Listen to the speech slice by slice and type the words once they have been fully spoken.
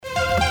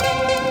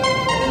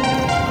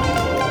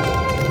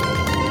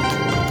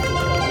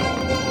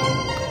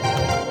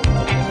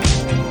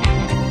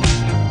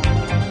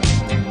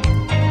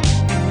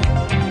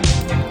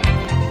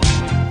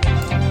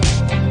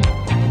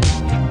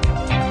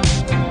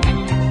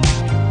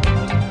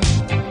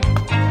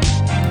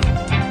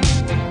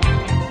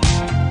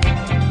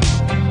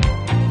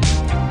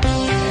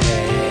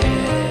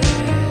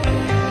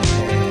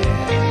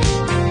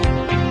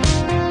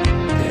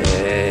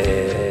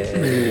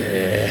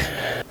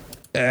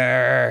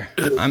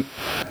I'm.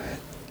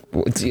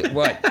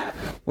 What?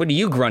 What are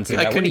you grunting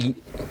about?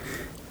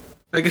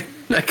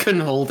 I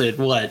couldn't hold it.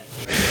 What?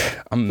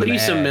 I'm What mad. are you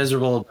so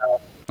miserable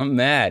about? I'm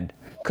mad.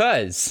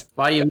 Cause.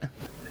 Why you?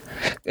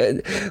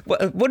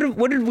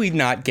 What did we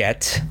not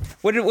get?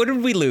 What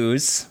did we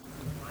lose?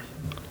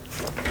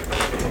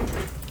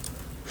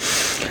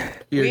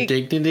 Your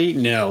dignity?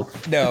 No.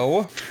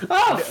 No.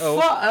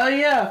 Oh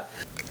yeah.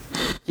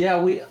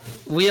 Yeah,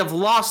 we have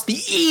lost the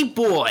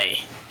E-Boy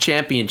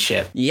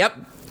Championship. Yep.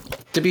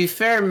 To be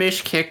fair,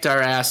 Mish kicked our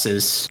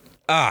asses.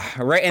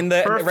 Right in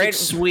the Perfect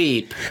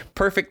sweep.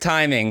 Perfect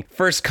timing.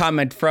 First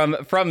comment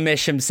from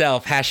Mish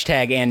himself.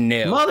 Hashtag and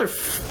new.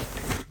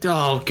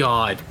 Oh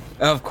God.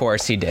 Of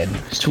course he did.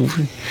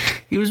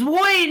 He was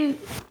waiting.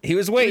 He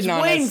was waiting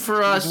on us.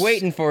 For us. He was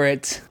waiting for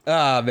it.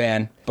 Oh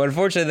man. But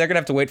unfortunately, they're gonna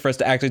have to wait for us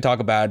to actually talk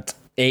about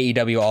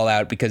AEW All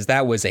Out because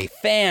that was a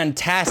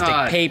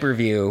fantastic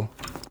pay-per-view.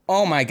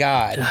 Oh my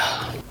God.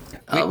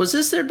 Was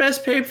this their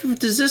best pay-per-view?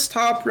 Does this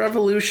top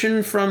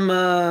Revolution from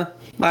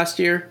last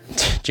year?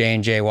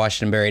 J&J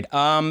Washington Buried.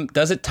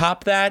 Does it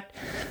top that?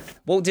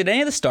 Well, did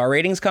any of the star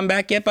ratings come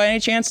back yet by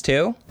any chance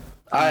too?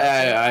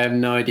 I have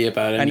no idea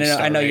about it.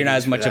 I know you're not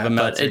as much of a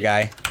Meltzer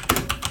guy.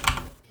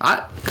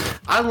 I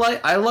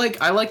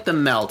like the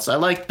Melts. I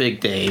like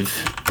Big Dave.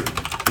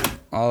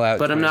 All Out.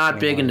 But I'm not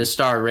big into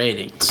star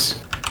ratings.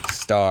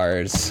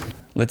 Stars.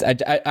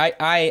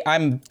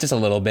 I'm just a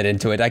little bit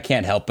into it. I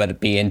can't help but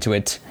be into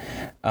it.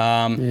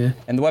 And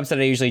the website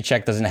I usually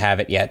check doesn't have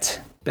it yet.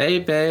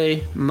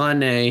 Baby,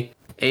 money.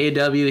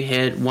 AEW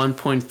hit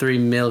 1.3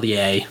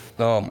 million.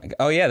 Oh my God.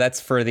 Oh yeah, that's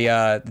for the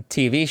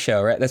TV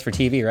show, right? That's for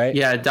TV, right?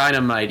 Yeah,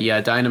 Dynamite. Yeah,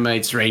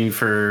 Dynamite's rating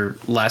for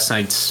last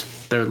night's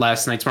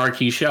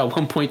marquee show,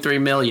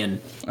 1.3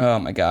 million. Oh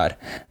my God.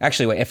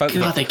 Actually, wait.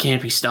 God, they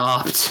can't be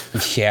stopped.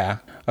 Yeah.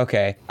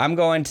 Okay. I'm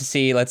going to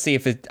see. Let's see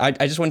if it. I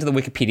just went to the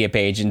Wikipedia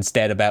page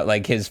instead about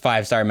like his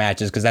 5-star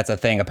matches because that's a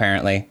thing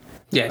apparently.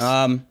 Yes.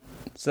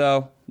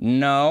 So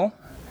no.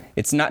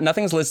 It's not.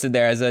 Nothing's listed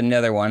there as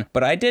another one,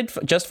 but I did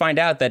just find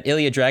out that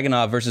Ilya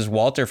Dragunov versus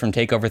Walter from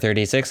Takeover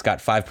 36 got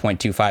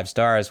 5.25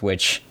 stars,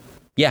 which,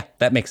 yeah,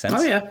 that makes sense.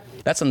 Oh yeah,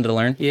 that's something to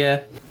learn.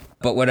 Yeah,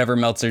 but whatever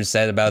Meltzer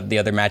said about the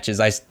other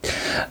matches,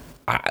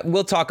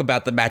 we'll talk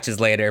about the matches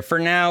later. For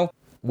now,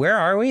 where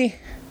are we?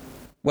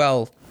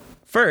 Well,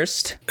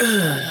 first,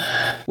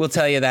 we'll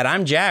tell you that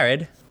I'm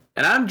Jared.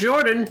 And I'm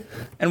Jordan.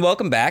 And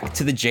welcome back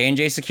to the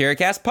J&J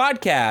SecuriCast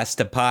podcast,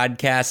 a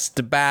podcast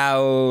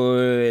about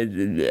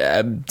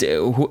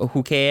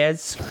who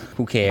cares?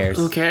 Who cares?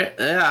 Who cares?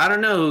 I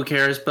don't know who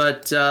cares,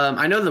 but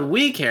I know that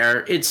we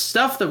care. It's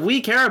stuff that we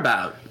care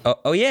about.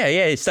 Oh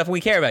yeah, stuff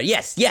we care about.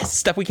 Yes,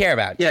 stuff we care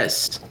about.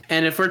 Yes,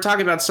 and if we're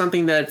talking about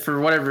something that for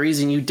whatever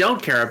reason you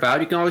don't care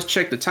about, you can always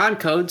check the time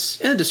codes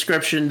in the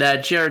description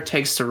that Jared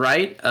takes to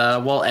write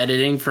while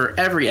editing for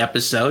every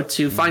episode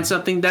to find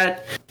something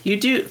that you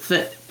do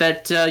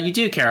you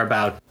do care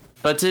about.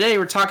 But today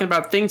we're talking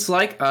about things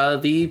like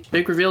the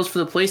big reveals for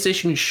the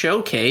PlayStation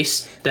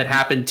Showcase that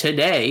happened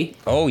today.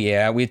 Oh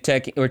yeah, we're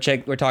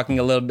talking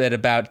a little bit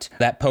about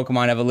that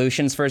Pokemon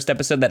Evolutions first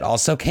episode that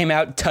also came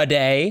out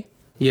today.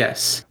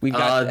 Yes. We've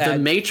got The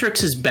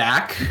Matrix is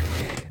back.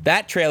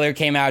 That trailer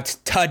came out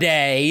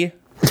today.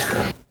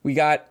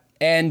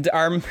 And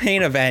our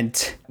main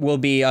event will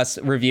be us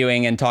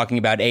reviewing and talking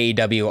about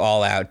AEW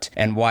All Out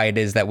and why it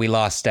is that we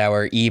lost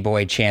our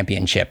E-Boy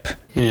Championship.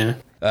 Yeah.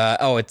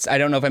 I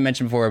don't know if I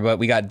mentioned before, but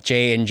we got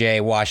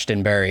J&J washed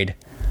and buried.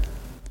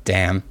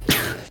 Damn.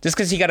 Just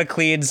because he got a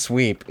clean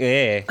sweep.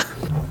 If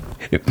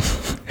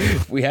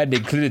we hadn't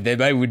included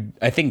them,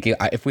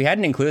 if we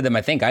hadn't included them,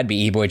 I think I'd be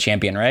E-Boy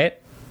champion, right?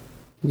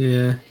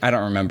 Yeah. I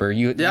don't remember.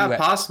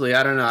 Possibly.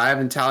 I don't know. I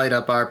haven't tallied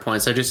up our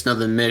points. I just know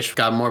that Mish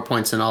got more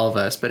points than all of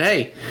us. But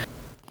hey,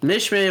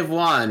 Mish may have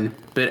won,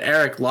 but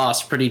Eric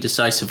lost pretty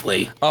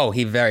decisively. Oh,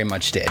 he very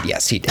much did.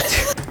 Yes, he did.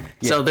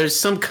 Yeah. So there's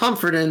some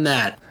comfort in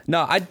that.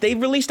 No, they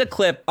released a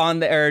clip on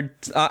their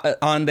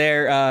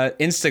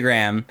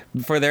Instagram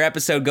for their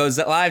episode goes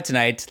live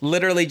tonight,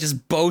 literally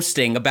just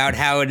boasting about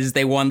how it is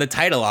they won the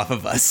title off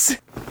of us.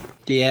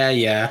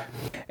 Yeah.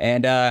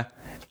 And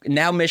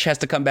now Mish has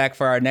to come back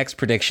for our next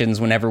predictions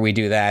whenever we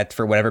do that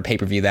for whatever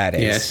pay-per-view that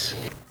is. Yes.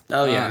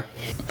 Oh yeah.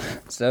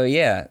 So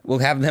yeah, we'll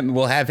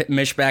have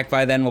Mish back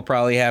by then. We'll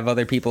probably have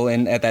other people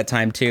in at that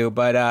time too.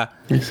 But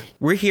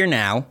we're here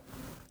now.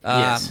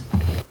 Yes.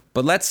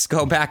 But let's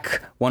go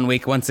back 1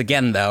 week once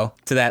again though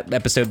to that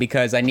episode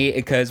because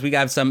we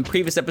got some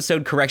previous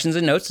episode corrections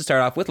and notes to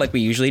start off with, like we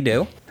usually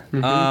do.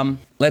 Mm-hmm.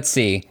 Let's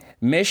see.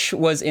 Mish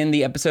was in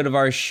the episode of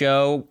our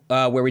show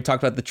where we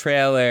talked about the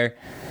trailer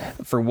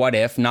for What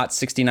If, not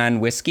 69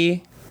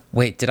 Whiskey.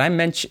 Wait, did I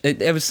mention...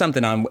 It was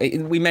something on...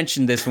 We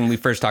mentioned this when we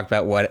first talked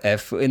about What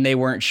If, and they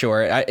weren't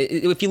sure.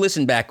 If you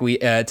listen back to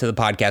the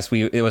podcast,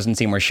 it wasn't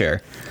seem we're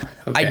sure.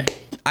 Okay.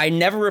 I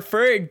never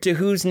referred to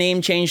whose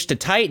name changed to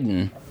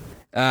Titan.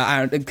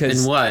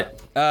 In what?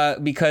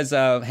 Because,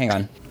 hang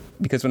on.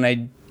 Because when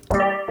I...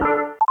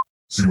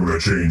 See, when I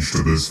changed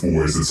to this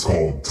voice, it's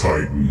called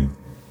Titan.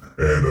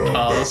 And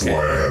that's why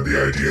I had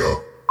the idea.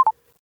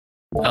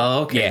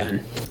 Oh, okay. Yeah.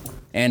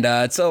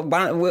 And so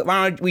why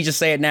don't we just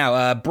say it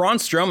now? Braun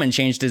Strowman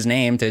changed his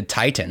name to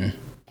Titan.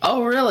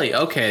 Oh, really?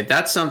 Okay,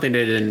 that's something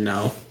I didn't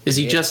know. Is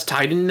he just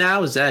Titan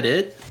now? Is that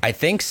it? I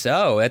think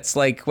so. That's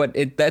like what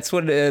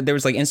there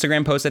was like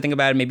Instagram posts I think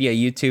about it, maybe a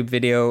YouTube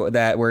video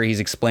where he's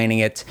explaining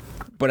it.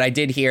 But I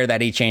did hear that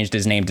he changed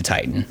his name to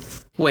Titan.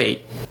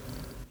 Wait.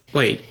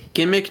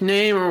 Gimmick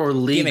name or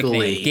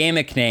legally?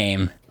 Gimmick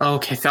name.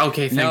 Okay,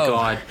 thank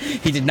God.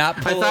 He did not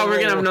pull I thought we were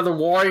going to have another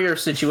warrior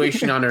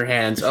situation on our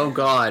hands. Oh,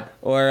 God.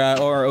 Or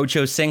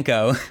Ocho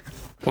Cinco.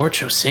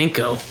 Ocho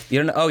Cinco?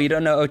 You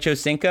don't know Ocho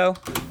Cinco?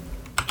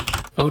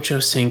 Ocho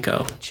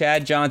Cinco.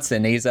 Chad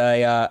Johnson. He's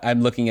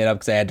I'm looking it up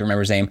because I had to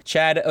remember his name.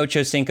 Chad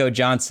Ocho Cinco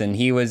Johnson.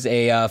 He was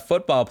a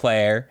football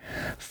player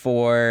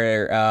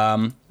for,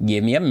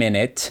 give me a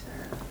minute,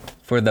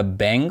 for the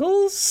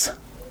Bengals?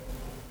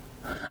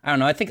 I don't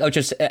know. I think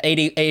Ocho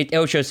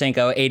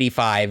Cinco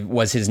 85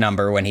 was his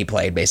number when he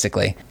played,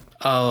 basically.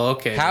 Oh,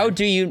 okay. How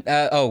do you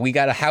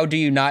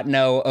not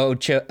know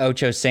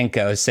Ocho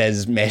Cinco,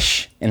 says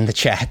Mish in the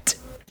chat.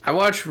 I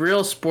watch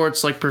real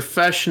sports like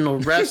professional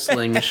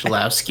wrestling,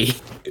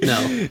 Michalowski.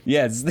 No.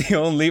 Yeah, it's the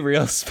only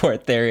real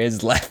sport there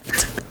is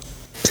left.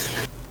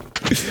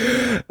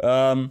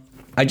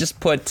 I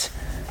just put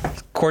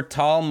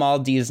Cortal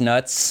Maldives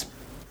nuts.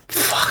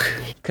 Fuck.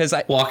 Because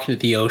I walk into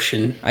the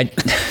ocean.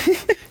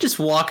 Just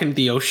walk into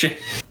the ocean.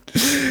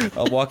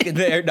 I'll walk in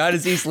there not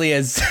as easily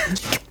as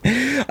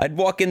I'd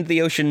walk into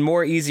the ocean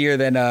more easier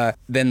than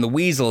the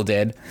weasel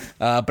did.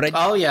 But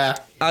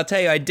I'll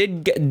tell you, I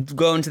did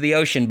go into the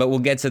ocean, but we'll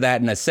get to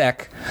that in a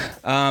sec.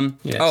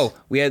 Yes. Oh,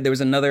 there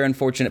was another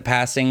unfortunate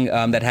passing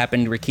that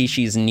happened.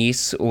 Rikishi's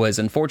niece was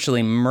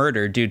unfortunately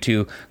murdered due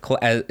to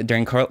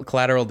during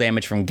collateral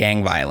damage from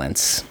gang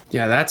violence.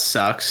 Yeah, that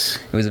sucks.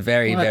 It was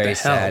very, very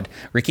sad.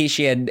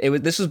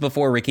 This was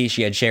before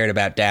Rikishi had shared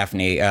about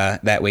Daphne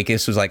that week.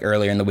 This was like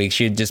earlier in the week.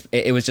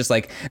 It was just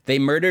like, they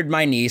murdered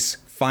my niece.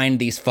 Find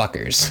these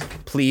fuckers.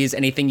 Please,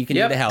 anything you can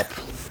do to help.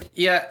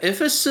 Yeah,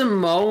 if a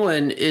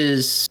Samoan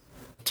is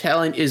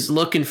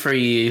looking for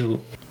you,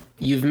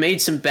 you've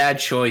made some bad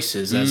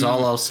choices. That's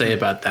all I'll say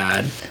about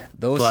that.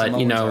 Those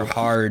Samoans are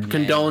hard.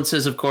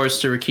 Condolences, of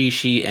course, to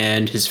Rikishi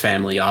and his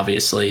family,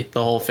 obviously.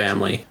 The whole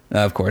family.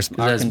 Of course.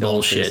 That's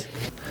bullshit.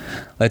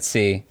 Let's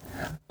see.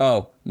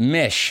 Oh,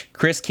 Mish.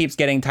 Chris keeps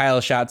getting title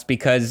shots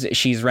because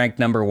she's ranked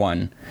number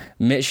 1.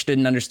 Mish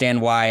didn't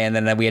understand why, and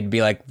then we had to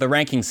be like, the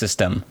ranking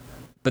system.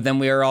 But then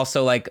we were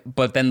also like,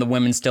 but then the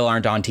women still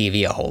aren't on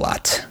TV a whole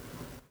lot.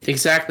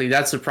 Exactly.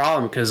 That's the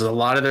problem, because a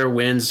lot of their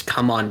wins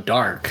come on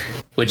Dark,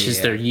 which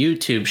is their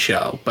YouTube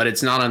show, but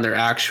it's not on their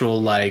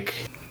actual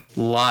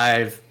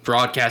live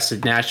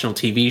broadcasted national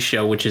TV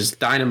show, which is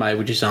Dynamite,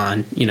 which is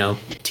on,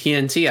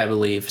 TNT, I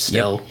believe,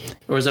 still. Yep.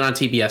 Or is it on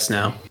TBS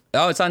now?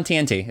 Oh, it's on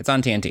TNT. It's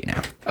on TNT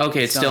now.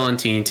 Okay, it's still on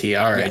TNT.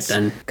 All right,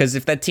 then. Because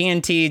if that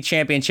TNT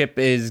championship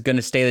is going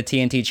to stay the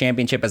TNT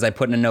championship, as I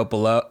put in a note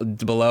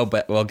below,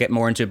 but we'll get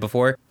more into it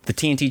before, the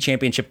TNT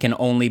championship can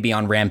only be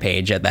on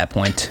Rampage at that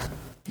point.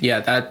 Yeah,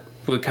 that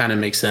would kind of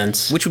make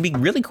sense. Which would be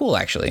really cool,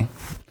 actually.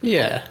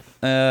 Yeah.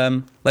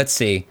 Let's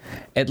see.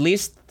 At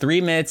least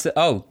 3 minutes.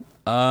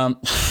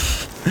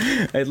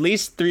 At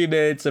least 3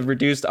 minutes of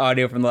reduced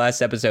audio from the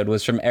last episode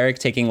was from Eric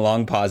taking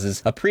long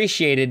pauses.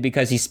 Appreciated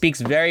because he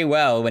speaks very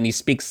well when he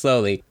speaks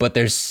slowly, but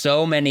there's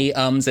so many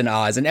ums and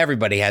ahs, and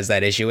everybody has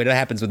that issue. It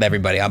happens with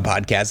everybody on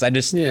podcasts. I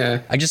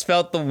just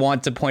felt the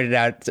want to point it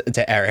out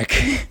to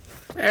Eric.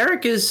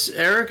 Eric is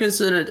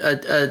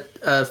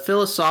a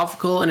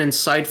philosophical and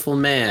insightful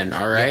man,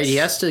 all right? Yes. He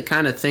has to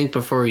kind of think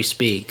before he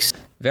speaks.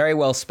 Very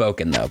well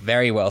spoken, though.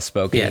 Very well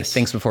spoken. Yes. He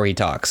thinks before he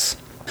talks.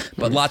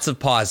 But lots of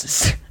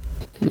pauses.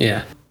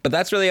 Yeah. But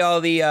that's really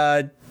all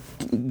the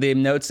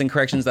notes and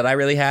corrections that I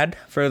really had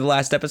for the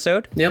last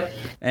episode. Yep.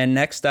 And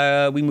next,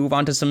 we move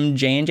on to some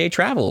J&J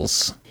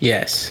travels.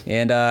 Yes.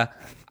 And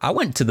I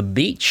went to the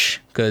beach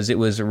because it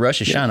was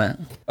Rosh Hashanah.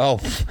 Yeah. Oh,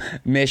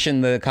 Mish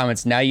in the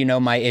comments, now you know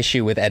my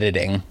issue with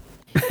editing.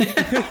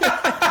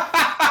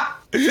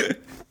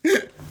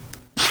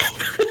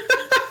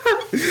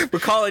 We're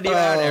calling you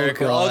out, Eric.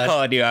 We're all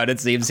calling you out, it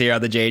seems, here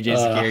on the J&J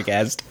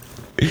SecuriCast.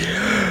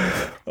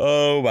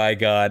 Oh my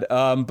god.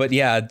 But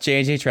yeah,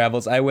 J&J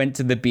Travels. I went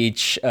to the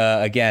beach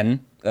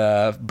again,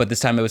 but this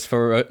time it was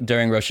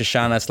during Rosh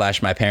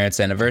Hashanah / my parents'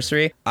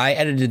 anniversary. I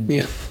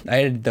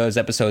edited those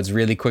episodes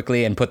really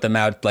quickly and put them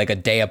out like a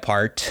day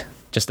apart,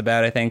 just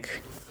about, I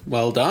think.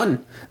 Well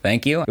done.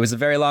 Thank you. It was a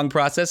very long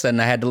process,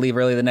 and I had to leave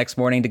early the next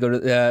morning to go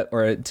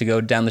to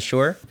go down the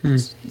shore.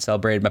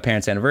 Celebrated my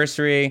parents'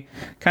 anniversary.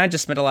 Kind of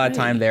just spent a lot of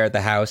time there at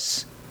the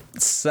house.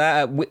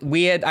 I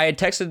had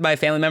texted my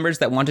family members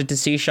that wanted to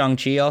see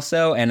Shang-Chi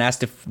also, and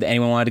asked if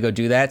anyone wanted to go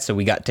do that. So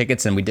we got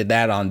tickets, and we did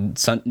that on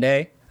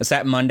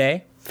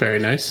Monday. Very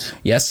nice.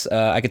 Yes,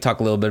 I could talk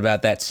a little bit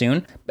about that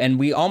soon. And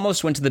we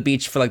almost went to the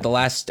beach for like the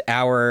last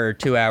hour or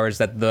 2 hours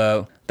that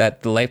the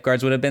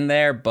lifeguards would have been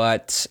there,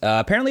 but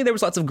apparently there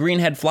was lots of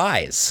greenhead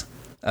flies.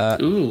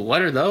 Ooh,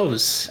 what are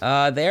those?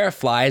 They are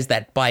flies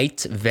that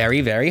bite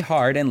very, very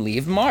hard and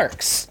leave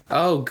marks.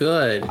 Oh,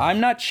 good. I'm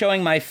not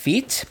showing my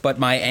feet, but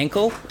my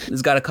ankle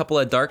has got a couple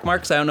of dark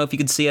marks. I don't know if you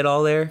can see it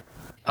all there.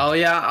 Oh,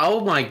 yeah. Oh,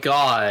 my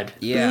God.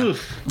 Yeah.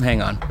 Oof.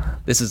 Hang on.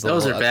 This is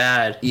Those are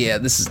bad. Yeah,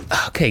 this is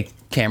okay.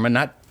 Camera,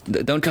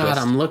 don't God,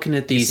 twist. I'm looking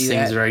at these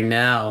things that? right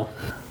now.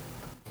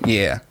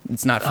 Yeah,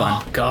 it's not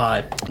fun. Oh,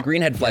 God.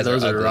 Greenhead flies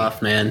Those are are ugly.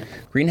 rough, man.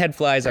 Greenhead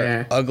flies are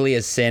Yeah. ugly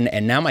as sin,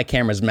 and now my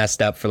camera's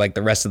messed up for like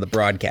the rest of the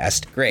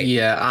broadcast. Great.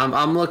 Yeah,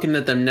 I'm looking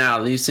at them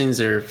now. These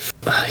things are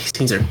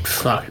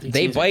fuck.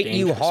 They bite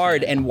you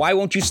hard, and why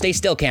won't you stay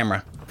still,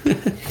 camera?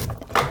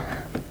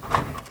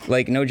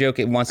 Like, no joke,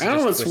 it wants to I don't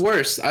know just what's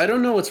twist. worse. I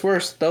don't know what's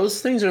worse.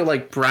 Those things are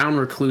like brown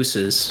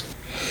recluses.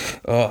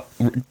 Oh,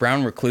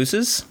 brown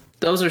recluses?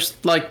 Those are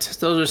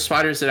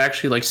spiders that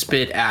actually like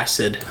spit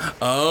acid.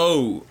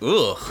 Oh,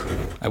 ugh.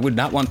 I would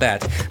not want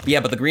that. Yeah,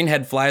 but the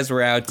greenhead flies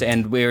were out,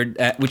 and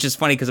which is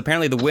funny because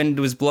apparently the wind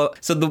was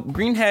So the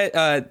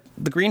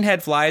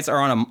greenhead flies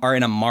are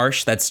in a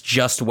marsh that's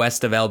just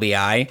west of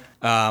LBI.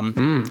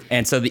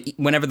 And so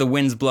whenever the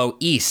winds blow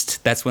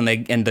east, that's when they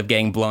end up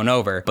getting blown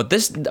over. But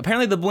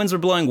apparently the winds were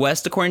blowing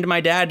west, according to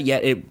my dad.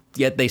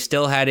 Yet they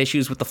still had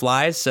issues with the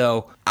flies.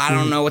 So I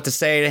don't know what to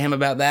say to him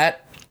about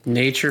that.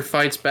 Nature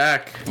fights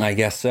back. I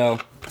guess so.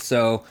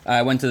 So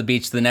I went to the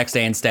beach the next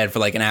day instead for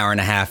like an hour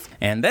and a half,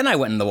 and then I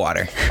went in the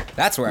water.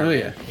 That's where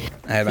I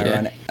had my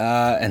run.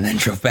 And then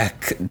drove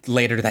back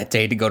later that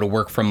day to go to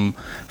work from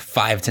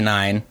 5 to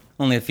 9.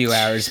 Only a few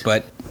hours,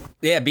 but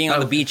yeah, being on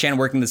the beach and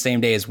working the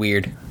same day is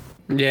weird.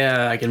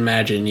 Yeah, I can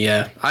imagine.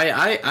 Yeah,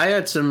 I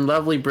had some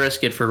lovely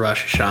brisket for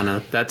Rosh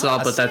Hashanah. That's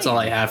all, but that's all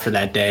I have for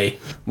that day.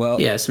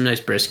 Well, yeah, some nice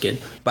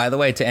brisket. By the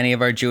way, to any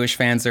of our Jewish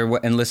fans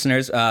and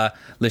listeners,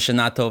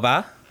 Lishana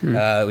Tova.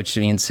 Which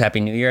means Happy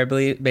New Year, I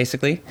believe,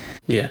 basically.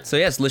 Yeah. So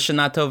yes,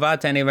 Lishana Tova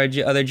to any of our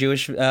other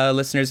Jewish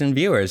listeners and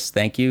viewers.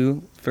 Thank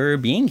you for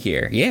being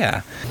here.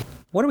 Yeah.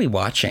 What are we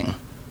watching?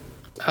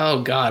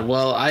 Oh God.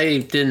 Well, I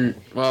didn't.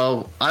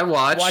 Well, I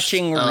watched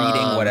Watching,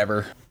 reading,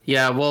 whatever.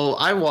 Yeah. Well,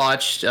 I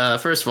watched.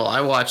 First of all, I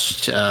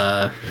watched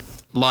a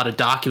lot of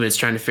documents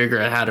trying to figure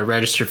out how to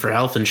register for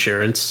health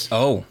insurance.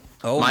 Oh,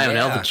 my own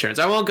health insurance.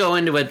 I won't go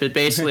into it, but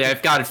basically,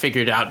 I've got it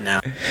figured out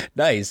now.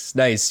 Nice.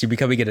 You're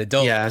becoming an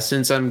adult. Yeah,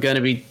 since I'm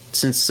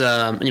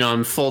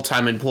a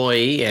full-time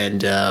employee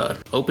and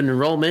open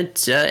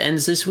enrollment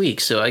ends this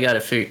week, so I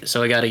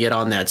gotta get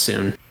on that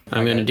soon.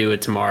 I'm gonna do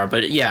it tomorrow.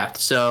 But yeah,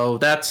 so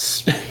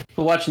that's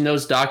watching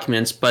those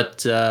documents.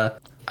 But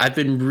I've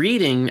been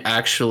reading,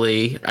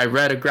 actually. I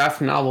read a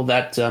graphic novel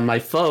that my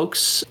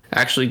folks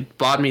actually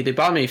bought me. They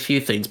bought me a few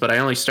things, but I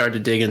only started to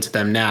dig into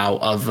them now,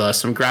 of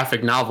some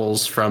graphic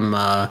novels from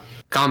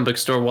comic book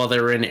store while they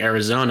were in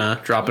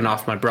Arizona, dropping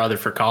off my brother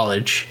for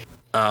college.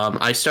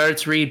 I started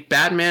to read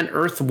Batman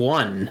Earth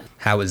 1.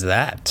 How was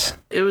that?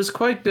 It was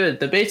quite good.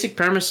 The basic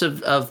premise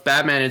of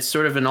Batman, it's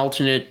sort of an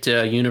alternate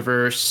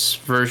universe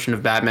version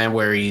of Batman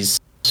where he's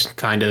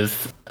kind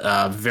of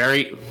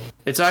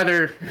it's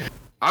either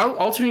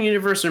alternate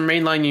universe or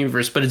mainline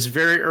universe, but it's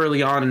very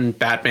early on in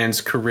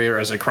Batman's career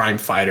as a crime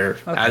fighter.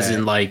 Okay. As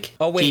in, like,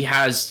 he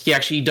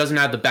actually doesn't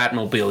have the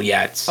Batmobile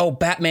yet. Oh,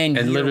 Batman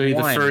and Year literally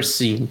One. The first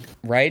scene.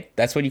 Right?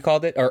 That's what you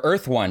called it? Or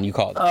Earth 1 you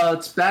called it?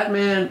 It's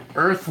Batman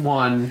Earth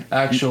 1,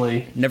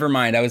 actually. Never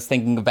mind. I was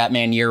thinking of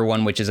Batman Year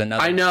 1, which is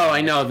another. I know.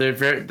 I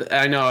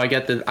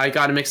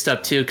got it mixed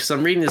up, too, because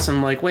I'm reading this and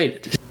I'm like,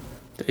 wait,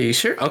 are you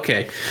sure?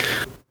 Okay.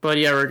 But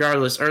yeah,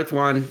 regardless, Earth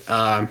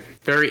 1,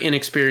 very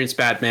inexperienced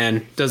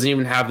Batman, doesn't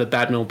even have the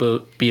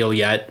Batmobile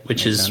yet,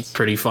 which is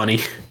pretty funny.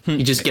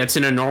 He just gets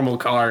in a normal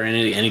car and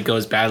it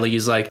goes badly.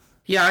 He's like,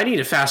 yeah, I need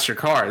a faster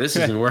car. This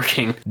isn't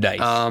working.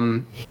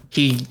 Nice.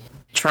 He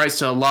tries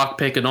to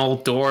lockpick an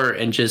old door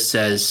and just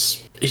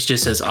says,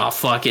 oh,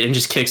 fuck it, and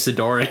just kicks the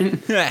door in.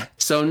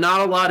 So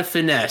not a lot of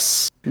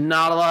finesse,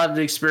 not a lot of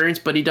experience,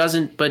 but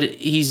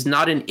he's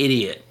not an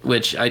idiot,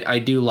 which I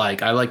do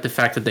like. I like the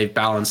fact that they've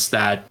balanced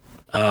that.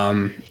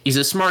 He's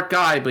a smart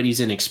guy, but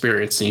he's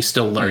inexperienced and he's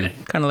still learning.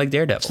 Kind of like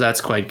Daredevil. So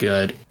that's quite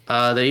good.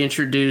 They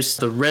introduced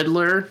the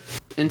Riddler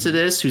into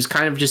this, who's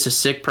kind of just a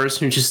sick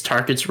person who just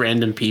targets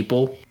random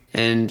people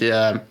and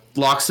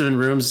locks them in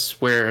rooms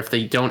where if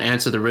they don't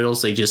answer the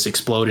riddles, they just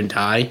explode and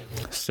die.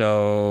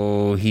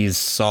 So he's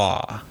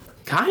Saw.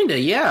 Kinda,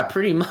 yeah,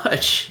 pretty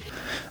much.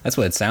 That's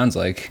what it sounds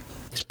like.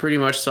 It's pretty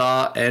much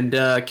Saw. And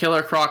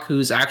Killer Croc,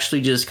 who's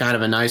actually just kind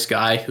of a nice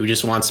guy who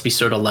just wants to be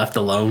sort of left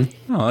alone.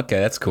 Oh, okay,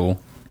 that's cool.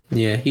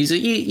 Yeah, he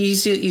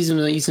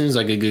seems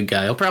like a good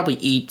guy. He'll probably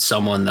eat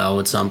someone though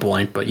at some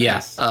point. But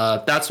yeah,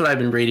 that's what I've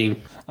been reading.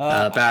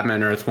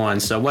 Batman Earth 1.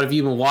 So what have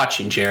you been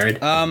watching, Jared?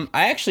 I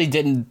actually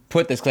didn't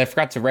put this because I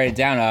forgot to write it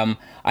down.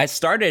 I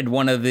started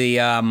one of the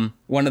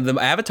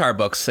Avatar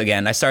books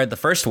again. I started the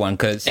first one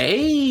because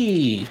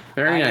very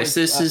nice.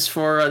 This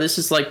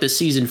is like the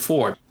season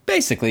 4.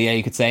 Basically, yeah,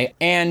 you could say.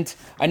 And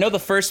I know the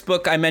first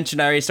book I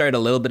mentioned, I already started a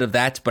little bit of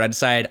that, but I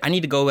decided I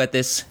need to go at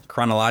this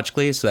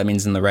chronologically, so that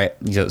means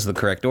it's the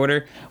correct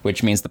order,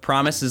 which means The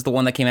Promise is the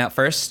one that came out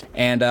first.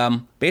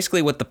 And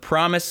basically what The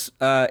Promise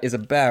is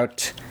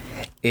about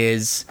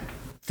is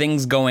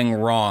things going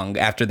wrong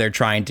after they're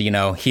trying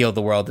to, heal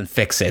the world and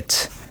fix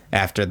it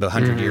after the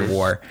 100-Year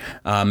War.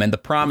 And the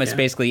promise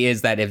basically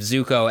is that if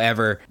Zuko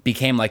ever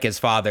became like his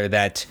father,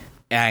 that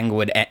Aang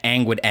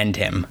would end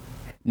him.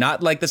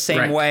 Not like the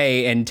same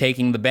way and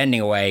taking the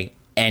bending away,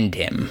 end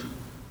him.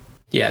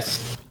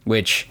 Yes.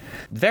 Which,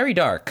 very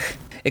dark.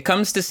 It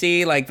comes to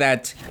see like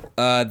that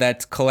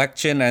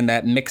collection and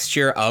that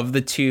mixture of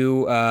the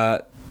two,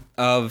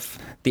 of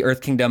the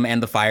Earth Kingdom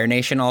and the Fire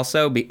Nation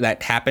also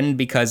that happened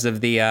because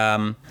of the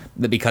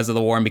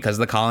war and because of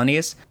the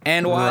colonies.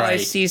 And while I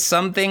see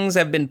some things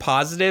have been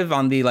positive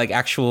on the like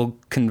actual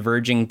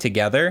converging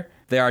together,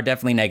 there are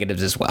definitely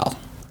negatives as well.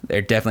 There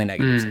are definitely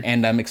negatives.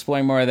 And I'm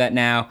exploring more of that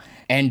now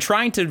and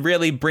trying to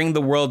really bring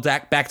the world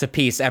back to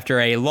peace after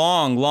a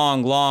long,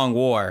 long, long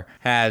war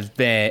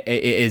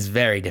is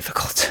very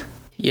difficult.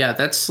 Yeah,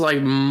 that's like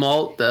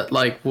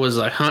was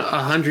a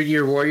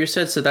 100-year war, you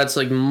said? So that's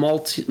like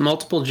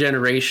multiple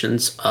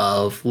generations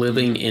of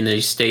living in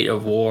a state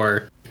of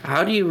war.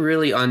 How do you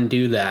really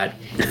undo that?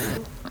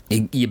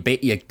 You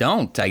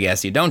don't, I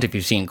guess. You don't if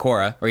you've seen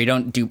Korra, or you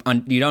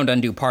don't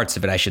undo parts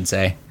of it, I should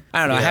say.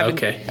 I don't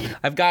know. Yeah,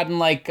 I've gotten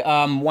like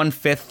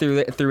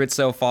 1/5 through it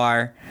so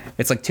far.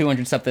 It's like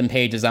 200 something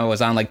pages. I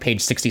was on like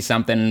page 60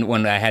 something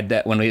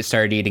when we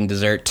started eating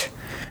dessert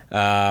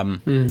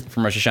from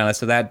Rosh Hashanah.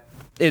 So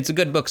it's a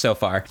good book so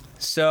far.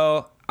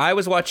 So I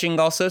was watching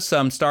also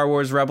some Star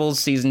Wars Rebels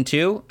Season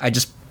 2. I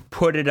just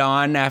put it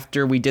on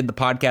after we did the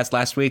podcast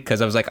last week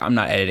because I was like, I'm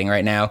not editing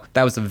right now.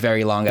 That was a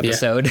very long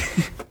episode.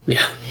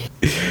 Yeah.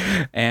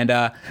 And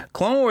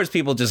Clone Wars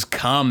people just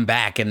come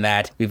back in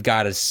that. We've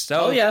got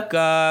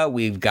Ahsoka,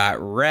 we've got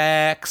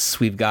Rex,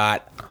 we've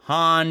got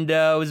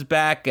Hondo's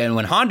back. And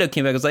when Hondo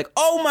came back, I was like,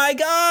 oh my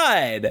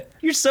God,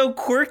 you're so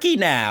quirky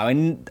now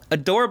and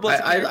adorable.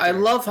 I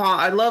love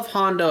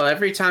Hondo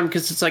every time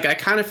because it's like I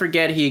kind of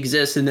forget he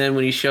exists, and then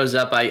when he shows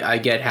up, I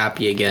get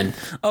happy again.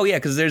 Oh yeah,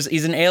 because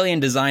he's an alien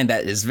design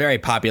that is very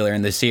popular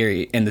in the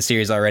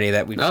series already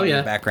that we've seen in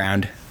the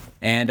background.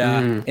 And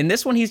in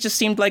this one, he's just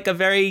seemed like a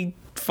very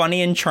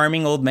funny and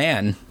charming old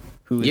man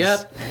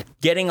who's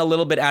getting a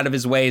little bit out of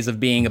his ways of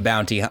being a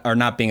bounty, or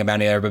not being a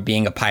bounty hunter, but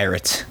being a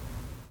pirate.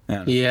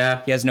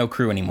 Yeah. He has no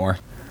crew anymore.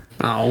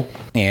 Oh.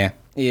 Yeah,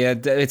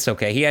 it's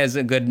okay. He has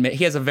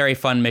a very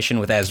fun mission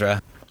with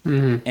Ezra.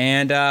 Mm-hmm.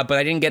 And but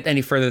I didn't get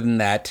any further than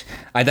that.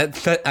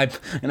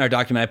 In our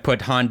document I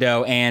put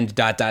Hondo and ...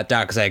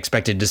 because I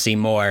expected to see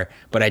more,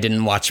 but I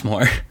didn't watch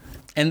more.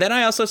 And then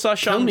I also saw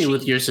Shang-Chi. Kill me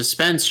with your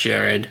suspense,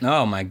 Jared.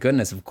 Oh my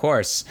goodness, of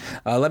course.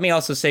 Let me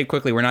also say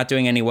quickly, we're not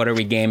doing any What Are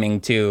We Gaming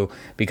 2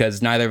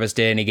 because neither of us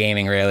did any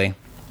gaming really.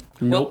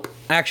 Nope. Well,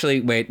 actually,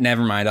 wait,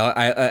 never mind.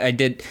 I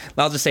did.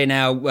 I'll just say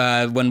now,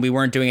 when we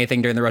weren't doing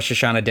anything during the Rosh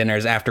Hashanah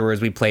dinners,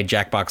 afterwards we played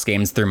Jackbox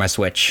games through my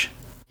Switch.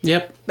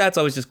 Yep. That's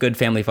always just good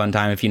family fun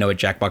time if you know what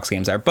Jackbox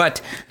games are.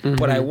 But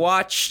what I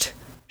watched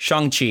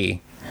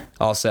Shang-Chi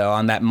also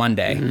on that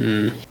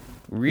Monday.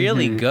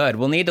 Really good.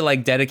 We'll need to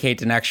like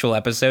dedicate an actual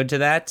episode to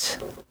that,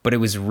 but it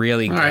was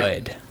really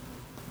good.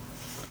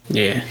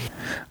 Yeah.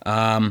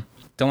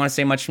 Don't want to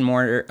say much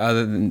more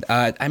other than,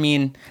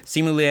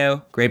 Simu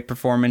Liu, great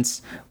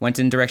performance. Went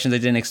in directions I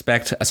didn't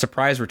expect. A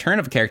surprise return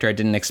of a character I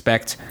didn't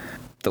expect.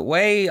 The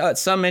way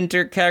some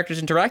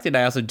characters interacted,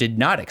 I also did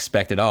not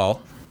expect at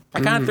all.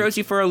 It kind of throws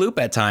you for a loop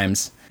at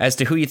times as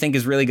to who you think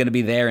is really going to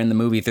be there in the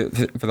movie for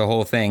the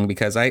whole thing,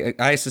 because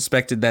I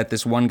suspected that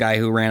this one guy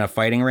who ran a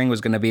fighting ring was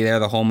going to be there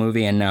the whole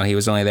movie, and no, he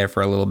was only there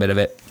for a little bit of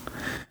it.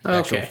 The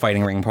actual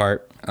fighting ring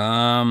part.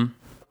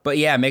 But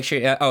yeah, make sure...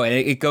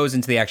 it goes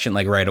into the action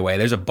like right away.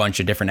 There's a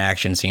bunch of different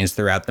action scenes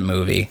throughout the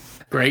movie.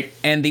 Great.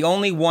 And the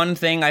only one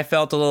thing I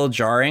felt a little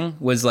jarring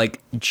was like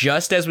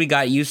just as we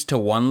got used to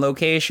one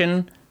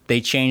location,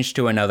 they changed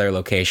to another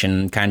location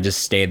and kind of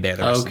just stayed there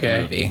the rest of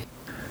the movie.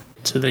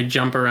 So they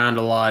jump around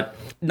a lot.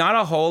 Not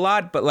a whole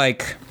lot, but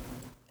like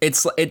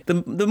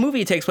the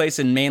movie takes place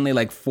in mainly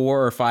like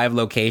 4 or 5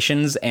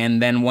 locations,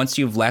 and then once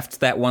you've left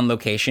that one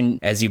location,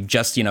 as you've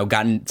just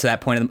gotten to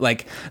that point,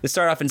 like they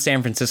start off in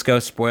San Francisco,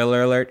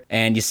 spoiler alert,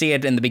 and you see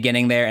it in the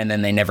beginning there, and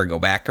then they never go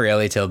back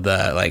really till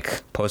the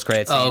like post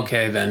credits. Oh,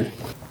 okay then.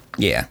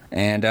 Yeah,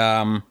 and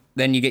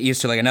then you get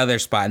used to like another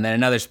spot, and then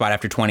another spot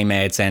after 20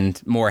 minutes,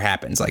 and more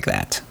happens like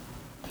that.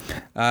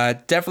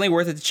 Definitely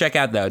worth it to check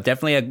out, though.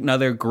 Definitely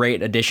another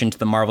great addition to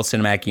the Marvel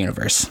Cinematic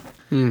Universe.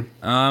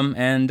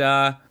 And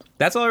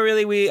that's all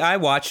really I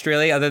watched,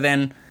 really, other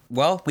than,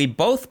 well, we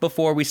both,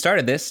 before we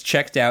started this,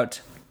 checked out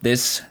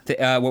this,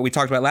 what we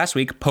talked about last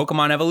week,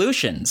 Pokemon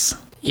Evolutions.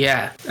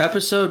 Yeah,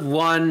 episode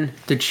 1,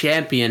 The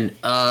Champion,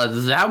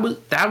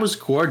 that was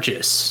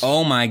gorgeous.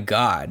 Oh my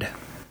God.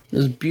 It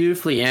was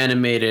beautifully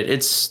animated.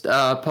 It's,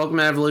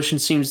 Pokemon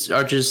Evolution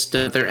are just,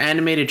 they're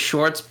animated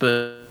shorts,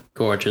 but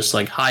gorgeous,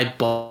 like high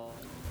ball.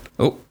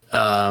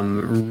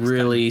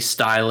 Really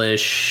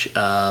stylish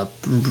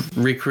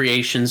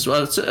recreations.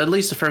 Well, it's at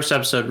least the first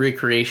episode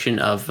recreation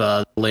of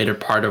the later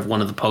part of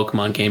one of the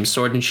Pokemon games,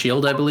 Sword and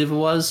Shield, I believe it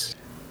was.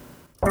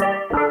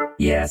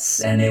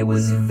 Yes, and it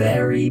was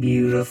very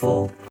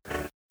beautiful.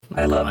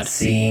 I loved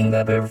seeing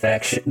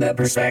the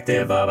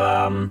perspective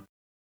of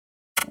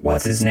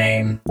what's his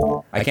name?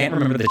 I can't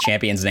remember the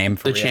champion's name.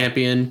 The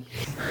champion.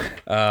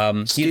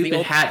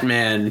 Stupid Hat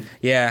Man.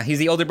 Yeah, he's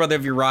the older brother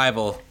of your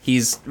rival.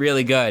 He's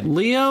really good.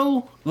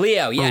 Leo,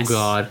 yes. Oh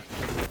God.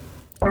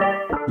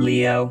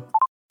 Leo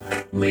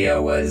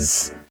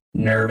was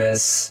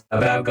nervous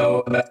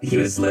he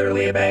was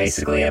literally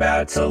basically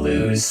about to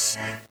lose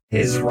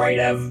his right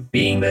of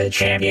being the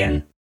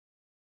champion.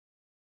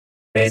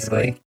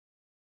 Basically.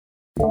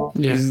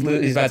 Yeah.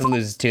 He's about to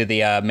lose to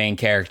the main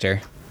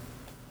character.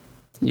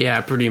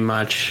 Yeah, pretty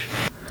much.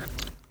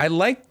 I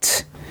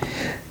liked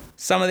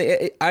some of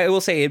I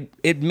will say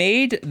it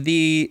made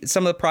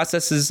some of the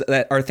processes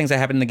that are things that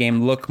happen in the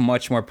game look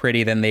much more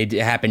pretty than they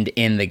happened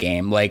in the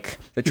game. Like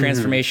the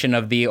transformation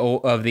of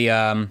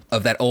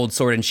that old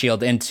Sword and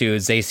Shield into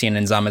Zacian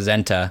and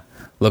Zamazenta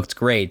looked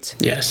great.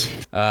 Yes.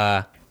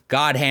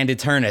 God Hand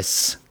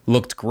Eternus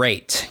looked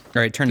great.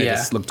 Or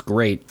Eternatus looked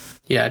great.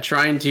 Yeah,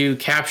 trying to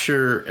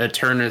capture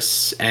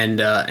Eternus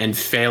and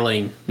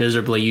failing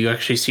miserably. You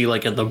actually see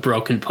like the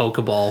broken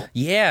Pokeball.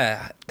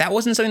 Yeah, that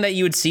wasn't something that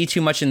you would see too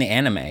much in the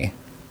anime,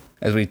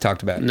 as we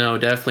talked about. No,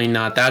 definitely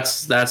not.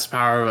 That's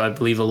power of, I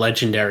believe, a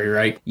legendary,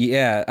 right?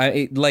 Yeah,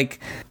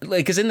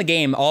 because in the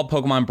game, all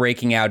Pokemon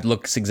breaking out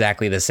looks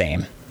exactly the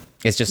same.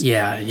 It's just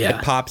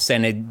it pops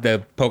and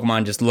the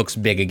Pokemon just looks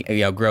big,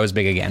 grows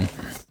big again.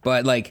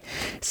 But like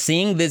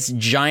seeing this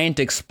giant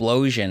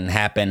explosion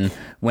happen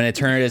when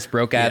Eternatus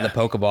broke out of the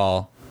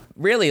Pokeball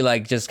really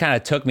like just kind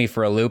of took me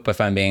for a loop, if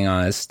I'm being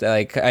honest.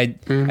 Like I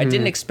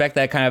didn't expect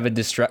that kind of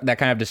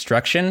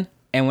destruction,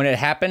 and when it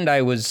happened,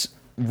 I was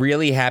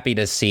really happy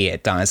to see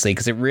it, honestly,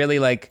 because it really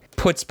like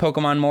puts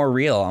Pokemon more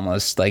real,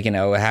 almost like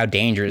how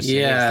dangerous.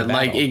 Yeah,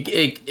 like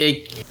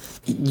it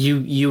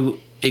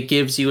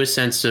gives you a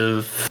sense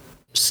of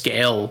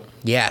scale.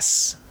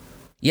 Yes,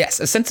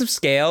 a sense of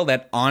scale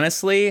that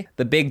honestly,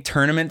 the big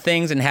tournament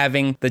things and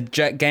having the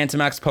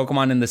Gigantamax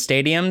Pokemon in the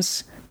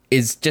stadiums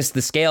is just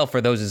the scale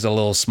for those is a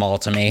little small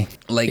to me.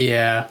 Like,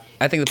 yeah,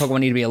 I think the Pokemon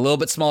need to be a little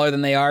bit smaller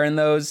than they are in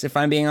those, if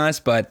I'm being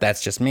honest, but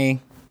that's just me.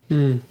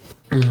 Good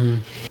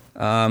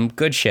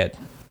shit.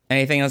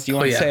 Anything else you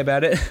want to say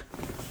about it?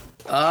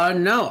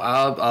 No,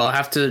 I'll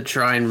have to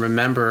try and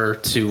remember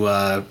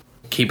to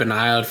keep an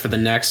eye out for the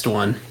next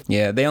one.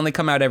 Yeah, they only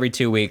come out every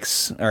 2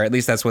 weeks, or at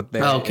least that's what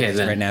they're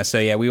right now. So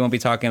yeah, we won't be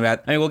talking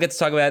about. I mean, we'll get to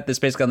talk about this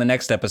basically on the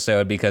next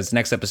episode because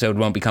next episode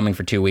won't be coming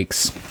for 2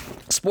 weeks.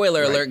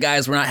 Spoiler alert,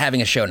 guys! We're not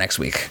having a show next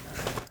week.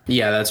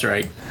 Yeah, that's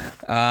right.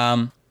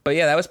 But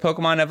yeah, that was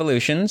Pokemon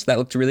Evolutions. That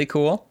looked really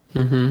cool.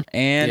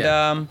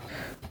 And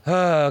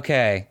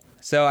okay,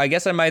 so I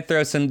guess I might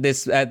throw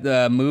this at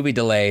the movie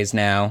delays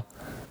now,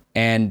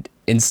 and.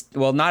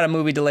 Not a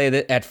movie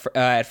delay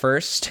at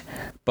first,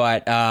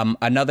 but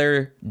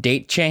another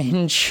date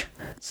change.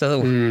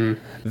 So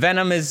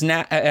Venom has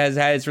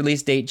had its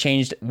release date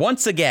changed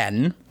once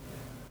again.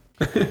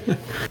 It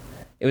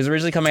was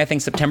originally coming, I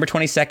think, September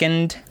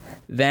 22nd.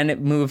 Then it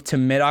moved to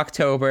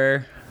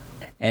mid-October.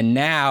 And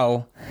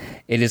now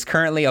it is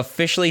currently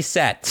officially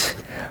set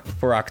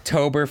for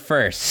October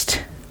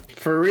 1st.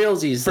 For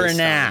realsies. For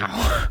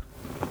now.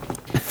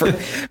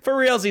 For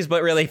realsies,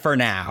 but really for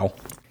now.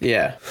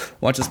 Yeah.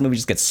 Watch this movie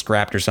just get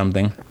scrapped or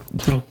something.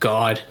 Oh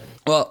God.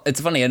 Well, it's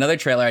funny. Another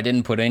trailer I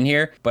didn't put in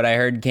here, but I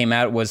heard came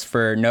out was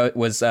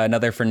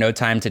another for No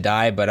Time to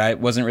Die, but I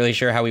wasn't really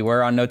sure how we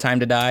were on No Time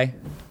to Die.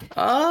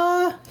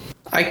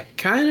 I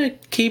kind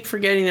of keep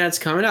forgetting that it's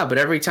coming out, but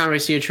every time I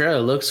see a trailer,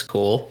 it looks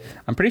cool.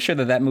 I'm pretty sure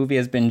that movie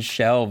has been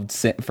shelved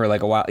for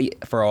like a while,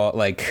 for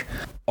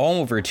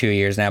over 2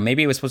 years now.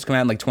 Maybe it was supposed to come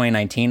out in like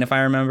 2019, if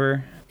I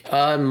remember.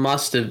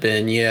 Must have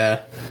been,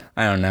 yeah.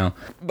 I don't know.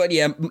 But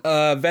yeah,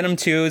 Venom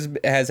 2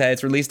 has had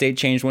its release date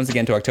changed once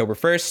again to October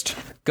 1st.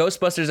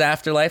 Ghostbusters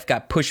Afterlife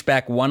got pushed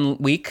back 1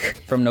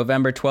 week from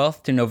November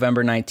 12th to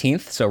November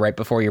 19th, so right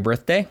before your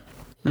birthday.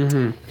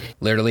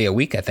 Literally a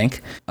week, I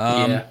think.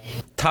 Yeah.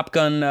 Top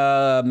Gun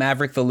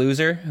Maverick the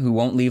Loser, who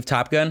won't leave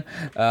Top Gun.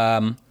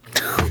 Does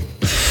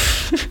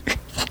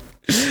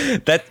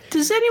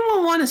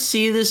anyone want to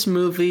see this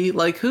movie?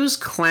 Like, who's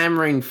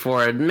clamoring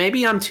for it?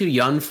 Maybe I'm too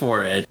young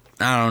for it.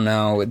 I don't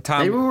know.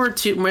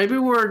 Maybe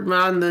we're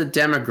on the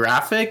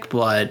demographic,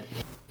 but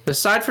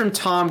aside from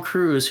Tom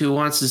Cruise, who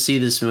wants to see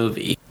this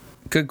movie?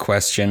 Good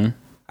question.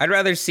 I'd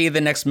rather see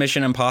the next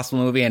Mission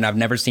Impossible movie, and I've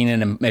never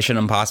seen a Mission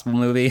Impossible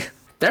movie.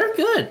 They're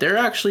good. They're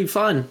actually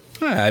fun.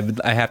 I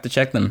have to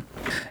check them.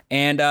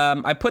 And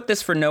I put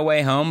this for No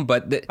Way Home,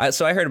 but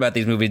so I heard about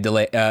these movie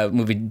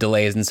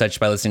delays and such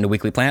by listening to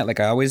Weekly Planet, like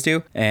I always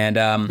do.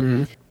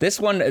 And this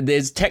one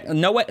is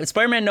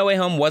Spider-Man No Way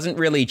Home wasn't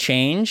really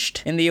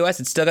changed in the U.S.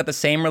 It's still got the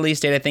same release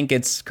date. I think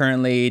it's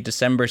currently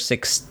December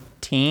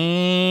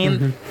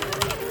 16th.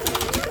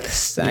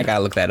 I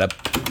gotta look that up.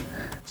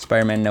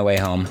 Spider-Man No Way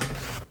Home.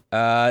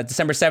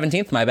 December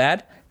 17th, my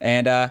bad.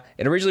 And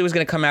it originally was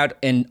going to come out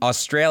in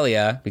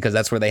Australia because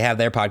that's where they have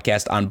their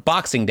podcast on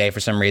Boxing Day for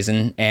some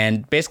reason.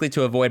 And basically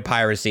to avoid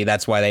piracy,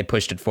 that's why they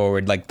pushed it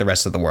forward like the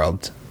rest of the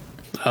world.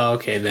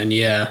 Okay, then,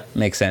 yeah.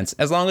 Makes sense.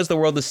 As long as the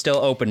world is still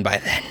open by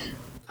then.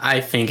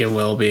 I think it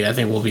will be. I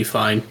think we'll be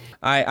fine.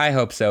 I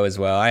hope so as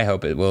well. I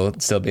hope it will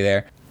still be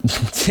there.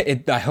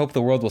 I hope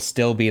the world will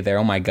still be there.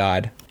 Oh my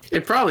god.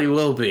 It probably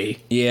will be.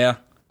 Yeah.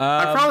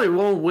 I probably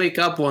won't wake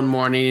up one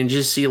morning and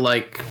just see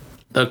like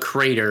a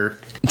crater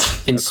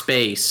in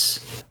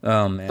space.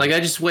 Oh man. Like I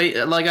just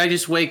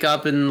wake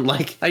up and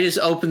like I just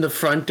open the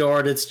front door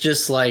and it's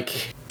just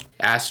like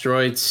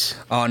asteroids.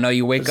 Oh no,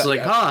 you wake It's up.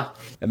 like, huh?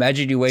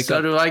 Imagine you wake So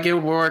up. do I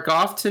get work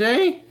off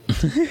today?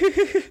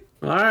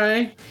 All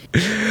right.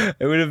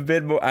 It would have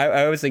been more.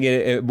 I was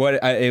thinking.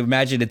 I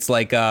imagine it's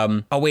like.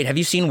 Oh wait, have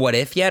you seen What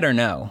If yet or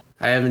no?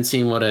 I haven't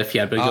seen What If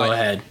yet, but go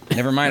ahead.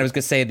 Never mind. I was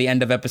gonna say at the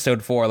end of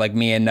episode 4, like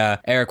me and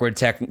Eric were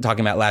talking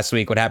about last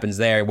week. What happens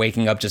there?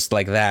 Waking up just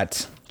like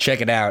that.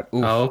 Check it out.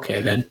 Ooh. Oh,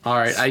 okay then. All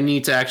right, I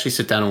need to actually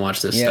sit down and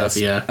watch this Yes.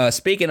 stuff. Yeah.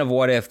 Speaking of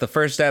What If, the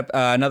first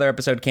another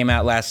episode came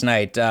out last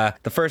night.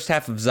 The first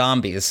half of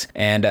Zombies,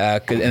 and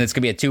it's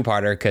gonna be a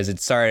 2-parter because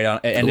it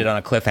ended on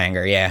a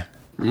cliffhanger. Yeah.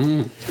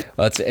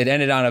 Well, it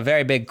ended on a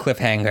very big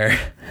cliffhanger,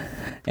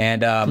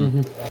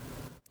 and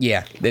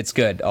yeah, it's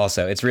good.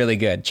 Also, it's really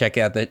good. Check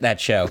out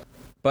that show.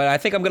 But I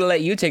think I'm gonna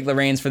let you take the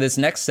reins for this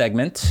next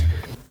segment.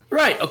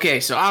 Right. Okay.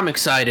 So I'm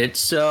excited.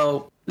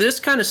 So this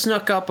kind of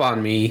snuck up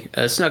on me,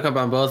 snuck up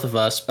on both of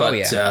us. But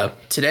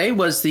today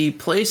was the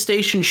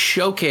PlayStation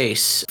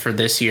Showcase for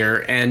this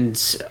year, and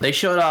they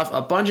showed off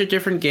a bunch of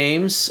different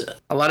games,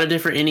 a lot of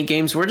different indie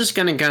games. We're just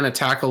gonna kind of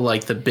tackle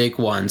like the big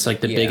ones, like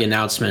the big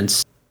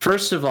announcements.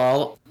 First of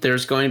all,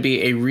 there's going to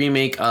be a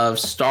remake of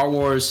Star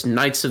Wars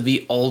Knights of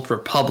the Old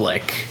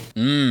Republic.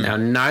 Now,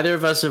 neither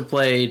of us have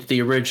played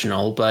the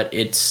original, but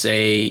it's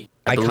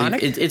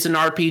iconic. It's an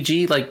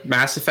RPG, like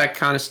Mass Effect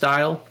kind of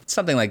style.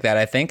 Something like that,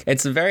 I think.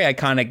 It's a very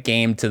iconic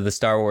game to the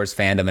Star Wars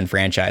fandom and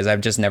franchise.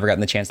 I've just never gotten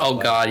the chance to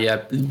play. God,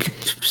 yeah.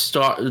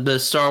 The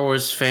Star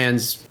Wars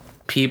fans,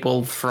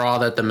 people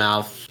froth at the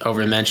mouth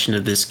over mention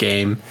of this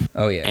game.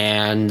 Oh, yeah.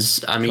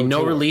 And, I mean,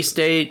 no release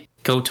date.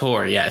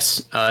 KOTOR,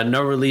 yes.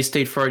 No release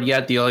date for it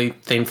yet. The only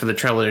thing for the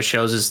trailer that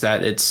shows is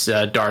that it's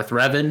Darth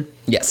Revan.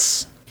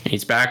 Yes.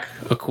 He's back,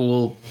 a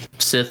cool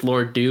Sith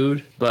Lord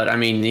dude. But I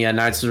mean, yeah,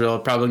 Knights of the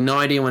Old Republic. No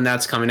idea when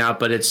that's coming out,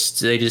 but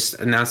they just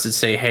announced it,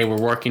 say, hey, we're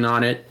working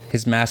on it.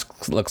 His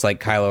mask looks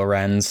like Kylo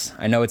Ren's.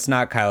 I know it's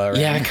not Kylo Ren.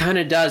 Yeah, it kind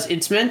of does.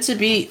 It's meant to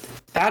be.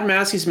 That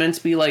mask is meant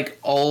to be like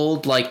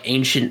old, like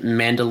ancient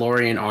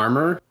Mandalorian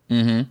armor.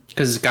 Mm-hmm.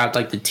 Because it's got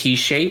like the T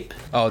shape.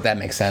 Oh, that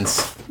makes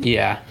sense.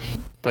 Yeah.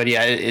 But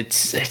yeah,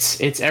 it's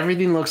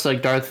everything looks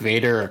like Darth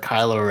Vader or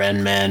Kylo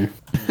Ren, man.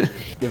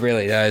 It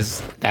really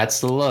does.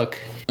 That's the look.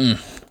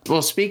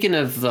 Well, speaking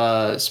of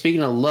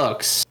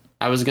looks,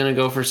 I was gonna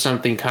go for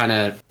something kind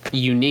of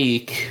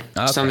unique,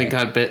 something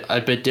kind of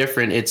a bit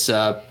different. It's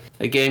a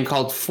game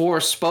called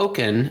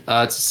Forspoken.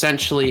 It's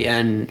essentially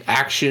an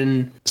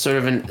action sort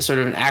of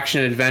an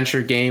action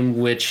adventure game,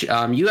 which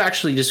you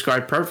actually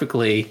described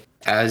perfectly.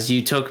 As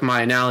you took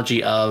my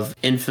analogy of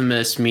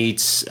Infamous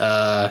meets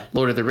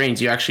Lord of the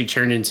Rings, you actually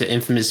turned into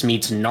Infamous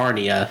meets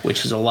Narnia,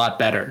 which is a lot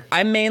better.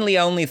 I mainly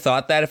only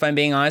thought that, if I'm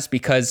being honest,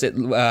 because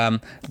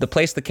the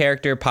place the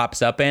character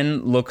pops up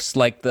in looks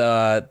like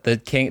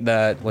the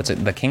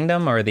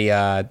kingdom or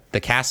the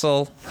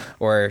castle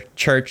or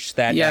church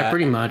that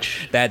pretty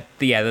much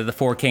the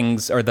 4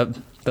 kings or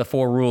the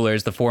 4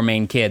 rulers, the 4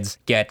 main kids,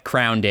 get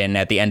crowned in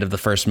at the end of the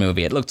first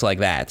movie. It looked like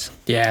that.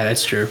 Yeah,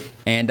 that's true.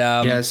 And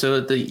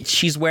so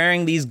she's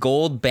wearing these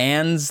gold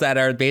bands that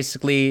are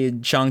basically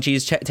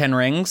Shang-Chi's 10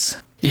 rings.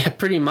 Yeah,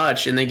 pretty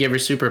much. And they give her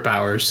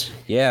superpowers.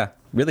 Yeah,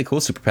 really cool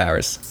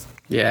superpowers.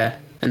 Yeah.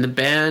 And the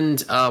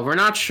band, we're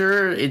not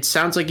sure. It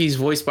sounds like he's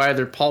voiced by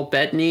either Paul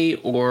Bettany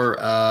or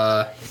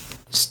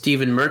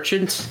Stephen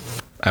Merchant.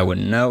 I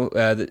wouldn't know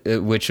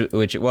which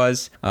it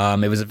was.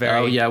 It was a very...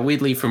 Oh, yeah,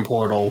 Wheatley from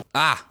Portal.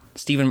 I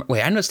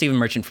know Stephen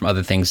Merchant from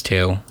other things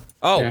too.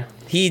 Oh, yeah.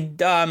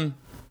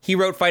 He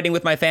wrote Fighting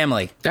with My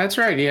Family. That's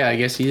right. Yeah, I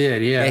guess he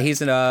did. Yeah. He's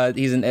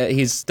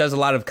does a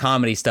lot of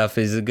comedy stuff.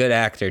 He's a good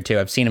actor too.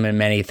 I've seen him in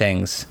many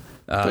things.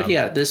 But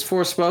yeah, this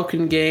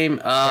Forspoken game,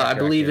 I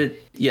believe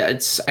it. Yeah,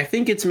 I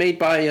think it's made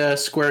by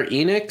Square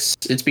Enix.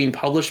 It's being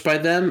published by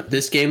them.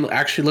 This game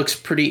actually looks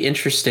pretty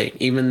interesting,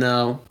 even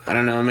though, I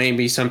don't know,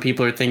 maybe some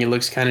people are thinking it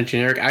looks kind of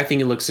generic. I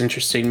think it looks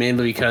interesting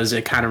mainly because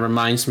it kind of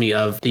reminds me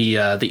of the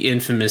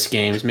Infamous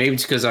games. Maybe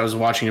it's because I was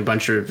watching a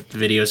bunch of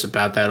videos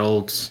about that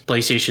old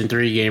PlayStation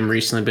 3 game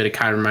recently, but it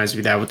kind of reminds me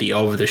of that with the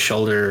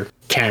over-the-shoulder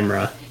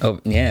camera. Oh,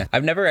 yeah.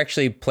 I've never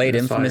actually played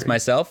Infamous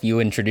myself. You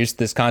introduced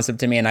this concept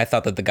to me, and I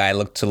thought that the guy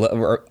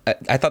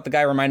I thought the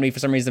guy reminded me for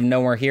some reason of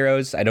No More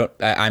Heroes.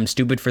 I'm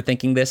stupid for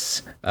thinking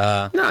this.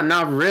 No,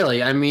 not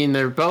really. I mean,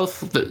 they're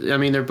both like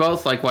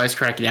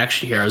wisecracking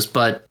action heroes,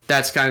 but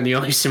that's kind of the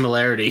only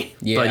similarity.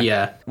 Yeah. But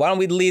yeah. Why don't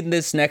we lead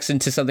this next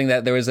into something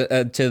that there was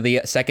to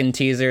the second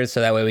teaser,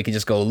 so that way we can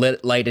just go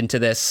light into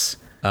this.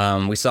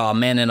 We saw a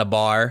man in a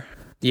bar.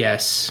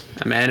 Yes,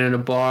 a man in a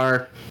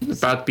bar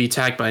about to be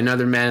attacked by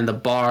another man in the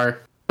bar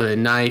with a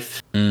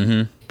knife.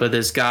 Mm-hmm. But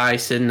this guy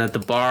sitting at the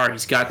bar,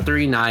 he's got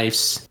 3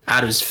 knives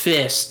out of his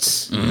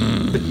fists.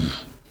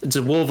 It's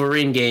a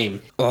Wolverine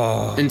game.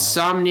 Oh.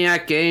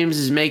 Insomniac Games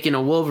is making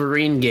a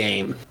Wolverine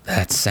game.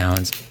 That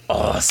sounds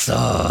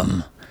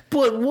awesome.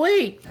 But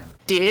wait,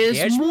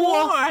 There's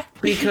more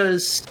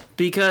because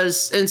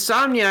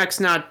Insomniac's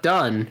not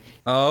done.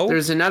 Oh.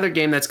 There's another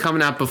game that's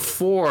coming out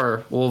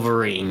before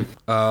Wolverine.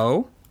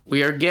 Oh.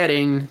 We are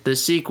getting the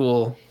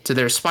sequel to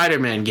their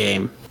Spider-Man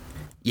game.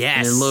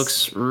 Yes. And it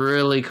looks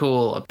really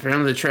cool.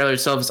 Apparently the trailer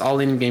itself is all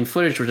in-game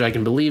footage, which I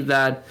can believe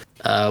that.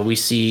 We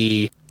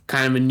see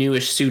kind of a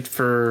newish suit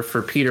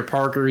for Peter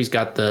Parker. He's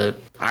got the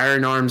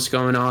iron arms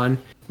going on.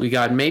 We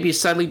got maybe a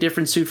slightly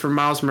different suit for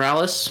Miles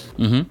Morales.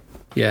 Mm-hmm.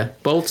 Yeah,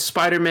 both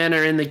Spider-Man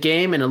are in the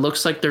game, and it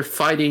looks like they're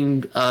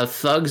fighting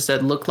thugs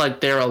that look like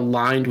they're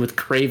aligned with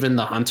Kraven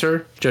the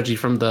Hunter, judging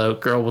from the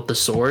girl with the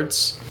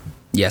swords.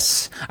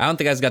 Yes, I don't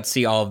think I got to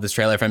see all of this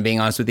trailer, if I'm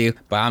being honest with you,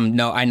 but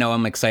I know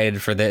I'm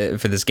excited for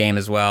this game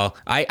as well.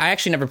 I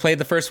actually never played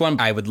the first one.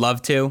 I would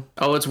love to.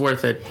 Oh, it's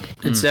worth it.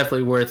 It's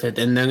definitely worth it.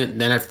 And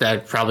then after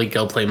that, probably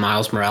go play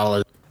Miles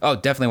Morales. Oh,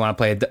 definitely want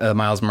to play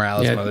Miles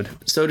Morales mode.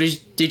 So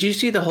did you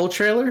see the whole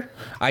trailer?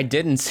 I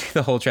didn't see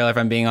the whole trailer, if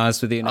I'm being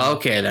honest with you. No.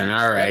 Okay, then.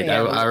 All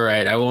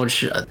right. I won't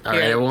show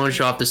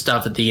off the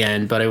stuff at the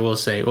end, but I will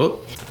say.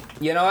 Whoop.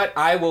 You know what?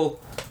 I will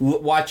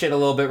watch it a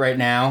little bit right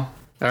now.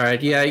 All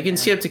right. Yeah, you can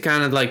skip to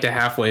kind of like the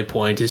halfway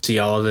point to see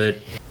all of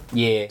it.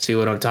 Yeah. See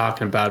what I'm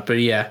talking about. But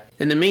yeah.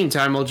 In the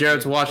meantime, while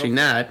Jared's watching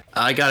that,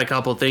 I got a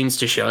couple things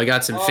to show. I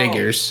got some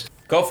figures.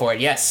 Go for it.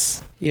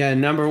 Yes. Yeah,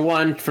 number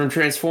one from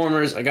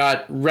Transformers, I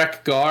got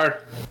Wreck-Gar,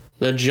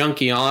 the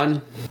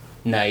Junkion.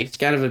 Nice. He's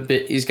kind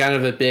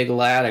of a big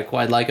lad. I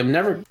quite like him.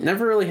 Never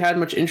really had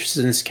much interest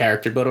in this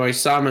character, but when I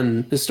saw him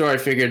in the store, I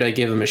figured I'd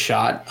give him a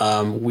shot.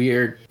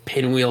 Weird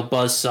pinwheel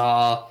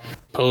buzzsaw,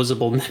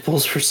 posable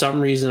nipples for some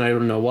reason. I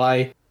don't know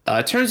why.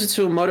 It turns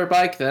into a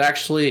motorbike that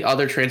actually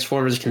other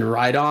Transformers can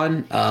ride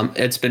on.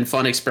 It's been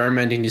fun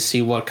experimenting to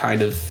see what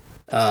kind of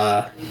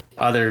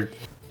other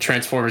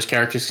Transformers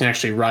characters can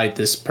actually ride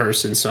this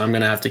person, so I'm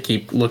gonna have to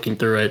keep looking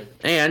through it.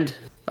 And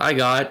I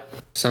got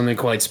something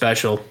quite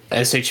special.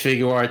 SH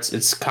Figure Arts,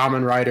 it's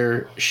Kamen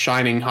Rider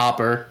Shining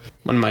Hopper,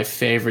 one of my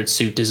favorite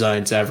suit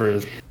designs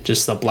ever.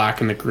 Just the black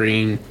and the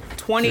green.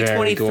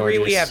 2023,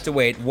 we have to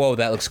wait. Whoa,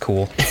 that looks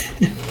cool.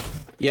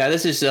 Yeah,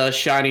 this is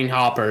Shining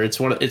Hopper. It's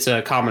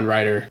a Kamen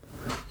Rider.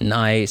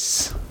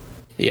 Nice.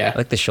 Yeah. I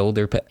like the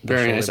shoulder.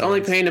 Very nice.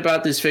 Only pain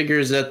about this figure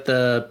is that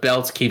the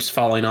belt keeps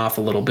falling off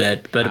a little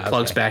bit, but it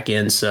plugs back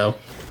in, so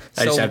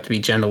I just have to be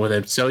gentle with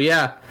it. So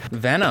yeah.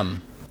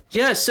 Venom.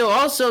 Yeah, so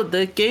also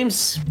the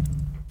game's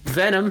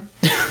Venom.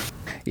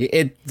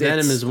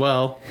 Venom as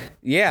well.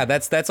 Yeah,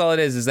 that's all it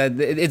is. Is that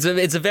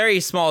it's a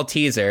very small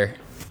teaser.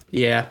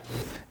 Yeah.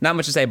 Not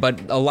much to say, but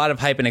a lot of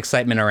hype and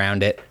excitement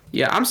around it.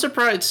 Yeah, I'm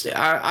surprised.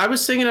 I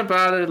was thinking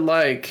about it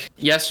like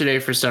yesterday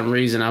for some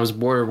reason. I was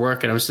bored at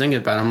work and I was thinking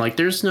about it. I'm like,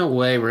 there's no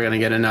way we're going to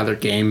get another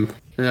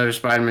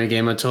Spider-Man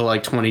game until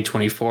like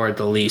 2024 at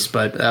the least.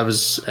 But that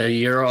was a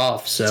year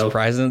off, so.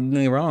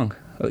 Surprisingly wrong.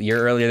 A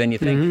year earlier than you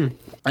think. Mm-hmm.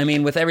 I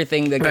mean, with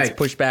everything that gets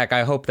pushed back,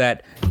 I hope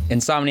that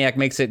Insomniac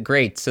makes it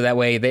great. So that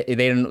way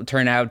they don't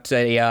turn out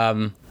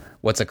a,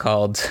 what's it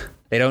called?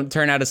 They don't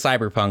turn out a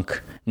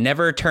Cyberpunk.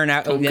 Never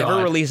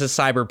release a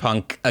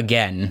Cyberpunk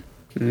again.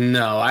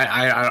 No,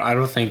 I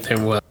don't think they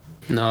will.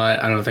 No,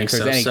 I don't think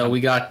so. So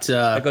we got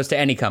that goes to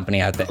any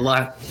company out there. A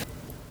lot.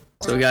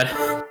 So we got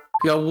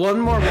one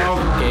more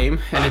Marvel game,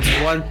 and it's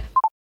one.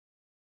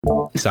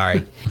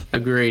 Sorry.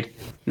 Agreed.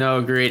 No,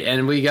 agreed.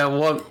 And we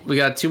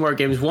got two more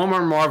games. One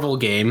more Marvel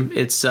game.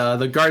 It's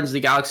the Guardians of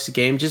the Galaxy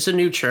game. Just a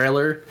new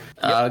trailer.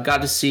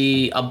 Got to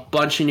see a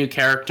bunch of new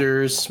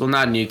characters. Well,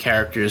 not new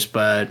characters,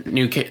 but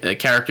new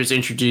characters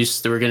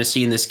introduced that we're going to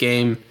see in this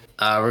game.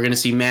 We're going to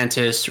see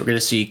Mantis. We're going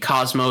to see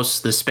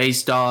Cosmos, the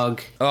space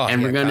dog.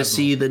 And we're going to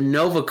see the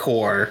Nova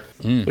Corps,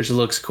 which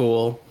looks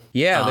cool.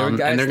 Yeah, there were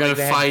guys and they're going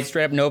to fight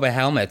straight up Nova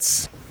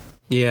helmets.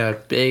 Yeah,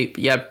 big.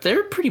 Yeah,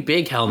 they're pretty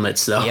big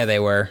helmets, though. Yeah, they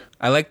were.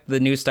 I like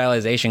the new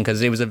stylization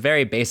because it was a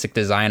very basic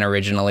design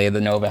originally, the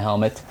Nova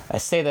helmet. I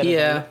say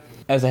that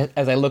as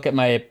I look at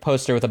my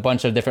poster with a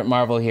bunch of different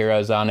Marvel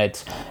heroes on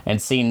it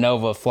and see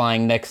Nova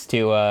flying next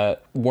to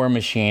War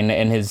Machine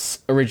in his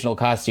original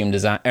costume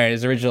design, or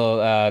his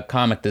original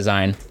comic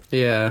design.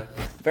 Yeah.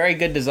 Very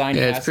good design.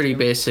 Yeah, it's pretty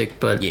basic,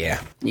 but yeah,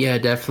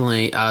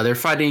 definitely.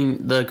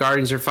 The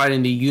Guardians are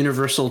fighting the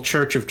Universal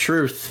Church of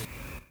Truth.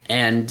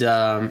 And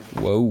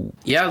whoa.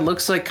 Yeah, it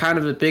looks like kind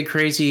of another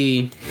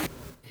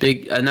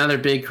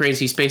big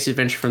crazy space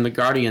adventure from the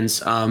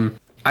Guardians.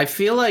 I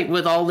feel like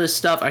with all this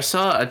stuff, I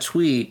saw a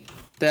tweet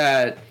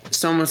that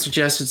someone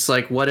suggested it's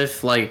like what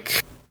if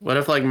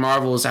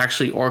Marvel is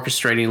actually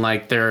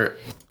orchestrating they're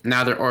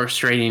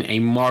orchestrating a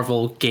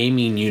Marvel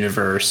gaming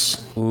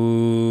universe.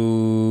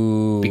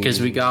 Ooh. Because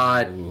we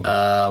got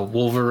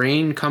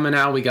Wolverine coming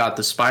out, we got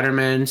the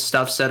Spider-Man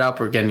stuff set up,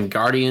 we're getting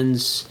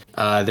Guardians.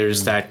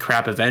 There's that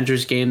crap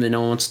Avengers game that no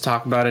one wants to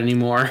talk about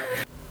anymore.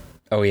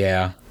 Oh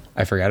yeah,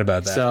 I forgot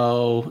about that.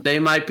 So they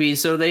might be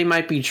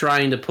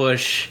trying to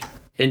push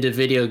into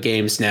video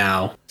games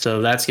now.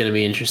 So that's going to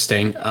be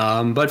interesting.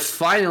 But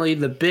finally,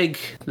 the big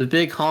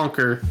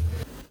honker,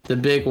 the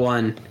big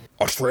one,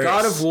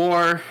 God of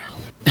War,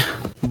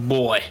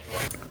 boy,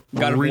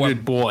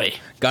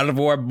 God of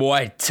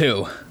War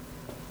 2.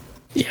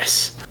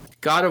 Yes.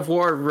 God of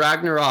War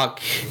Ragnarok.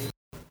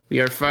 We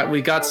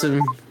got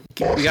some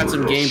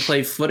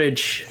gameplay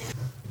footage.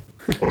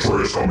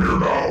 Atreus, come here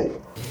now.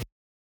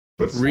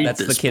 Read That's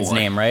the this kid's boy.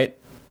 name, right?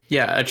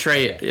 Yeah,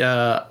 Atreus.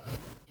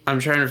 I'm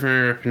trying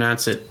to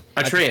pronounce it.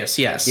 Atreus,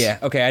 yes. Yeah.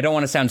 Okay. I don't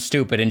want to sound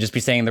stupid and just be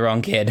saying the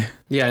wrong kid.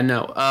 Yeah,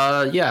 no.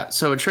 Yeah,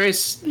 so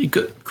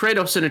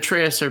Kratos and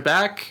Atreus are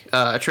back.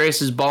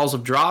 Atreus' balls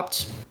have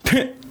dropped.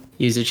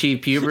 He's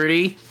achieved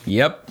puberty.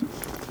 Yep.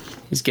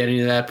 He's getting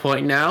to that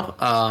point now.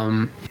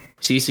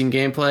 See some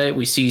gameplay.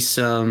 We see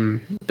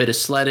some bit of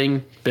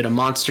sledding, bit of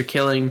monster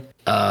killing.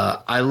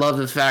 I love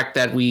the fact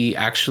that we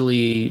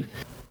actually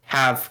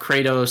have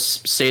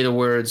Kratos say the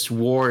words,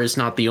 "War is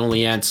not the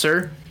only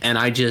answer," and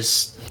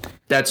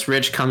that's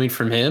rich coming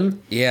from him.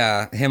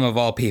 Yeah. Him of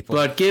all people.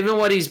 But given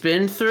what he's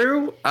been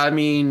through, I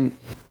mean,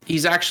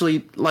 he's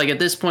actually like at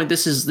this point,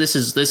 this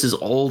is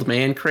old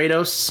man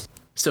Kratos,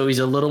 so he's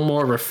a little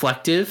more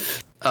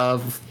reflective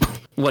of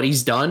what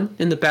he's done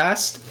in the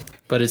past.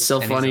 But it's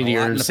still funny to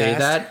hear him say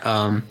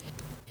that.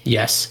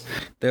 Yes,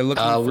 They're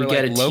looking for we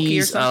get a Loki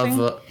tease or something?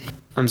 of.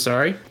 I'm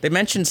sorry. They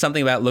mentioned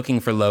something about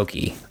looking for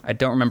Loki. I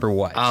don't remember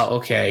what. Oh,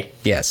 okay.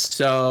 Yes.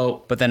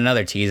 So But then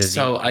another tease is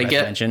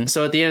mentioned.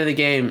 So at the end of the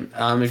game,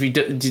 if you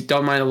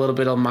don't mind a little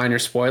bit of minor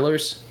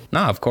spoilers.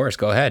 No, of course.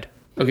 Go ahead.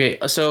 Okay,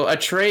 so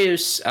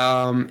Atreus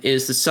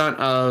is the son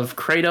of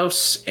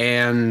Kratos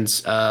and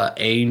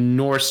a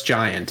Norse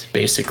giant,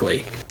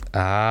 basically.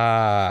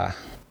 Ah.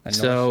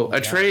 So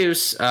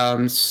Atreus,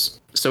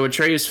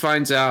 Atreus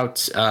finds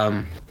out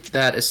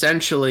that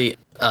essentially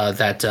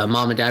that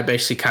mom and dad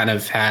basically kind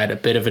of had a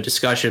bit of a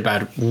discussion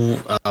about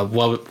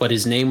what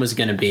his name was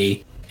going to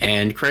be,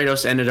 and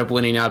Kratos ended up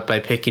winning out by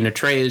picking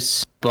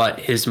Atreus, but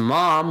his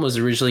mom was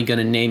originally going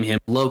to name him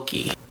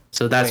Loki.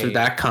 So that's where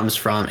that comes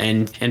from,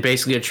 and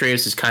basically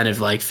Atreus is kind of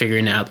like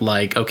figuring out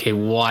like, okay,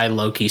 why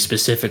Loki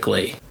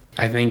specifically?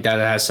 I think that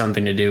has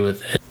something to do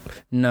with it.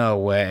 No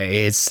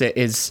way. Is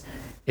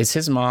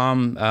his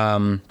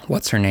mom?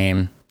 What's her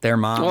name? Their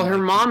mom. Well, her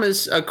mom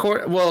is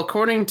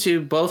according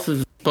to both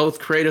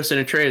Kratos and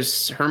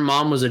Atreus, her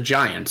mom was a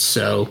giant.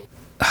 So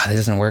that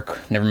doesn't work.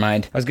 Never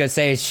mind. I was gonna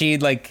say, is she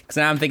like? Because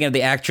now I'm thinking of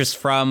the actress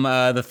from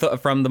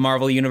the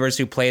Marvel universe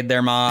who played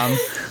their mom.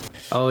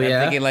 Oh I'm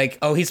yeah. thinking like,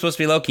 oh, he's supposed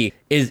to be Loki.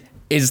 Is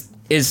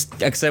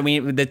so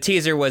the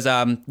teaser was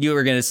you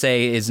were gonna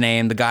say his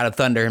name, the God of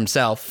Thunder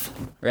himself,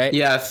 right?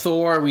 Yeah,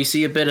 Thor. We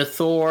see a bit of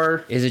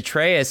Thor. Is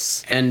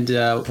Atreus and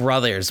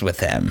brothers with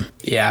him?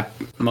 Yeah,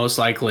 most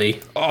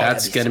likely. Oh,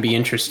 that's gonna be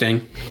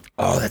interesting.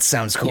 Oh, that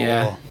sounds cool.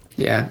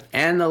 Yeah.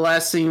 And the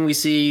last thing we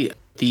see,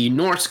 the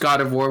Norse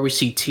God of War, we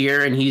see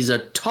Tyr, and he's a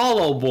tall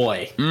old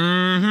boy.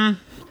 Mm-hmm.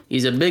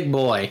 He's a big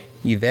boy.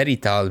 He's very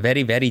tall,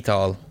 very, very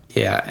tall.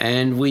 Yeah,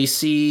 and we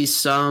see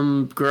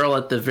some girl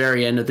at the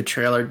very end of the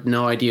trailer.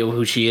 No idea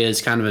who she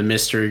is. Kind of a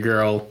mystery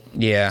girl.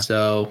 Yeah.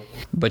 So,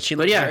 but she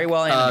looks very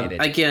well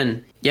animated.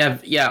 Again,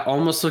 yeah,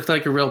 almost looked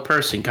like a real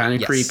person.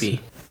 Kind of creepy.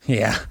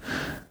 Yeah.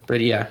 But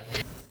yeah.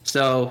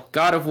 So,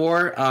 God of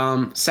War,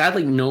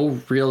 sadly, no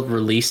real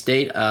release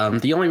date.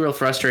 The only real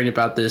frustrating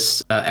about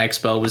this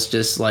expo was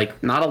just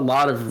like not a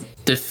lot of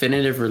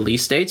definitive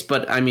release dates,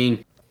 but I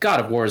mean, God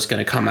of War is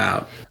going to come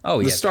out. Oh,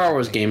 yeah. The Star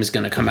Wars game is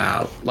going to come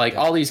out. Like,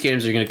 all these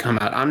games are going to come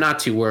out. I'm not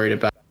too worried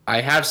about it.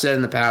 I have said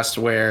in the past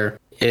where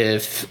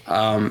if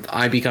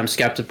I become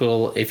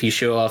skeptical if you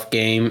show off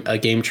a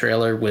game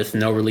trailer with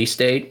no release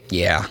date.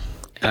 Yeah.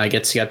 I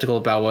get skeptical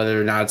about whether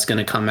or not it's going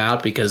to come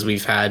out because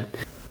we've had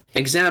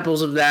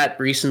examples of that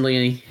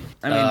recently.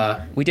 I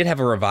mean, we did have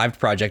a revived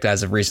project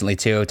as of recently,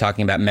 too,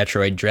 talking about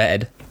Metroid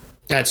Dread.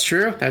 That's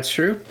true.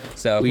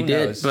 So we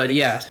did, knows? but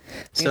yeah.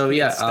 So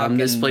yeah,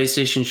 this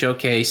PlayStation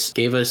Showcase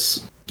gave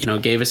us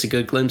a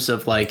good glimpse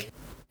of like,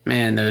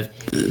 man,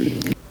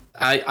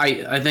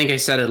 I think I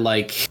said it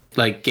like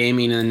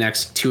gaming in the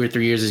next 2 or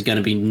 3 years is going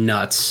to be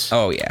nuts.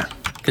 Oh yeah,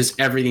 because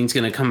everything's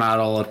going to come out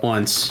all at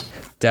once.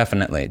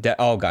 Definitely.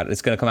 Oh god,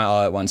 it's going to come out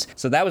all at once.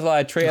 So that was a lot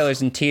of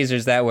trailers and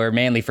teasers that were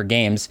mainly for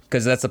games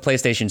because that's the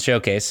PlayStation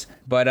Showcase.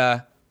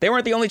 But they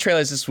weren't the only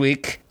trailers this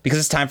week because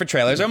it's time for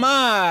Trailers Oh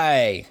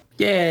My!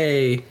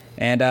 Yay!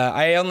 And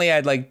I only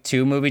had like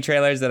 2 movie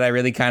trailers that I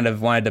really kind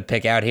of wanted to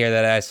pick out here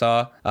that I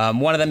saw.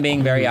 One of them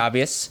being very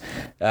obvious.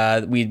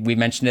 We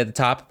mentioned it at the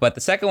top. But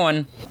the second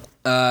one,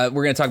 we're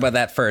going to talk about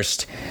that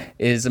first,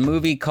 is a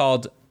movie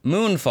called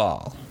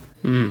Moonfall.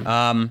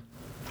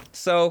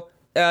 So,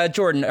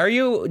 Jordan,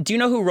 do you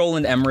know who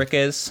Roland Emmerich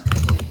is?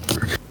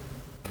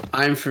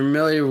 I'm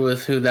familiar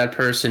with who that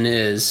person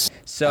is.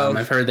 So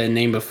I've heard that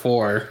name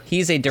before.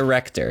 He's a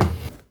director.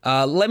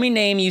 Let me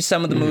name you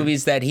some of the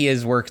movies that he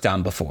has worked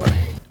on before.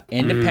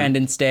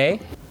 Independence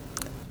Day,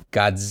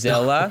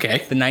 Godzilla, the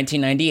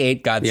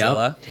 1998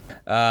 Godzilla,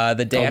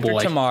 The Day After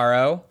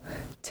Tomorrow,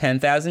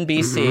 10,000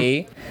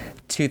 BC,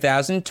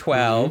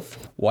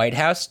 2012, White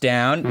House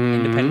Down,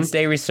 Independence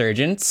Day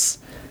Resurgence.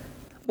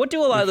 What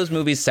do a lot of those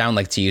movies sound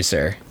like to you,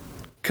 sir?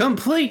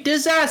 Complete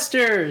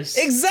disasters.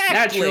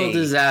 Exactly. Natural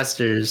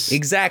disasters.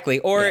 Exactly.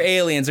 Or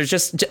aliens, or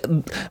just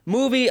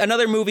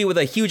another movie with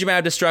a huge amount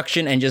of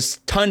destruction and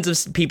just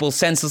tons of people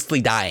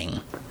senselessly dying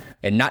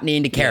and not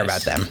needing to care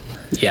about them.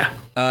 Yeah.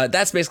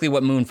 That's basically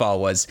what Moonfall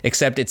was,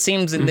 except it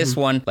seems in this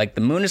one, like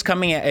the moon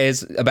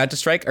is about to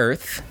strike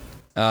Earth.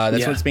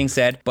 That's what's being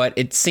said. But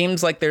it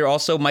seems like there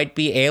also might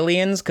be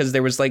aliens, because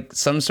there was like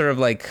some sort of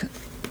like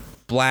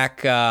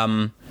black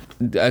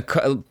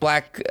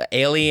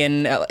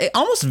alien,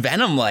 almost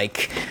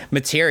Venom-like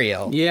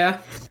material. Yeah.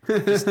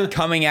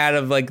 Coming out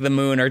of like the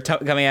moon, or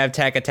coming out of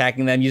tech,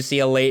 attacking them. You see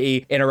a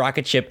lady in a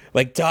rocket ship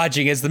like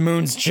dodging as the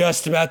moon's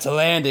just about to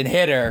land and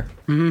hit her.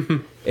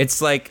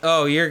 It's like,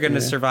 oh, you're gonna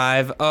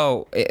survive.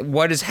 Oh,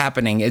 what is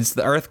happening? Is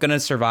the Earth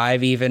gonna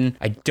survive even?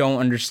 I don't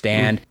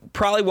understand.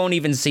 Probably won't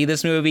even see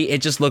this movie.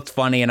 It just looked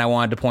funny, and I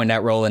wanted to point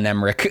out Roland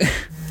Emmerich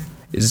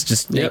is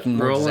just making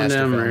more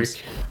disaster films.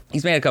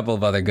 He's made a couple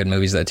of other good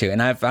movies, though, too.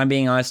 And if I'm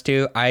being honest,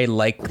 too, I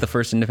like the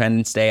first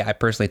Independence Day. I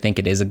personally think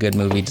it is a good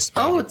movie. It's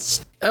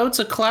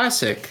a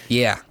classic.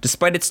 Yeah.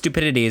 Despite its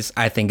stupidities,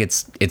 I think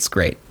it's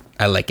great.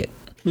 I like it.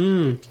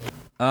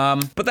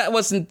 But that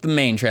wasn't the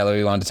main trailer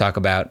we wanted to talk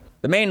about.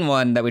 The main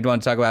one that we'd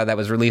want to talk about that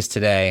was released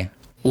today.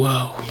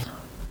 Whoa.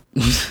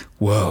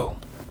 Whoa.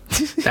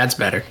 That's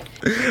better.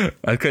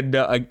 I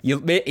couldn't. You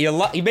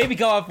made me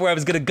go off where I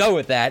was gonna go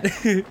with that.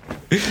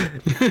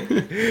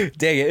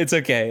 Dang it! It's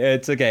okay.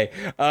 It's okay.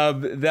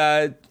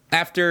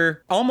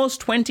 After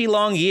almost 20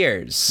 long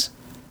years,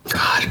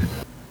 God,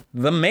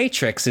 The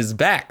Matrix is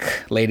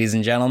back, ladies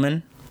and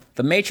gentlemen.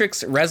 The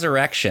Matrix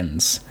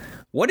Resurrections.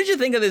 What did you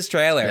think of this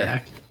trailer?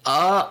 Yeah.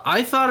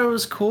 I thought it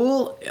was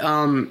cool.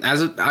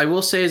 I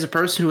will say, as a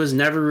person who has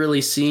never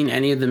really seen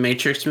any of the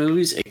Matrix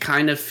movies, it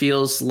kind of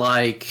feels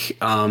like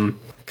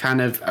kind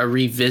of a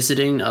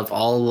revisiting of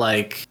all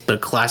like the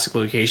classic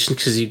locations,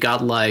 because you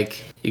got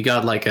like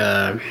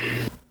a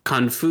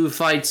kung fu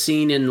fight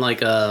scene in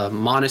like a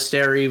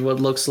monastery, what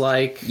looks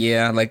like,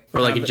 or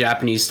like a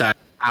Japanese style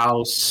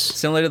house,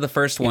 similar to the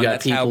first one.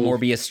 That's how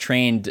Morbius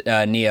trained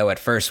Neo at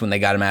first when they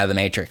got him out of the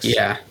Matrix.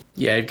 Yeah,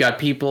 you've got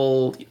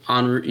people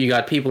on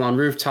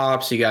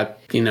rooftops, you got,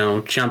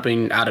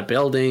 jumping out of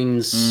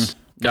buildings.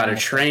 Got a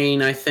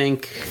train, I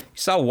think. You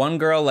saw one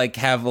girl like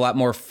have a lot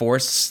more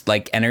force,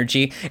 like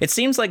energy. It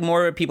seems like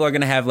more people are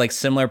gonna have like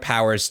similar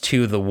powers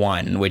to the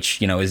one,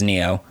 which is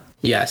Neo.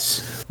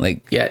 Yes.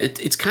 Like, yeah,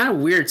 it's kind of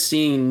weird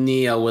seeing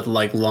Neo with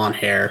like long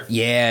hair.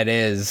 Yeah, it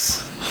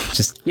is.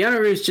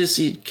 Keanu Reeves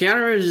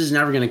is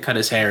never gonna cut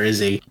his hair, is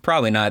he?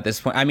 Probably not at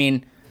this point. I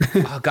mean,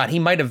 oh god, he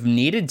might have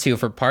needed to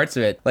for parts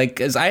of it. Like,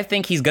 because I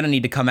think he's gonna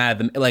need to come out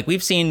of the. Like,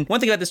 we've seen one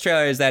thing about this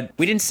trailer is that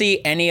we didn't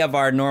see any of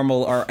our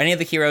normal or any of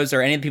the heroes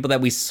or any of the people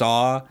that we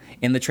saw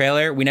in the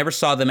trailer. We never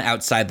saw them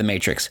outside the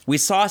Matrix. We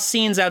saw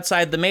scenes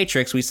outside the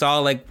Matrix. We saw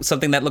like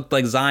something that looked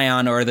like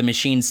Zion or the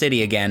Machine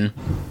City again.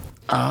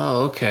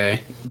 Oh,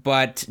 okay.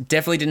 But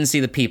definitely didn't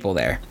see the people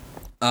there.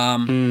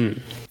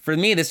 For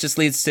me, this just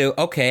leads to,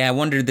 okay, I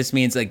wonder if this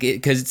means, like,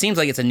 because it seems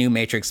like it's a new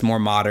Matrix, more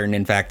modern,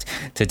 in fact,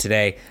 to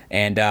today,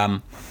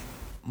 and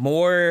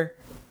more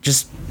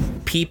just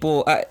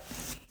people.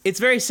 It's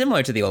very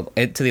similar to the old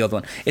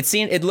one.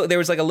 There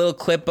was like a little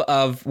clip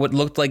of what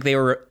looked like they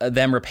were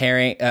them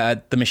repairing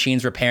the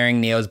machines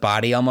repairing Neo's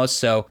body almost.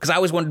 So, because I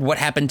always wondered what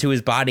happened to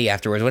his body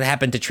afterwards, what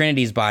happened to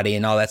Trinity's body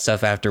and all that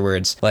stuff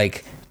afterwards.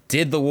 Like,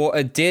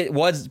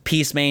 was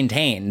peace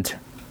maintained?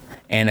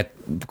 And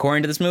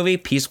according to this movie,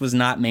 peace was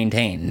not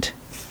maintained.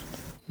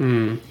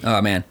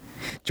 Oh, man.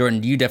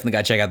 Jordan, you definitely got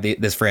to check out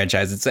this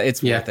franchise.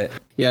 It's worth it.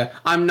 Yeah.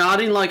 I'm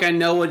nodding like I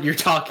know what you're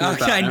talking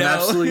about. I know. I'm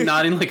absolutely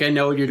nodding like I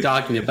know what you're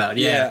talking about.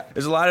 Yeah.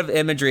 There's a lot of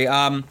imagery.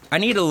 I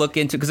need to look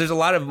into, because there's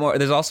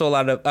also a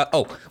lot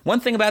of,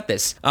 one thing about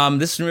this.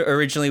 This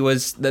originally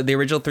was, the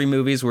original 3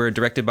 movies were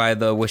directed by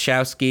the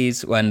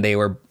Wachowskis when they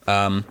were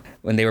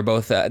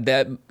both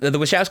the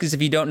Wachowskis,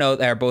 if you don't know,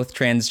 they are both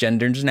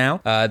transgenders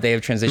now. They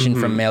have transitioned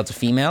from male to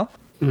female.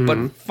 But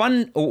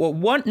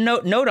one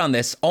note on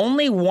this: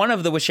 only one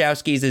of the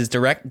Wachowskis is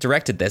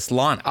directed this.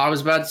 Lana. I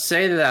was about to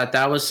say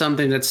that was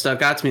something that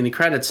stuck out to me in the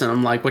credits, and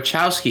I'm like,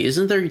 Wachowski,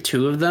 isn't there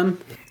 2 of them?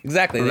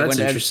 Exactly. That's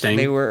interesting.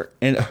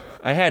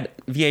 I had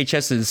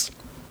VHSs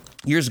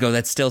years ago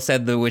that still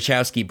said the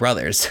Wachowski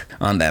brothers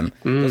on them.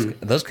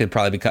 Those could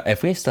probably become,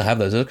 if we still have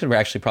those could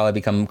actually probably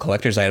become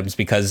collector's items,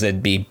 because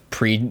it'd be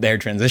pre their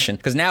transition.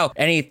 Because now,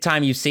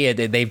 anytime you see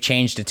it, they've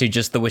changed it to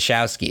just the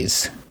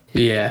Wachowskis.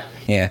 Yeah.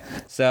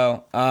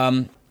 So,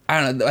 I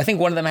don't know. I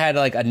think one of them had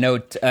like a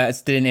note,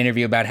 did an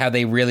interview about how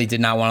they really did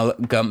not want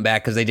to come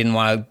back because they didn't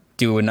want to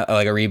do a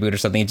reboot or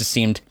something. It just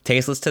seemed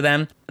tasteless to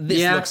them.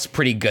 This looks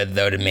pretty good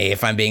though to me,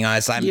 if I'm being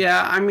honest.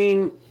 I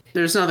mean,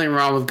 there's nothing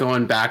wrong with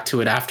going back to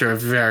it after a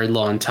very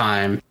long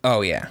time. Oh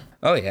yeah.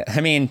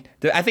 I mean,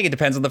 I think it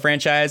depends on the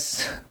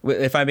franchise,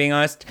 if I'm being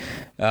honest.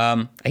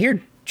 I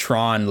hear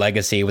Tron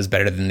Legacy was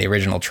better than the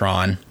original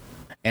Tron.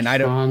 And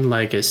Tron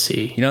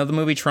Legacy. You know the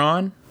movie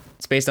Tron?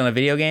 It's based on a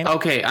video game.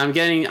 Okay, I'm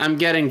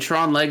getting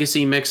Tron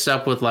Legacy mixed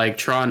up with like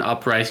Tron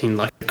Uprising,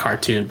 like a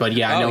cartoon. But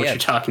yeah, I know what you're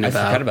talking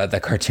about. I forgot about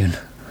that cartoon.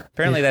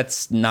 Apparently,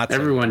 that's not.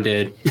 Everyone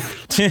did.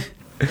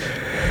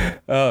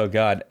 Oh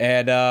God,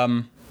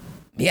 and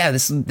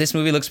this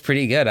movie looks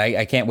pretty good.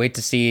 I can't wait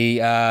to see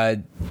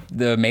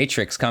the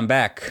Matrix come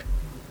back.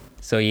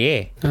 So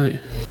yeah. Oh, yeah.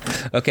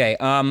 Okay.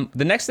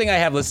 The next thing I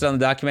have listed on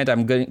the document,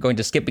 I'm going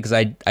to skip because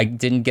I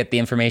didn't get the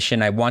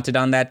information I wanted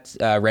on that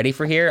ready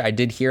for here. I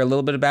did hear a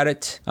little bit about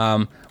it.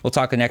 We'll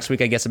talk next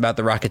week, I guess, about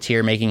the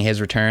Rocketeer making his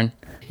return.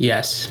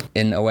 Yes.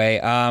 In a way.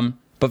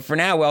 But for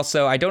now,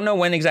 also, I don't know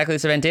when exactly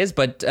this event is,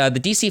 but the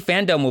DC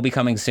Fandom will be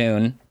coming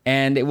soon,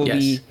 and it will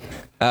be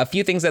a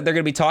few things that they're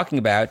going to be talking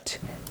about.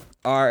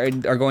 Are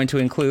going to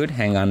include.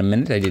 Hang on a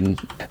minute, I didn't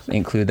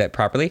include that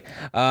properly.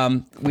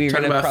 We're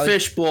Talking about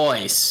Fish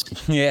Boys.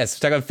 Yes,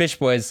 talking about Fish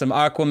Boys. Some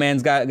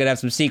Aquaman's gonna have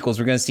some sequels.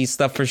 We're gonna see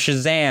stuff for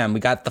Shazam. We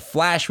got the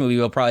Flash movie.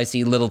 We'll probably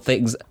see little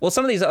things. Well,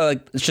 some of these are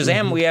like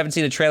Shazam. We haven't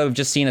seen a trailer. We've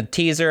just seen a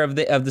teaser of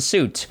the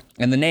suit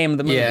and the name of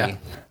the movie.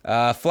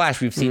 Yeah.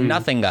 Flash, we've seen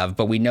nothing of,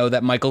 but we know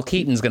that Michael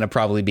Keaton's gonna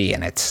probably be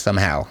in it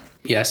somehow.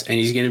 Yes, and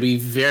he's going to be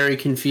very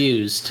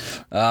confused.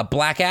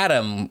 Black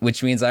Adam,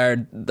 which means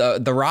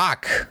the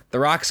Rock. The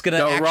Rock's going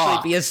to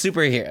actually be a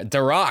superhero.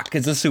 The Rock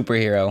is a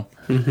superhero.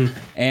 Mm-hmm.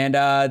 And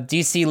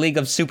DC League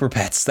of Super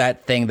Pets,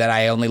 that thing that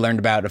I only learned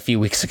about a few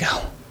weeks ago.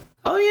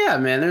 Oh yeah,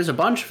 man! There's a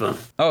bunch of them.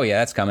 Oh yeah,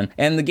 that's coming.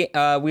 And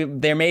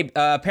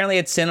apparently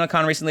at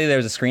CinemaCon recently there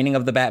was a screening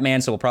of the Batman,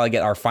 so we'll probably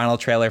get our final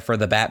trailer for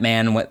the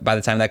Batman by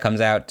the time that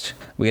comes out.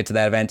 We get to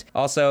that event.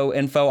 Also,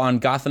 info on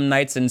Gotham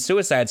Knights and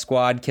Suicide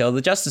Squad: Kill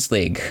the Justice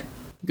League.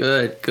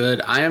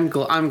 Good. I'm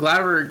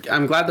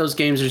glad those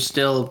games are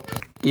still,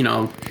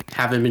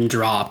 haven't been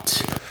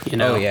dropped.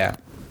 Oh yeah.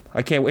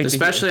 I can't wait.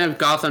 Especially on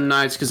Gotham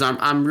Knights, because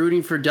I'm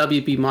rooting for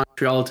WB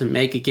Montreal to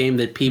make a game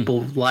that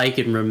people like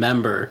and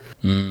remember.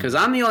 Because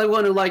I'm the only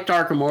one who liked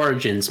Arkham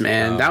Origins,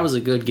 man. That was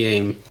a good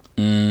game.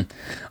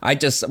 I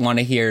just want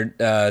to hear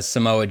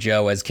Samoa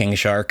Joe as King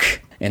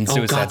Shark in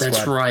Suicide Squad.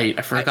 That's right.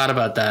 I forgot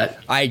about that.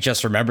 I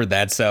just remembered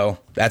that, so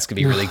that's gonna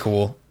be really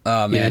cool.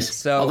 Man. Yes.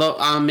 So,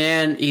 although,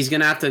 man, he's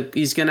gonna have to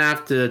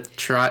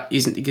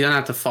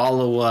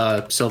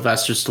follow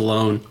Sylvester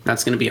Stallone.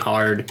 That's gonna be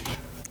hard.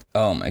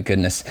 Oh my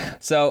goodness.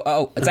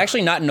 So, it's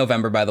actually not in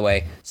November, by the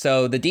way.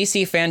 So the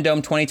DC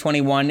Fandom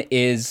 2021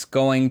 is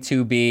going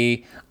to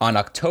be on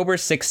October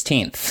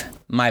 16th.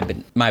 My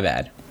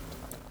bad.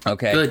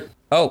 Okay. Good.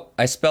 Oh,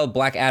 I spelled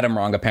Black Adam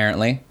wrong,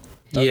 apparently.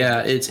 Okay.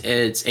 Yeah, it's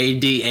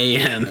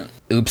ADAM.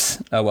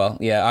 Oops. Oh well.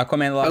 Yeah,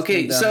 Aquaman lost.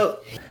 Okay, so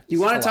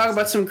you want to talk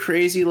about some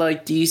crazy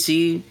like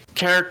DC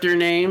character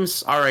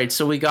names? All right,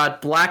 so we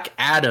got Black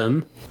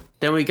Adam,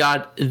 then we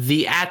got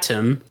the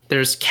Atom.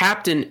 There's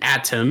Captain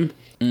Atom.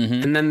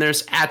 Mm-hmm. And then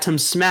there's Atom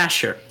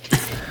Smasher.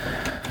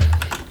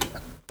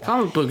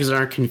 Comic books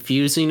aren't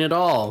confusing at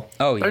all.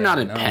 Oh, yeah. They're not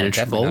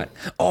impenetrable. Not.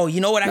 Oh,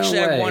 you know what? Actually,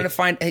 I want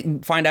to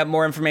find out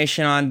more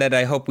information on that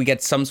I hope we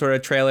get some sort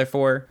of trailer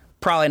for.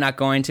 Probably not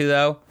going to,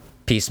 though.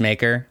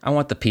 Peacemaker. I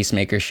want the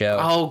Peacemaker show.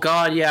 Oh,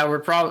 God, yeah.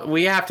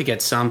 We have to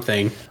get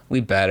something. We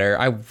better.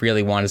 I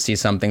really want to see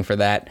something for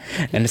that.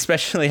 And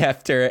especially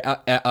after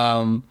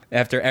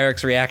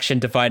Eric's reaction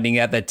to finding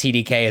out that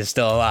TDK is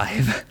still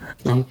alive.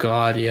 Oh,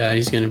 God, yeah.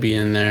 He's going to be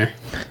in there.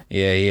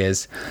 Yeah, he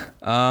is.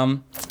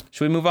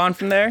 Should we move on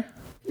from there?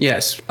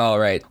 Yes. All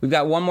right. We've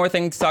got one more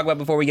thing to talk about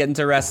before we get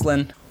into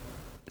wrestling.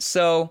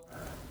 So,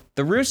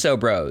 the Russo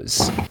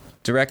Bros,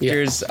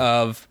 directors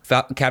of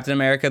Captain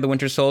America: The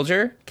Winter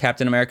Soldier,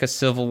 Captain America: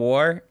 Civil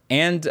War,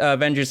 and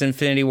Avengers: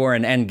 Infinity War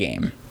and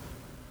Endgame.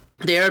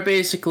 They are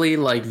basically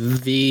like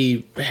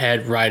the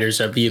head writers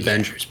of the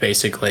Avengers,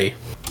 basically.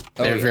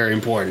 They're very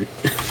important.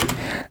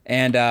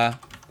 And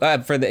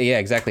for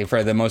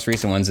the most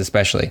recent ones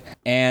especially.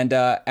 And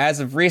as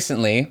of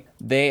recently,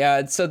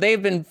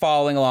 they've been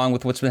following along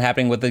with what's been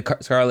happening with the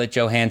Scarlett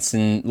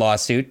Johansson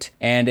lawsuit,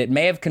 and it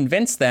may have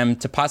convinced them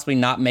to possibly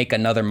not make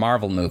another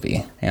Marvel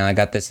movie. And I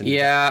got this.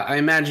 I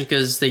imagine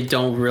because they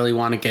don't really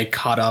want to get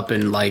caught up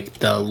in like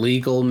the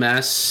legal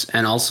mess,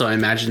 and also I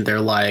imagine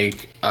they're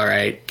like, all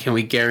right, can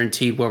we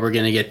guarantee what we're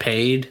gonna get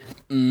paid?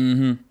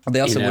 Mm-hmm. They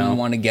also wouldn't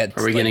want to get.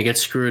 Are we gonna get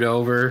screwed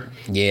over?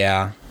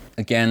 Yeah.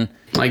 Again,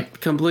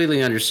 like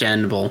completely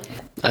understandable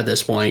at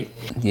this point.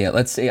 Yeah,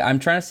 let's see. I'm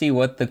trying to see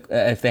what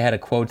if they had a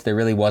quote. There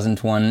really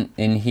wasn't one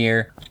in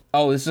here.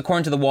 Oh, this is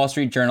according to the Wall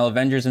Street Journal.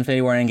 Avengers: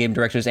 Infinity War and Endgame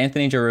directors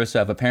Anthony and Joe Russo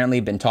have apparently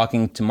been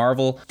talking to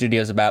Marvel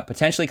Studios about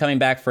potentially coming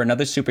back for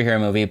another superhero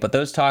movie, but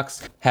those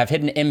talks have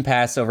hit an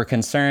impasse over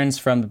concerns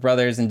from the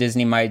brothers, and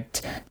Disney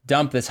might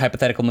dump this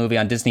hypothetical movie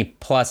on Disney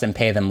Plus and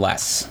pay them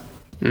less.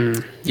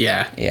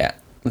 Yeah.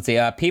 Let's see.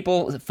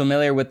 People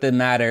familiar with the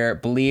matter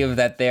believe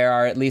that there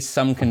are at least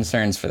some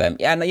concerns for them.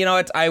 Yeah, and you know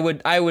what? I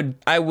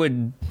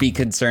would be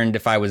concerned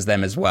if I was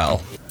them as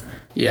well.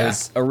 Yeah.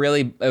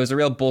 It was a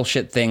real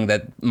bullshit thing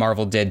that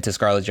Marvel did to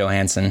Scarlett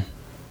Johansson.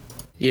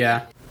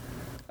 Yeah.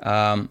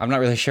 I'm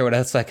not really sure what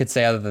else I could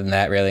say other than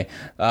that, really.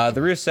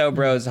 The Russo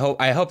Bros,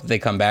 I hope that they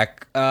come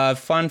back.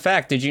 Fun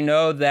fact, did you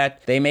know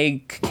that they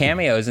make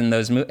cameos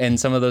in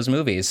some of those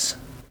movies?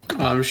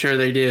 I'm sure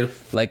they do.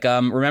 Like,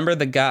 remember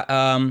the guy?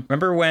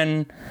 Remember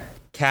when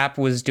Cap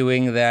was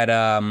doing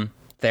that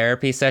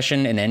therapy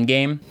session in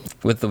Endgame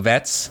with the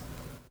vets?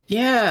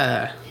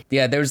 Yeah.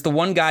 Yeah, there was the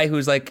one guy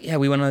who's like, yeah,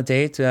 we went on a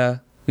date.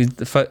 A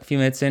few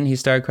minutes in, he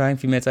started crying. A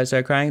few minutes, I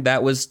started crying.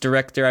 That was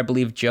director, I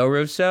believe, Joe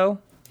Russo.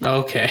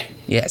 Okay.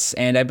 Yes,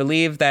 and I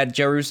believe that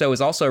Joe Russo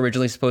was also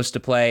originally supposed to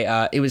play.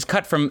 It was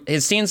cut from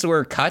his scenes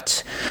were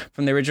cut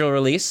from the original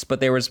release, but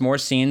there was more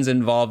scenes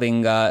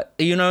involving.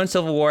 In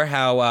Civil War,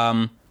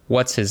 how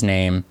what's his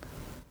name,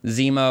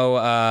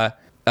 Zemo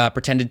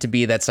pretended to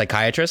be that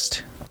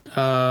psychiatrist.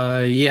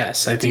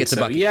 Yes, I think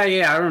so.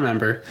 Yeah, I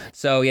remember.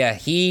 So yeah,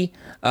 he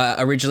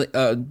originally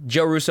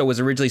Joe Russo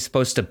was originally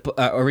supposed to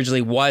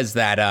was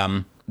that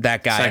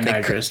guy.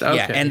 Psychiatrist. And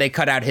okay. Yeah, and they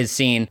cut out his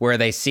scene where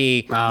they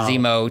see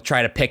Zemo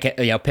try to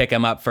pick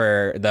him up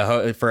for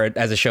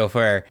as a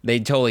chauffeur. They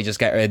totally just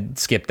got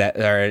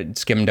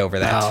skimmed over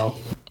that. Oh.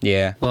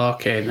 Yeah. Well,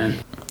 okay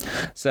then.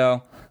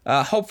 So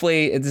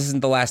hopefully this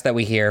isn't the last that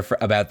we hear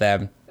about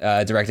them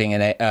directing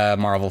a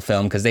Marvel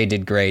film, because they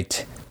did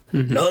great.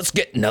 Mm-hmm. Now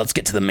let's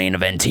get to the main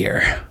event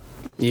here.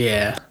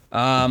 Yeah.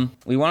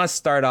 We want to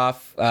start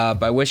off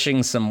by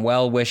wishing some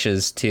well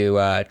wishes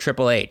to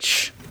Triple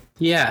H.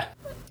 Yeah.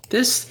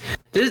 This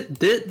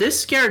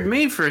scared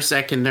me for a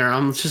second there.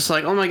 I'm just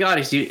like, oh my god,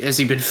 has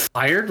he been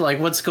fired? Like,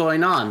 what's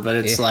going on? But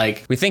it's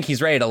like, we think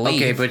he's ready to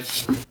leave. Okay,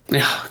 but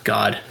oh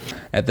god.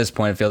 At this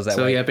point, it feels that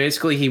way. So yeah,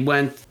 basically he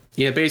went.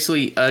 Yeah,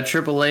 basically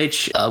Triple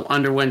H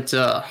underwent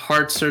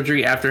heart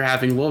surgery after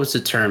having, what was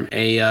the term?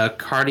 A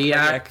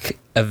cardiac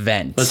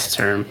event. What's the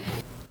term?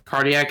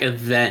 Cardiac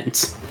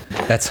event.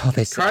 That's all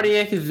they said.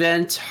 Cardiac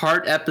event,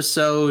 heart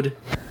episode.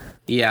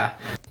 Yeah,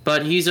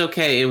 but he's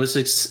okay. It was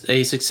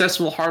a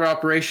successful heart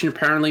operation.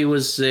 Apparently, it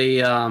was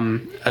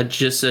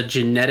just a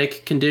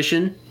genetic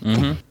condition.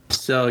 Mm-hmm.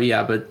 So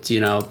yeah, but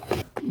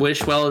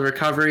wish well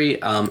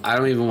recovery. I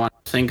don't even want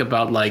to think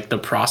about like the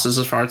process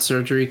of heart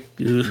surgery.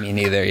 Ugh. Me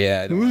neither.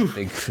 Yeah, I don't want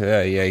to think.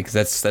 Yeah, because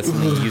that's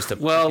something used to.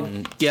 Well,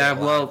 yeah.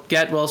 Well,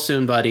 get well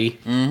soon, buddy.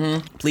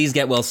 Mm-hmm. Please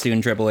get well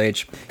soon, Triple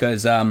H.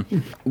 Because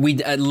we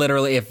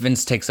literally, if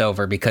Vince takes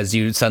over because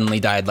you suddenly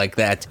died like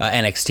that,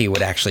 NXT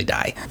would actually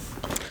die.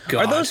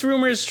 God. Are those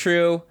rumors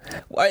true?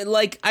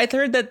 I've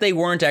heard that they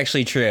weren't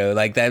actually true.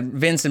 Like that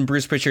Vince and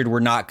Bruce Pritchard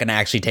were not going to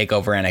actually take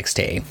over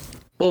NXT.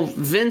 Well,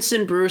 Vince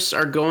and Bruce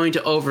are going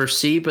to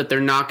oversee, but they're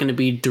not going to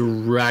be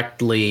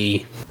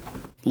directly,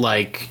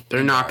 they're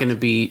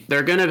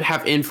going to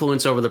have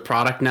influence over the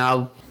product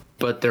now,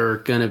 but they're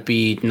going to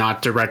be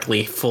not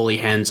directly fully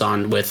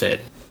hands-on with it.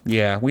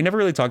 Yeah, we never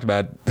really talked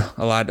about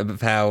a lot of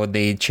how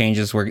the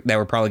changes that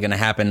were probably going to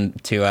happen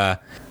to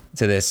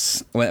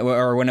this,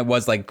 when it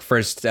was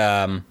first,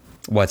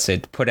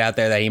 put out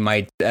there that he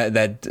might,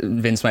 that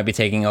Vince might be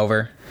taking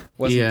over.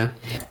 Yeah,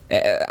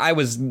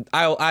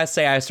 I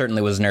say I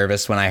certainly was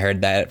nervous when I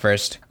heard that at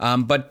first.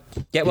 But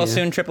get well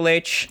soon, Triple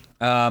H.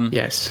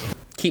 Yes.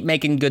 Keep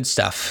making good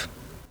stuff.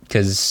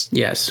 Because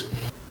yes.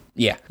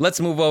 Yeah, let's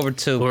move over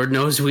to... Lord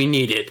knows we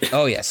need it.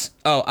 Oh, yes.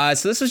 So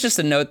this was just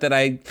a note that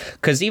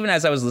because even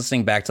as I was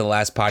listening back to the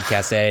last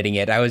podcast, editing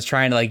it, I was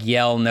trying to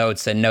yell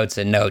notes and notes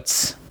and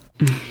notes.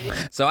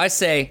 So I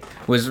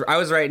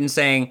was right in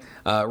saying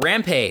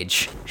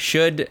Rampage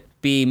should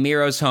be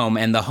Miro's home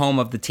and the home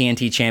of the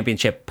TNT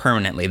Championship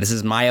permanently. This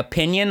is my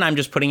opinion. I'm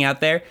just putting out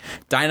there.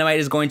 Dynamite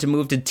is going to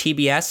move to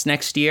TBS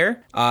next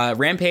year.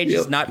 Rampage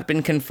has not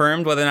been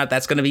confirmed whether or not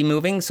that's going to be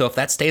moving. So if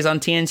that stays on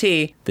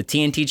TNT, the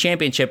TNT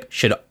Championship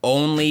should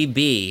only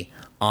be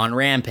on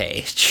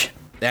Rampage.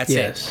 That's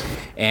it.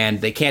 And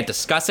they can't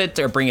discuss it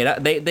or bring it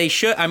up. They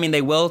should. I mean,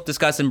 they will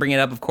discuss and bring it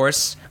up, of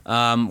course,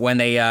 when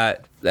they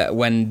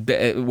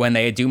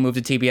do move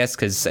to TBS,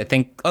 because I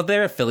think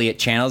they're affiliate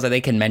channels that they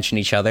can mention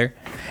each other.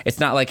 It's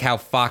not like how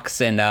Fox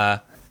and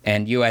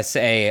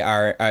USA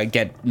are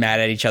get mad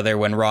at each other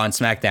when Raw and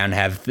SmackDown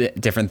have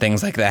different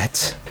things like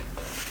that.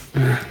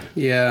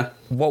 Yeah.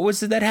 What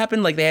was it that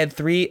happened? They had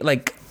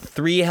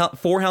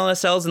 4 Hell in a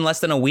Cells in less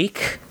than a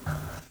week.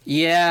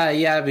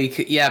 Yeah,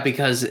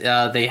 because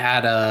they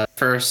had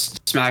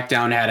first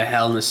SmackDown had a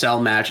Hell in a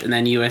Cell match, and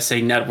then USA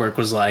Network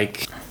was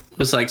like,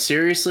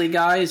 seriously,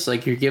 guys,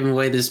 you're giving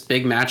away this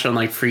big match on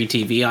free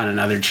TV on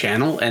another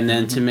channel, and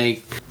then to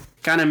make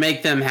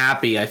them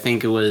happy, I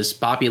think it was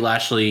Bobby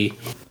Lashley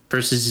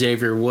versus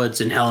Xavier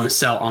Woods in Hell in a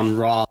Cell on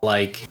Raw,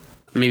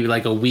 maybe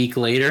a week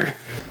later.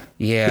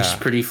 Yeah, which is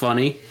pretty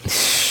funny.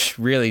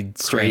 Really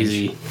strange.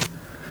 Crazy.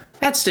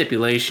 That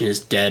stipulation is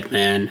dead,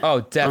 man.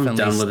 Oh,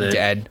 definitely I'm done with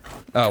dead.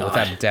 Oh, God.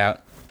 Without a doubt.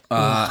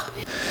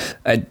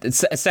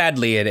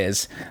 Sadly, it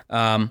is.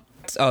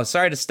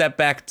 Sorry to step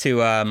back to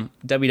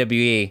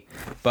WWE,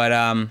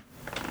 but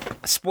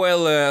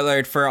spoiler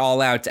alert for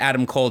All Out,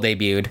 Adam Cole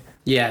debuted.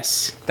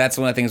 Yes. That's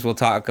one of the things we'll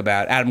talk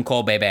about. Adam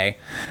Cole, baby.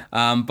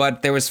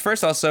 But there was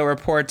first also a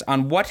report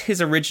on what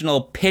his original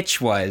pitch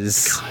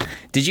was. God.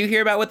 Did you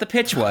hear about what the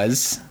pitch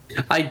was?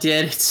 I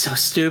did. It's so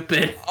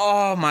stupid.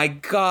 Oh, my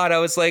God. I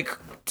was like,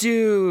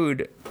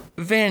 dude,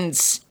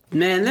 Vince,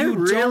 man, they're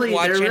really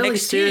NXT.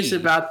 Serious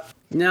about...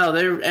 No,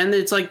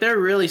 they're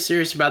really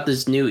serious about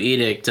this new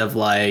edict of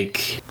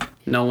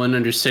no one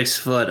under 6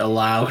 foot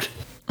allowed.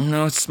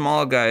 No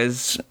small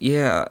guys.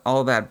 Yeah,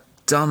 all that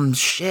dumb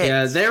shit.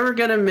 Yeah, they were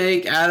gonna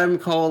make Adam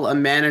Cole a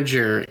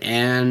manager,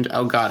 and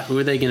oh god, who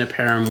are they gonna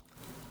pair him with?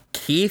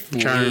 Keith Lee.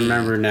 I'm trying to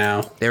remember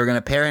now. They were going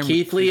to pair him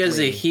Keith Lee as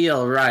a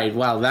heel, right?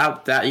 Wow,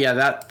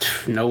 that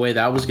no way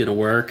that was gonna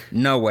work.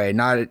 No way,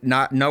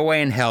 no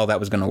way in hell that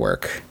was going to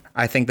work.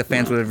 I think the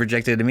fans would have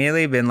rejected it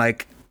immediately, been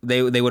like,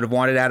 they would have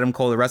wanted Adam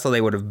Cole to wrestle,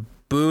 they would have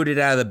booed it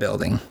out of the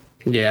building.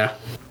 Yeah.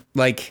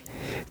 Like,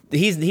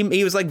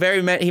 he was like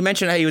he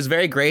mentioned how he was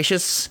very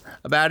gracious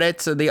about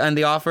it, so on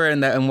the offer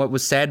and what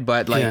was said,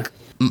 but like,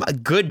 a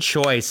good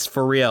choice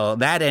for real.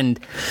 That, and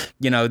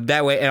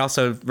that way, and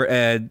also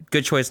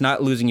good choice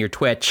not losing your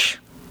Twitch.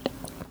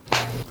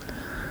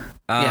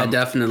 Yeah,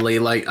 definitely.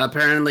 Like,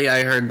 apparently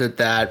I heard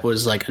that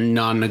was like a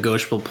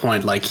non-negotiable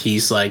point. Like,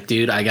 he's like,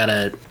 dude, I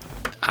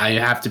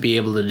have to be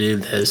able to do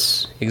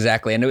this.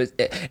 Exactly. And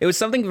it was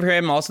something for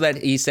him also that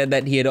he said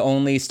that he had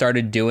only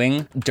started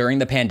doing during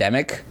the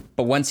pandemic,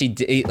 but once he'd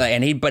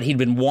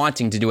been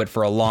wanting to do it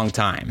for a long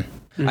time.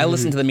 Mm-hmm. I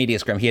listened to the media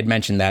scrum. He had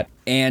mentioned that,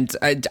 and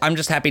I'm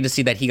just happy to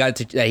see that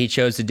that he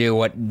chose to do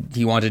what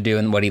he wanted to do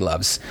and what he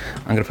loves.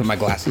 I'm gonna put my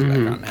glasses back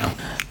on now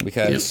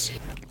because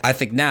I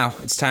think now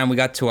it's time we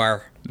got to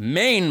our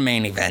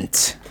main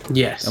event.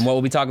 Yes. And what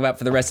we'll be talking about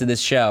for the rest of this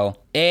show: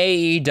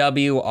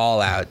 AEW All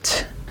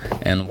Out,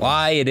 and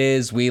why it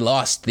is we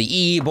lost the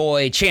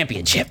E-Boy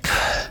Championship.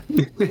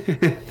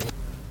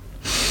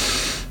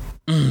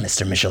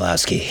 Mr.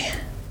 Michalowski.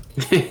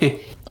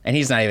 And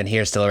he's not even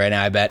here still right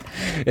now, I bet.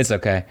 It's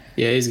okay.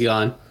 Yeah, he's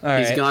gone.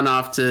 He's gone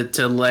off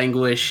to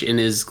languish in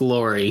his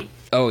glory.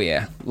 Oh,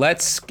 yeah.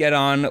 Let's get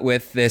on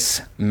with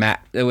this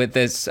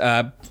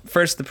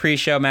first, the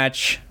pre-show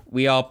match.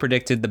 We all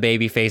predicted the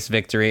babyface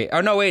victory.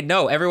 Oh, no, wait,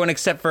 no. Everyone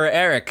except for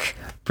Eric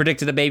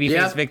predicted the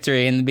babyface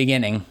victory in the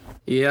beginning.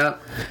 Yeah.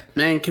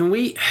 Man, can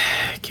we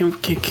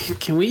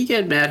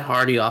get Matt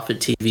Hardy off of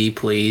TV,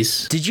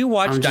 please? Did you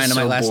watch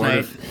Dynamite last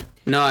night?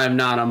 No, I'm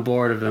not. I'm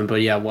bored of him,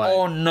 but yeah, what?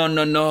 Oh, no.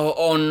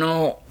 Oh,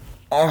 no.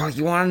 Oh,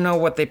 you want to know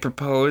what they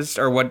proposed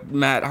or what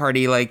Matt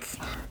Hardy,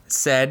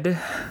 said?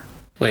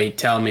 Wait,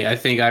 tell me. I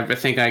think I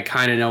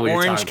kind of know what you're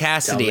talking about. Orange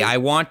Cassidy,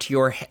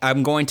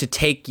 I'm going to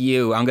take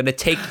you. I'm going to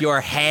take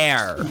your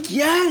hair.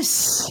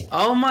 Yes.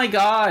 Oh my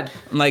God.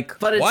 I'm like,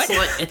 but what?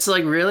 It's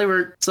like really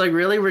we're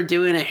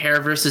doing a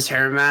hair versus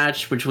hair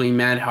match between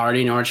Matt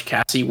Hardy and Orange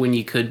Cassidy when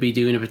you could be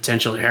doing a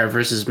potential hair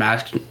versus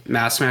mask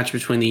match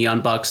between the Young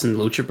Bucks and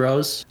Lucha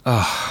Bros.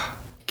 Oh.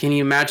 Can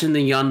you imagine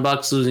the Young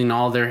Bucks losing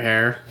all their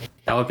hair?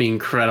 That would be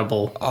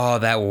incredible. Oh,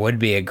 that would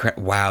be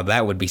wow.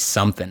 That would be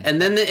something.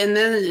 And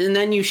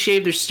then you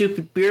shave their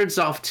stupid beards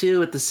off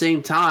too at the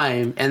same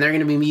time, and they're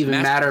gonna be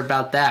even madder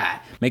about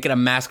that. Make it a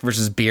mask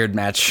versus beard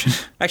match.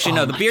 Actually,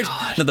 no.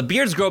 The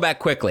beards grow back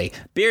quickly.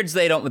 Beards,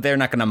 they're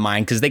not gonna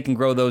mind because they can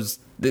grow those.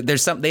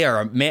 They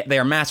are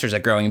masters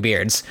at growing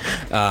beards.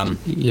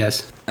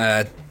 Yes.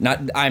 I'm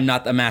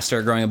not a master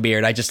at growing a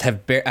beard. I just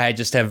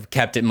have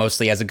kept it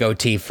mostly as a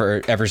goatee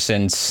ever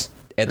since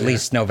at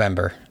least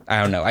November. I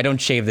don't know. I don't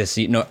shave this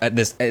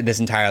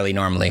entirely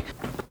normally.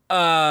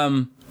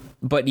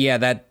 But yeah,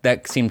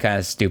 that seemed kind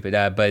of stupid.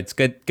 But it's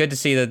good to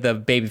see that the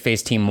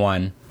babyface team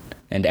won,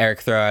 and Eric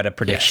throw out a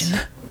prediction.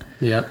 Yes.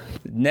 Yep.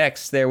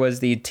 Next, there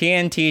was the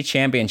TNT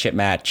Championship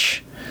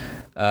match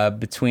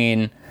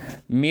between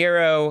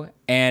Miro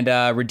and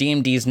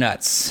Redeem D's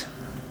Nuts.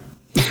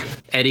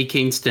 Eddie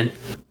Kingston.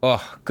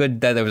 Oh,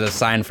 good that there was a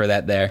sign for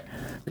that there.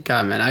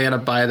 God, man, I gotta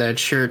buy that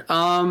shirt.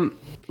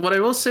 What I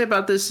will say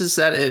about this is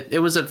that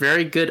it was a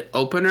very good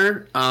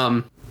opener.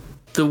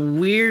 The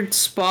weird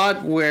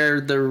spot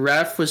where the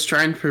ref was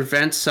trying to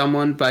prevent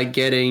someone by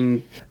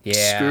getting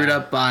screwed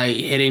up by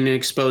hitting an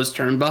exposed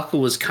turnbuckle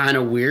was kind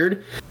of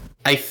weird.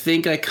 I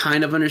think I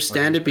kind of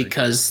understand it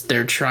because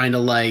they're trying to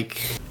look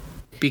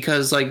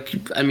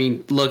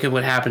at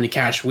what happened to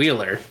Cash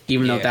Wheeler,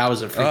 even though that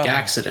was a freak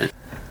accident.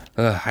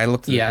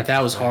 That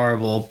was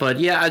horrible. But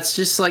yeah, it's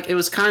just it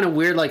was kind of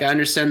weird. I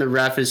understand the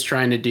ref is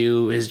trying to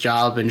do his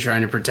job and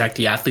trying to protect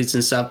the athletes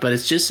and stuff, but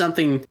it's just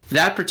something,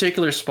 that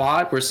particular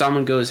spot where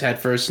someone goes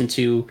headfirst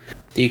into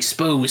the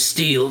exposed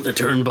steel, the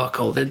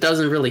turnbuckle, that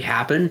doesn't really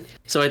happen.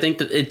 So I think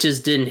that it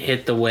just didn't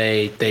hit the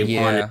way they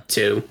wanted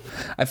to.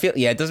 I feel,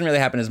 it doesn't really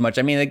happen as much.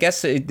 I mean, I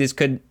guess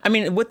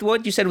with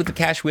what you said with the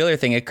Cash Wheeler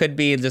thing, it could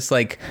be just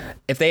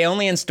if they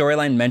only in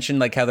storyline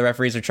mentioned how the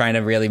referees are trying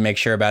to really make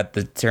sure about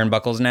the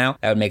turnbuckles now,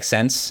 that would make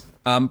sense.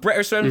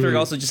 Brett Sternberg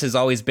also just has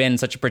always been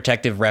such a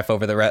protective ref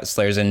over the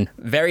wrestlers and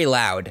very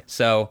loud.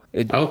 So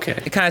it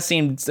kind of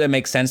seemed to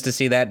make sense to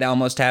see that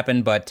almost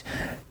happen, but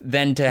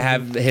then to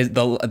have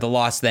the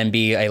loss then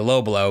be a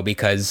low blow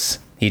because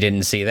he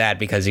didn't see that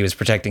because he was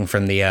protecting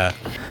from the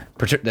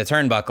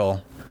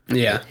turnbuckle.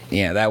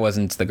 Yeah, that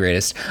wasn't the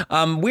greatest.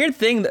 Weird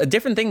thing, a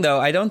different thing though.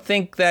 I don't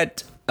think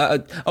that.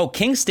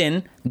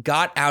 Kingston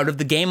got out of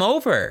the game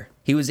over.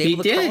 He was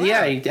able to. He did.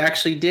 Yeah, he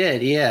actually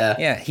did. Yeah.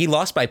 Yeah, he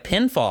lost by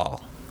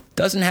pinfall.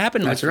 Doesn't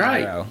happen much. That's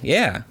right.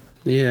 Yeah.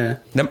 Yeah.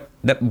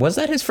 Was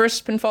that his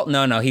first pinfall?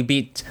 No, he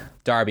beat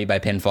Darby by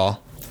pinfall.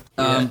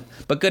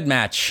 But good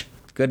match.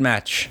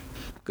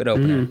 Good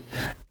opener.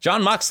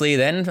 Jon Moxley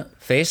then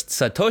faced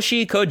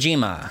Satoshi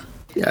Kojima.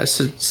 Yeah,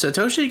 so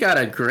Satoshi got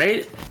a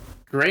great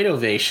great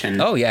ovation.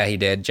 Oh yeah, he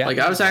did. Like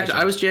I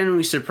was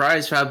genuinely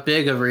surprised how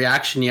big of a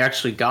reaction he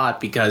actually got,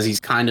 because he's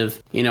kind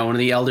of, one of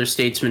the elder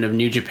statesmen of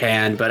New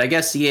Japan. But I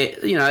guess the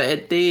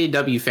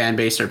AEW fan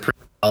base are pretty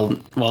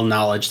well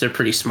knowledge. They're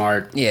pretty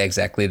smart. Yeah,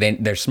 exactly.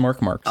 They're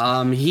smart marks.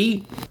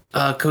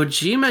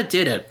 Kojima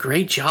did a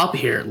great job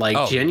here.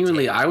 Like,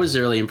 genuinely, I was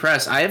really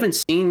impressed. I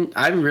haven't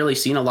really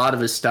seen a lot of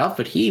his stuff,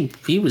 but he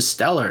was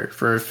stellar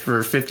for a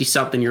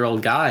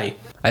 50-something-year-old guy.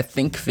 I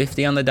think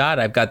 50 on the dot.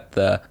 I've got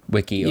the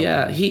wiki.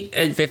 Yeah, he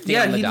 50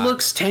 on the he dot.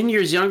 looks 10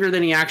 years younger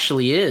than he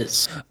actually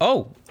is.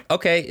 Oh,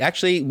 okay.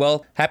 Actually,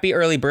 well, happy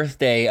early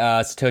birthday,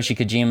 Satoshi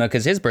Kojima,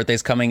 because his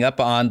birthday's coming up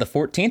on the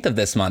 14th of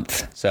this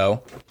month.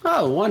 So.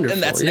 Oh, wonderful.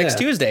 And that's next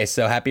Tuesday.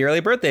 So happy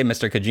early birthday,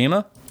 Mr.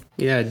 Kojima.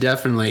 Yeah,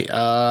 definitely.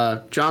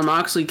 John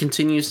Moxley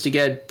continues to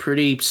get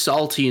pretty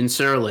salty and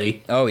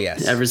surly. Oh,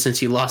 yes. Ever since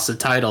he lost the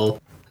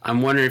title.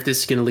 I'm wondering if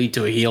this is going to lead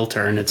to a heel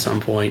turn at some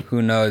point.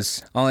 Who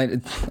knows?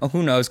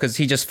 Who knows? Because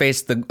he just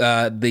faced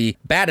the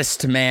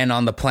baddest man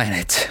on the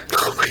planet.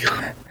 Oh my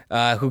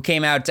god. Who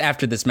came out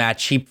after this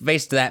match. He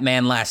faced that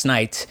man last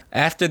night.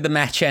 After the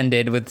match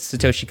ended with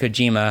Satoshi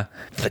Kojima,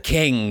 the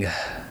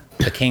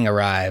king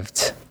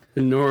arrived.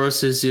 Minoru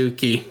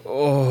Suzuki.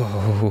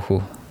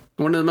 Oh.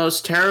 One of the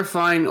most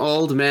terrifying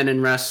old men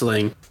in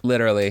wrestling.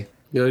 Literally.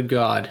 Good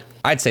God.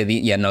 I'd say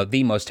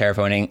the most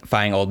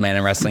terrifying old man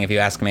in wrestling, if you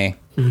ask me.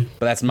 But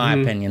that's my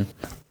opinion.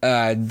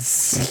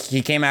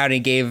 He came out and he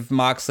gave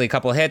Moxley a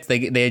couple of hits.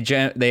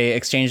 They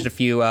exchanged a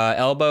few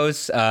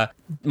elbows.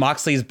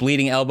 Moxley's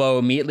bleeding elbow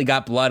immediately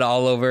got blood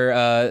all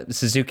over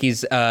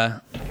Suzuki's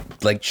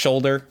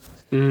shoulder.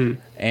 Mm-hmm.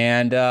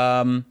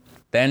 And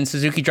then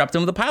Suzuki dropped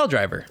him with a pile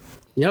driver.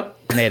 Yep.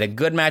 And they had a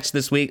good match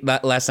this week.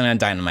 Last night on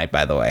Dynamite,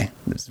 by the way.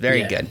 It was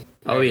very good.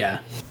 Oh, yeah.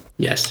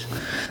 Yes.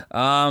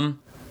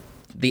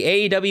 The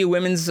AEW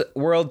Women's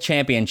World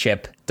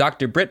Championship,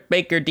 Dr. Britt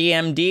Baker,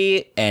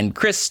 DMD, and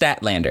Chris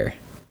Statlander.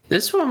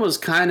 This one was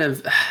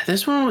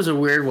a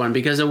weird one,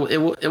 because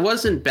it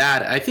wasn't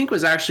bad. I think it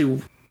was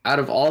actually, out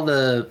of all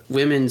the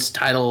women's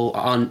title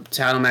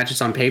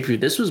matches on pay-per-view,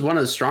 this was one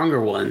of the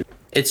stronger ones.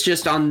 It's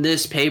just on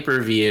this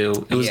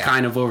pay-per-view, it was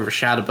kind of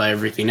overshadowed by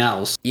everything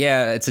else.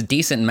 Yeah, it's a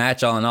decent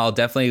match all in all.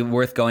 Definitely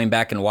worth going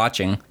back and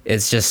watching.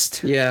 It's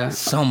just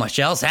so much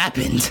else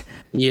happened.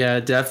 Yeah,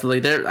 definitely.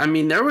 There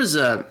was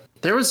kind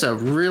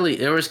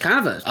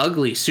of an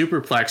ugly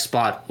superplex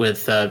spot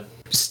with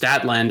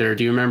Statlander.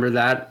 Do you remember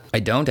that? I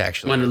don't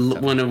actually.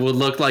 When it would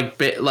look like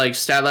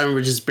Statlander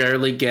was just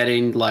barely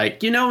getting, when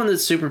the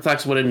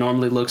superplex, what it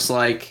normally looks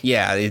like.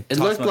 Yeah, it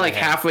looked like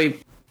halfway.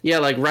 Yeah,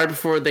 right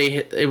before they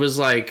hit, it was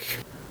like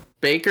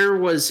Baker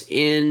was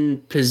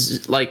in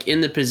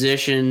the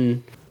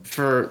position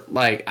for,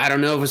 I don't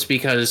know if it's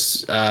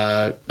because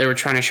they were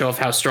trying to show off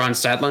how strong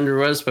Statlander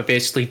was, but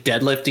basically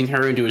deadlifting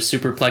her into a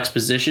superplex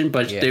position,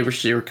 but they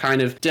were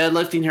kind of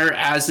deadlifting her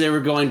as they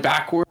were going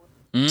backward.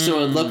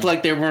 So it looked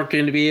like they weren't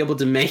going to be able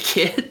to make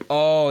it.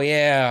 Oh,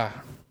 yeah.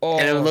 Oh.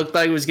 And it looked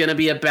like it was going to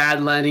be a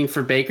bad landing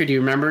for Baker. Do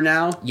you remember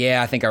now?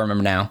 Yeah, I think I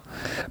remember now.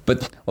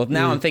 But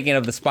now I'm thinking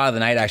of the spot of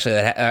the night, actually,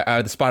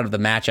 the spot of the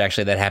match,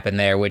 actually, that happened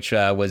there, which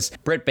was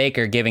Britt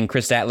Baker giving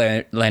Chris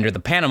Statlander the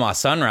Panama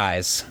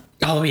Sunrise.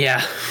 Oh,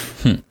 yeah.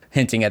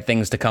 Hinting at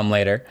things to come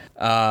later.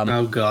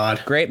 Oh,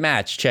 God. Great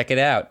match. Check it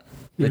out.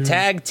 The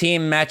tag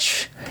team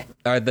match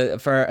for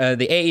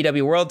the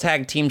AEW World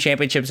Tag Team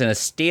Championships in a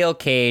steel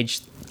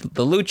cage.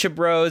 The Lucha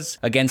Bros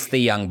against the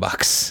Young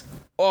Bucks.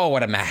 Oh,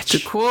 what a match.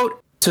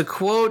 To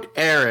quote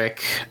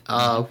Eric,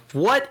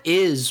 what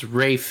is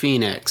Rey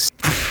Fenix?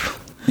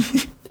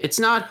 It's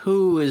not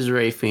who is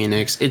Rey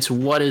Fenix, it's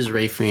what is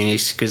Rey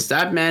Fenix, because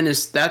that man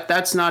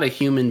that's not a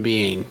human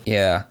being.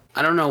 Yeah.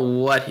 I don't know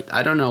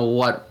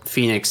what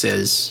Phoenix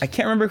is. I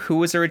can't remember who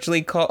was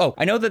originally called. Oh,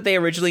 I know that they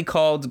originally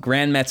called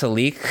Grand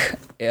Metalik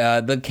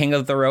the King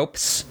of the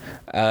Ropes,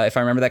 if I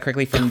remember that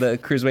correctly, from the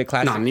Cruiserweight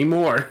Classic. Not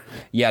anymore.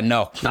 Yeah,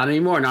 no. Not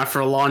anymore. Not for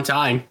a long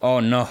time. Oh,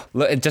 no.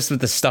 Just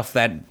with the stuff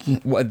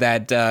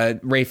that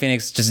Rey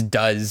Fenix just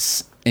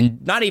does,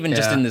 and not even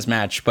just in this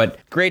match, but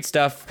great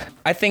stuff.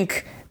 I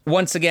think...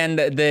 Once again,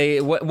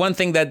 one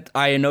thing that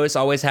I notice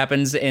always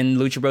happens in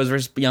Lucha Bros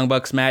vs. Young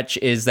Bucks match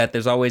is that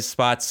there's always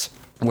spots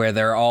where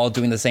they're all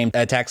doing the same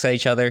attacks at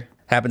each other.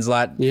 Happens a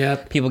lot. Yeah.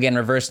 People getting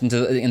reversed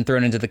and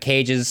thrown into the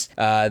cages.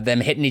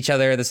 Them hitting each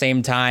other at the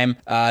same time.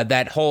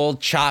 That whole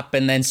chop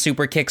and then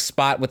super kick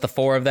spot with the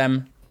four of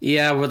them.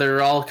 Yeah, where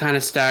they're all kind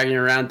of staggering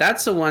around.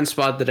 That's the one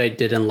spot that I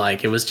didn't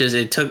like. It was just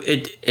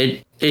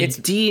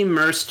it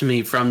de-immersed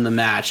me from the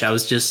match. I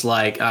was just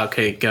like,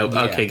 okay, go.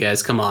 Yeah. Okay,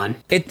 guys, come on.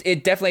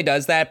 It definitely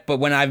does that, but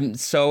when I'm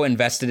so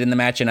invested in the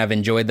match and I've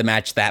enjoyed the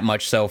match that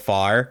much so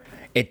far,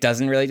 it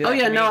doesn't really do that. Oh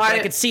yeah, no, I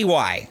could see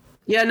why.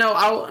 Yeah, no,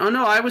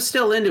 I was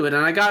still into it,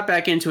 and I got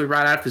back into it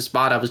right after the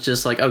spot. I was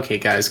just like, okay,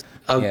 guys.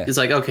 It's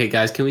like, okay,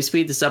 guys, can we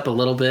speed this up a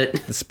little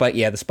bit? The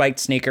spiked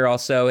sneaker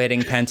also hitting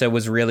Penta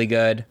was really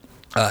good.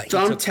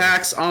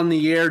 Thumbtacks on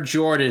the Air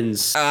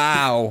Jordans.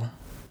 Ow.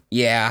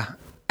 Yeah.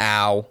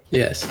 Ow.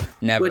 Yes.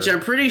 Never. Which I'm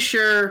pretty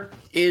sure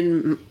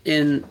in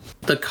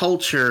the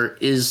culture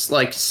is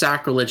like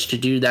sacrilege to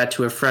do that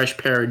to a fresh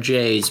pair of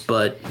J's,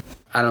 but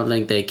I don't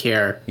think they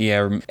care.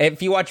 Yeah,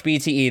 if you watch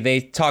BTE, they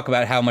talk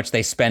about how much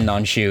they spend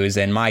on shoes,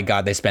 and my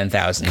God, they spend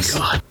thousands.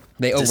 God,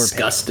 they overpay.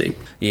 disgusting.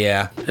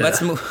 Yeah.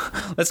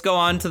 Let's go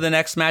on to the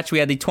next match. We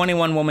had the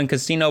 21-woman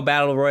Casino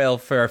Battle Royal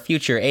for our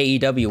future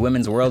AEW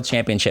Women's World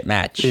Championship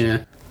match.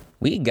 Yeah.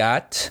 We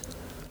got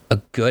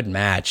a good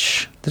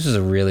match. This was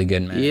a really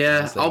good match. Yeah,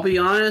 honestly. I'll be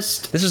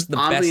honest. This is the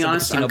best of the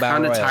Casino I'm Battle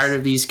kind of Royals. tired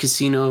of these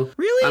casino.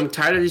 Really? I'm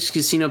tired of these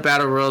casino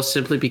battle royals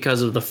simply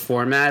because of the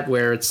format,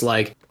 where it's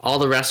like all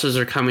the wrestlers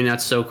are coming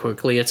out so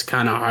quickly. It's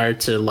kind of hard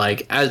to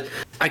like.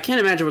 I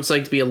can't imagine what it's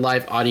like to be a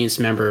live audience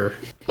member,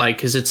 like,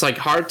 because it's like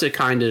hard to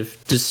kind of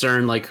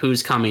discern like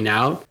who's coming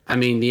out. I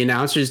mean, the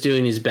announcer's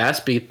doing his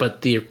best,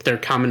 but they're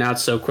coming out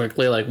so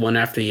quickly, like one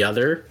after the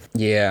other.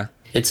 Yeah.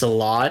 It's a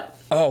lot.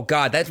 Oh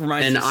God, that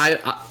reminds me.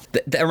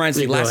 That reminds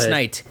me. Last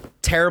night,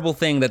 terrible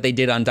thing that they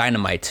did on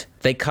Dynamite.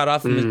 They cut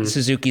off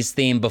Suzuki's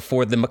theme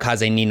before the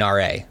Mikaze ni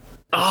Nare.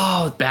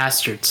 Oh,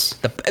 bastards!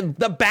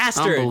 The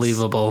bastards!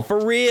 Unbelievable.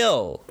 For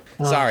real.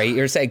 Sorry,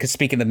 you're saying, because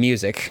speaking of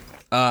music.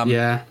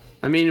 Yeah.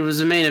 I mean, it was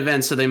a main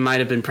event, so they might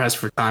have been pressed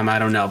for time. I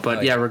don't know.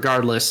 But yeah,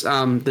 regardless,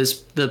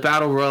 the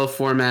Battle Royal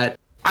format,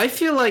 I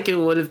feel like it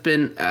would have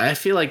been, I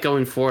feel like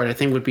going forward, I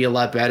think would be a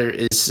lot better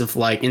is if,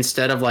 like,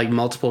 instead of, like,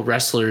 multiple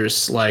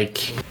wrestlers,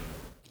 like,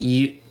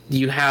 you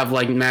have,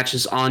 like,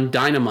 matches on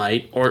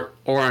Dynamite or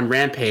on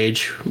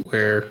Rampage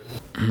where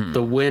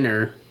the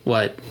winner,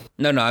 what?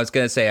 No, I was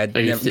going to say,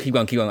 keep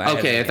going.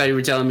 Okay, I thought you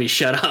were telling me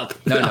shut up.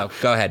 No,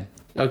 go ahead.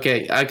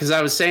 Okay, because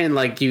I was saying,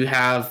 like, you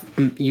have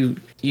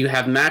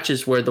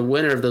matches where the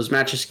winner of those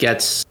matches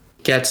gets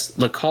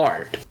the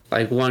card.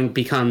 Like, one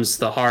becomes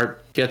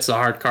gets the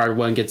hard card,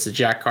 one gets the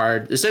jack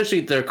card.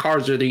 Essentially, their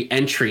cards are the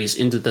entries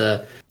into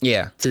the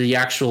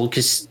actual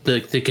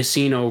the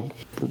Casino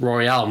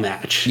Royale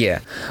match. Yeah.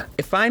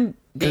 If I'm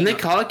Can they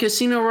call it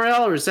Casino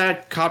Royale, or is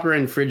that copyright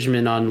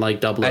infringement on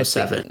like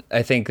 007?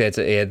 I think that's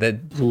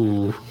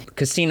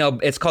Casino.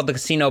 It's called the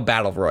Casino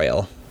Battle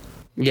Royal.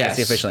 Yes, that's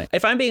the official name.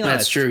 If I'm being honest,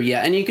 that's true.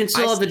 Yeah, and you can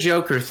still have the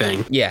Joker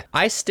thing. Yeah,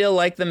 I still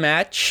like the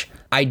match.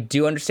 I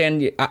do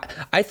understand.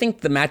 I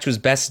think the match was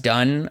best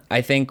done.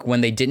 I think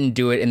when they didn't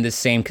do it in the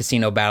same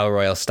Casino Battle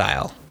Royal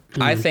style.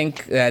 I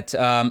think that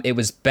it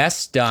was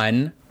best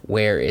done.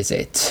 Where is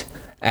it?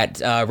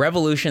 At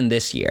Revolution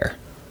this year,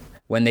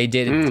 when they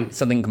did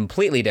something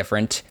completely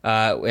different.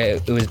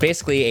 It was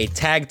basically a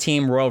tag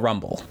team Royal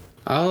Rumble.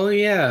 Oh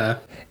yeah.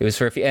 It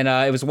was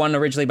it was won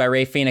originally by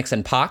Rey Fenix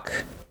and Pac.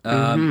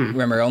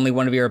 Remember, only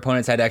one of your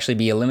opponents had to actually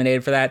be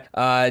eliminated for that.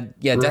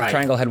 Death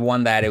Triangle had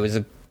won that.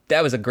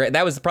 That was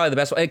probably the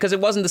best one, because it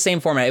wasn't the same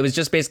format. It was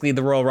just basically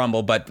the Royal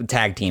Rumble, but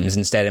tag teams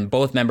instead, and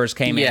both members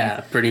came in. Yeah,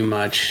 pretty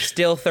much.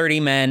 Still 30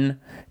 men.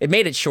 It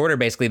made it shorter,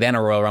 basically, than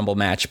a Royal Rumble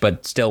match,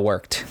 but still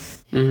worked.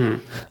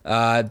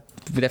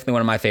 Definitely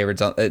one of my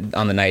favorites on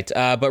the night.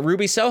 But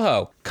Ruby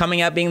Soho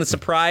coming out being the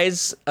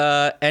surprise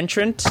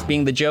entrant,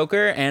 being the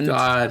Joker,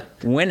 and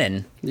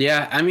winning.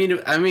 Yeah, I mean,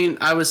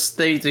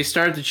 they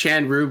started to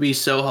chant Ruby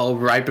Soho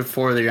right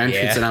before their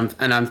entrance,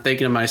 and I'm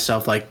thinking to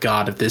myself, like,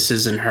 God, if this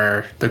isn't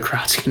her, the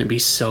crowd's gonna be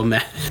so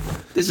mad.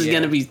 This is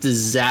gonna be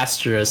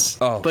disastrous.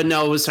 Oh. But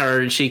no, it was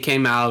her. She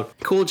came out,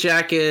 cool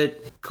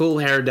jacket, cool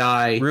hair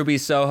dye. Ruby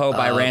Soho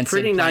by Rancid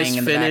pretty nice playing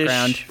in finish. the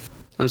background.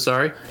 I'm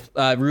sorry.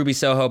 Ruby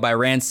Soho by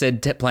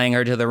Rancid playing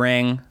her to the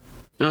ring.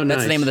 Oh,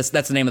 that's nice.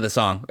 That's the name of the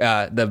song.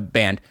 The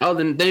band. Oh,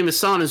 the name of the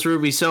song is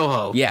Ruby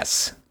Soho.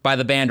 Yes, by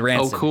the band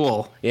Rancid. Oh,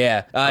 cool.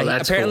 Yeah.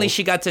 Apparently, cool.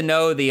 she got to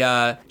know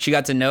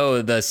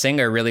the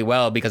singer really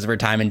well because of her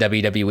time in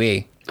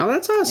WWE. Oh,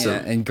 that's awesome.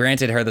 Yeah, and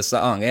granted her the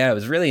song. Yeah,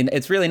 it's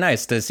really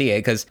nice to see it,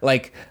 because,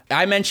 like,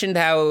 I mentioned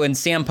how when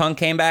CM Punk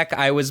came back,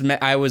 I was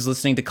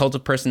listening to Cult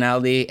of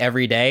Personality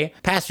every day.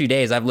 Past few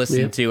days, I've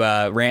listened to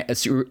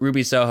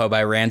Ruby Soho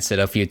by Rancid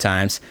a few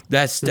times.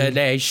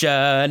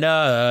 Destination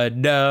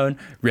unknown,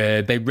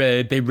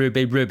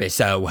 Ruby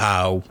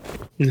Soho.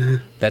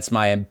 That's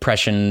my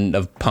impression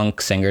of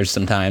punk singers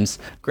sometimes.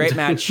 Great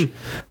match.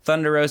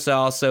 Thunder Rosa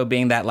also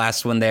being that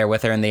last one there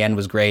with her in the end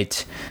was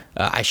great.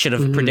 I should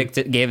have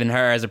given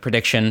her as a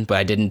prediction, but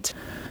I didn't.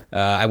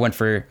 I went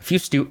for a few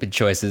stupid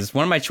choices.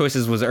 One of my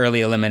choices was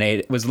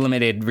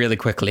eliminated really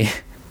quickly.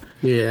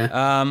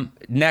 Yeah.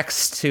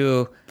 Next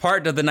to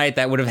part of the night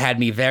that would have had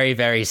me very,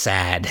 very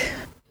sad.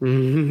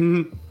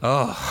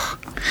 Oh,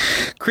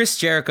 Chris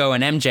Jericho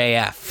and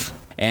MJF.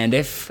 And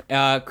if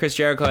Chris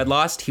Jericho had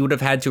lost, he would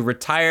have had to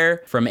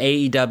retire from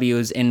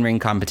AEW's in-ring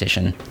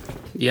competition.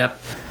 Yep.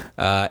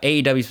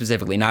 AEW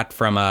specifically, not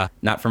from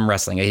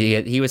wrestling.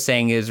 He was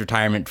saying his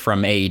retirement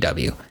from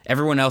AEW.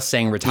 Everyone else was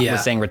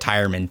saying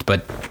retirement,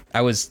 but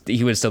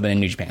he would have still been in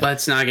New Japan.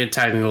 Let's not get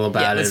technical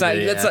about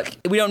it.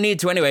 We don't need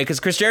to anyway, because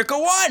Chris Jericho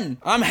won.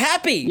 I'm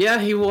happy. Yeah,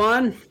 he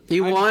won.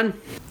 Even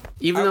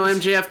though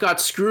MJF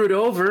got screwed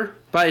over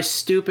by a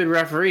stupid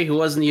referee who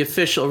wasn't the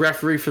official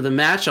referee for the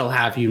match, I'll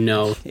have you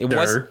know.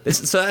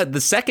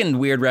 The second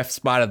weird ref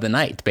spot of the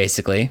night,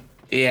 basically.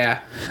 Yeah.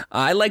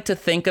 I like to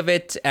think of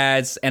it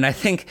as, and I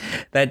think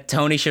that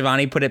Tony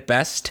Schiavone put it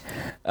best,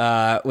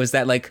 was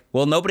that, like,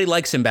 well, nobody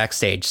likes him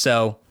backstage,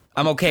 so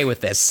I'm okay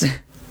with this.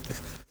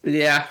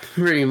 Yeah,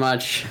 pretty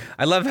much.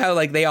 I love how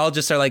like they all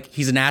just are like,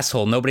 he's an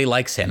asshole. Nobody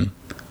likes him.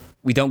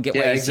 We don't get why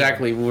Yeah, he's here.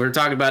 exactly. We're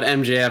talking about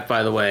MJF,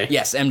 by the way.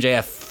 Yes,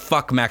 MJF.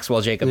 Fuck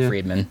Maxwell Jacob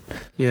Friedman.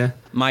 Yeah.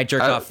 My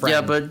jerk off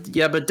friend.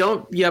 but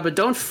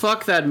don't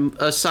fuck that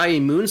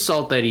Asai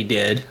moonsault that he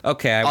did.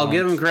 Okay, I'll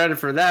give him credit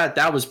for that.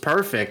 That was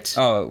perfect.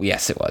 Oh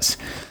yes, it was.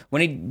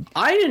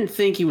 I didn't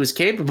think he was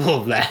capable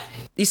of that.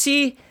 You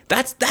see,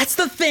 that's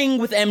the thing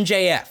with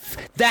MJF.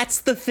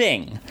 That's the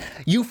thing.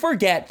 You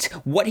forget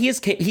what he is.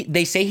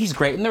 They say he's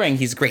great in the ring.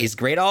 He's great. He's a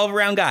great all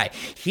around guy.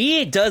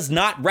 He does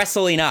not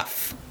wrestle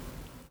enough.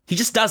 He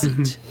just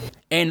doesn't,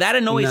 and that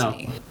annoys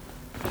me.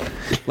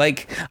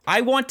 Like, I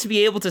want to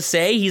be able to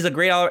say he's a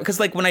great all, because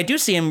like when I do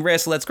see him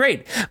wrestle, that's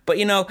great. But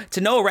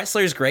to know a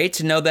wrestler is great,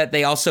 to know that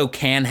they also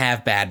can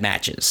have bad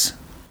matches.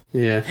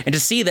 Yeah. And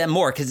to see them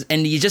more,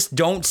 and you just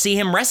don't see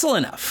him wrestle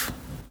enough.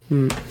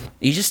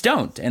 You just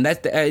don't.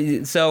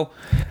 And so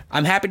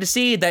I'm happy to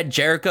see that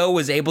Jericho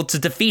was able to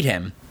defeat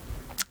him.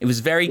 It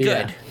was very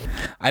good. Yeah.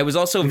 I was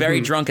also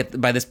very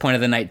drunk by this point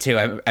of the night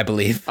too, I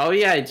believe. Oh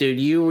yeah, dude,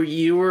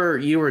 you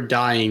were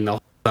dying the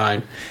whole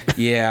time.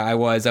 Yeah, I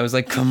was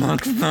like, come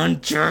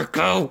on,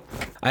 Jericho.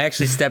 I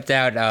actually stepped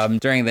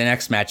out during the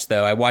next match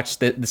though. I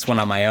watched this one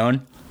on my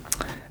own.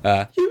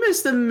 You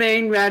missed the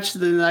main match of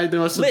the night, the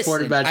most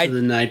important match of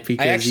the night,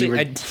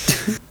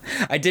 because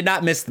I did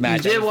not miss the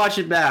match. You did watch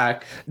it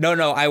back.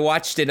 No, I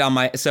watched it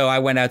on so I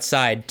went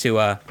outside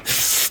to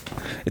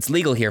it's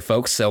legal here,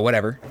 folks, so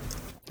whatever.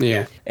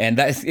 Yeah. And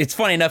it's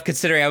funny enough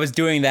considering I was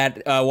doing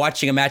that,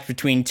 watching a match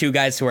between two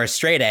guys who are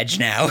straight edge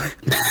now.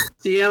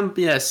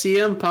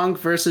 CM Punk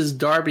versus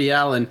Darby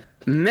Allin.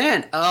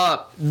 Man,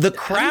 the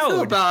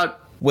crowd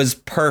was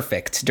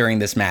perfect during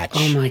this match.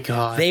 Oh my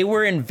god. They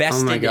were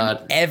invested in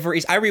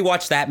every. I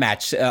rewatched that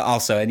match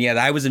also, and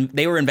yeah,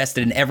 they were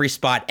invested in every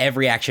spot,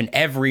 every action,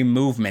 every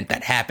movement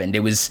that happened.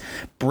 It was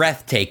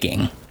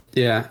breathtaking.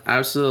 Yeah,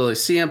 absolutely.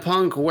 CM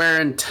Punk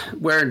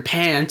wearing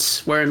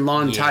pants, wearing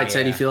long tights.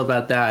 How do you feel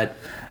about that?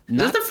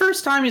 This is the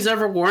first time he's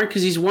ever worn,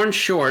 because he's worn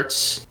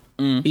shorts.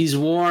 He's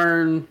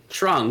worn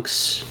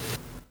trunks.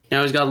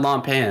 Now he's got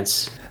long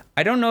pants.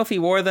 I don't know if he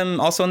wore them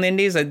also in the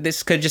Indies.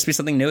 This could just be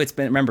something new. It's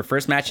been, remember,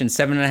 first match in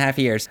 7.5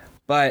 years.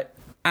 But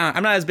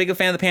I'm not as big a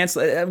fan of the pants.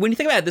 When you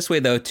think about it this way,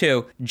 though,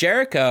 too,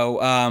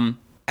 Jericho,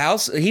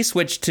 he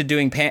switched to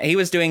doing pants. He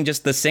was doing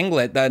just the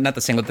singlet, not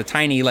the singlet, the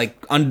tiny,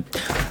 like,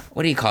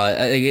 what do you call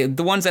it?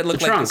 The ones that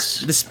look like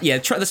trunks. The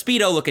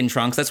Speedo looking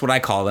trunks. That's what I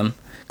call them.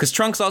 Because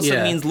trunks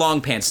also means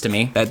long pants to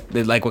me.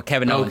 That like what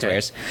Kevin Owens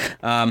wears.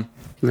 And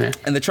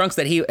the trunks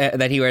that he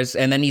wears,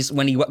 and then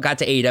when he got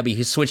to AEW,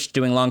 he switched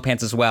doing long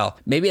pants as well.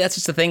 Maybe that's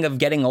just a thing of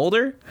getting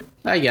older.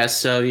 I guess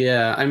so.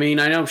 Yeah. I mean,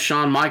 I know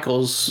Shawn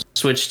Michaels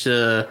switched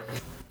to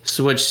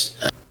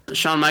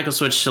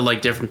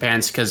like different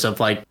pants because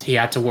of like he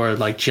had to wear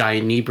like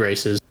giant knee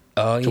braces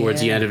towards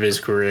the end of his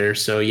career.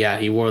 So yeah,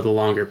 he wore the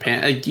longer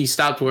pants. He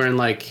stopped wearing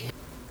like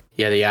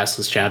the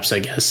assless chaps, I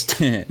guess,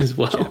 as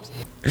well.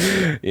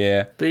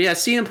 Yeah. But yeah,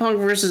 CM Punk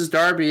versus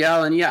Darby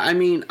Allin. Yeah, I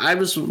mean, I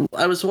was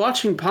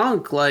watching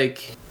Punk,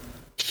 like,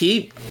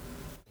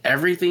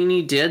 everything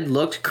he did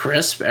looked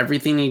crisp.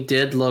 Everything he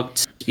did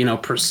looked,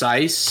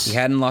 precise. He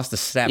hadn't lost a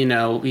step.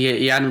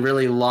 He hadn't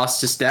really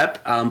lost a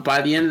step.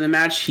 By the end of the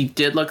match, he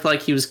did look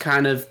like he was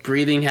kind of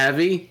breathing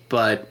heavy,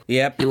 but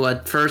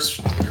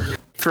first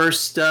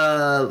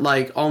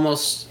like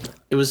almost,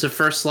 it was the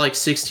first like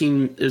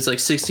 16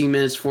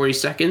 minutes 40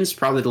 seconds,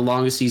 probably the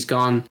longest he's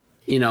gone.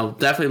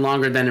 Definitely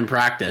longer than in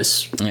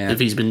practice if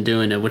he's been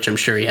doing it, which I'm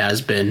sure he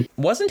has been.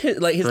 Wasn't his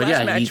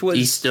last match was...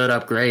 he stood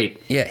up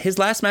great. Yeah, his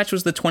last match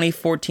was the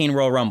 2014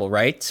 Royal Rumble,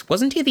 right?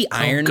 Wasn't he the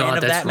Iron Man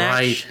of that match?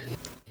 Right.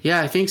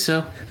 Yeah, I think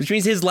so. Which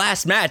means his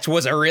last match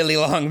was a really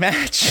long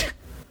match.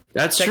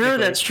 That's true.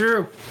 That's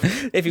true.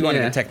 If you want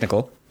to get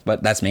technical,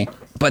 but that's me.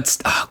 But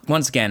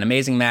once again,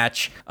 amazing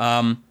match.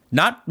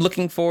 Not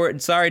looking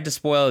forward. Sorry to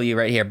spoil you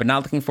right here, but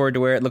not looking forward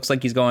to where it looks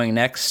like he's going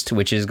next,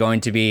 which is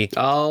going to be.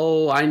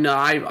 Oh, I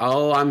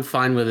know. I'm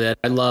fine with it.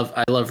 I love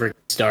Ricky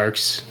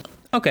Starks.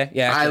 Okay,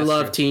 yeah. I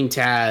love Team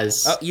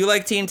Taz. Oh, you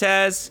like Team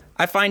Taz?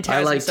 I find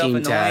Taz himself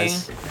annoying.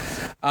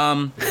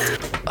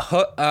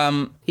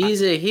 Taz.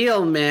 He's a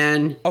heel,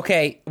 man.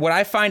 Okay, what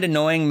I find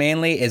annoying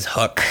mainly is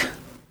Hook.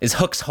 Is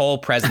Hook's whole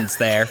presence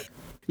there?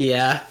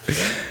 Yeah.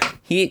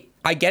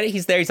 I get it.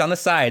 He's there. He's on the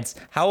sides.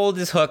 How old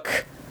is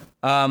Hook?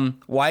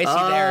 Why is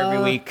he there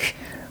every week?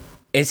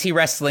 Is he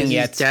wrestling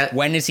yet?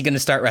 When is he going to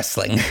start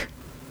wrestling?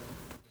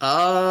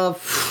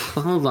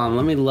 Hold on.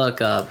 Let me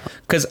look up.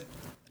 Because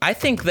I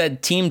think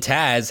that Team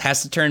Taz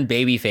has to turn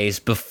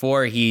babyface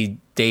before he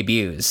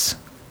debuts.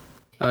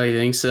 Oh, you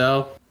think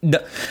so?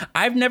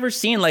 I've never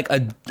seen like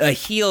a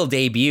heel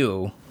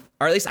debut,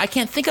 or at least I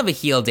can't think of a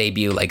heel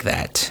debut like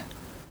that.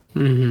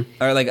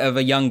 Mm-hmm. Or like of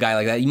a young guy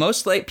like that.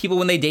 Most like people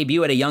when they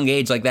debut at a young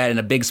age like that in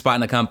a big spot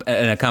in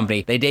a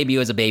company, they debut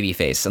as a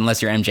babyface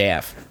unless you're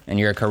MJF and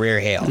you're a career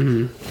heel.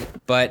 Mm-hmm.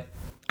 But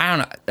I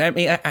don't know. I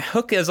mean,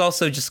 Hook has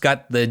also just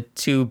got the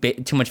too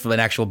much of an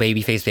actual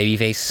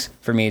babyface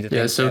for me to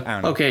think. So I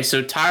don't know. Okay,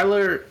 so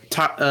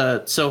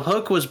so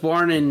Hook was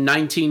born in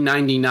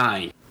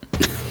 1999.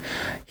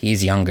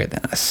 He's younger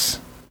than us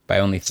by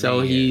only 3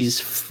 So years. he's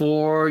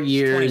 4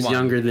 years 21.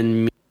 younger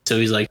than me. So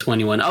he's like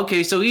 21.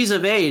 Okay, so he's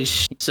of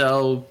age.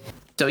 So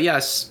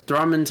yes,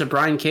 throw him into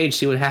Brian Cage,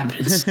 see what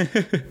happens.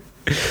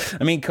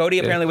 I mean, Cody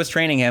apparently was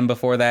training him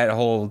before that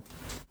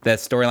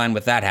storyline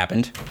with that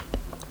happened.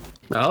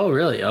 Oh,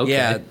 really? Okay.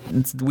 Yeah,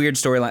 it's a weird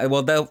storyline.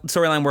 Well, the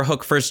storyline where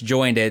Hook first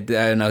joined it,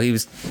 I don't know,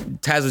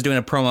 Taz was doing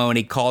a promo and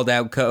he called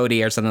out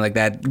Cody or something like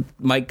that.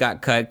 Mike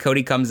got cut.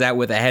 Cody comes out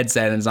with a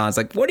headset and is on. It's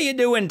like, what are you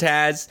doing,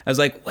 Taz? I was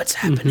like, what's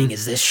happening?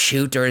 Is this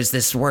shoot or is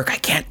this work? I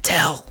can't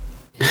tell.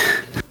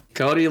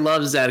 Cody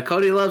loves that.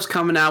 Cody loves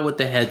coming out with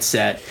the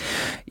headset.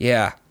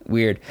 Yeah,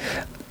 weird.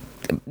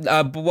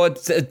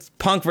 But it's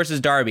Punk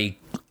versus Darby.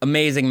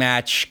 Amazing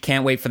match.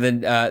 Can't wait for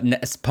the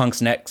Punk's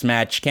next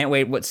match. Can't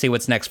wait see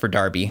what's next for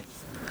Darby.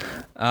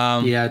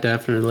 Yeah,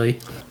 definitely.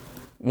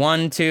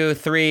 1, 2,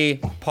 3.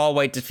 Paul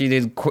White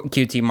defeated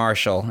QT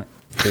Marshall.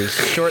 It was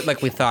short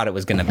like we thought it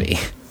was going to be.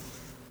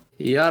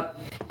 Yep.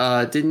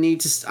 I did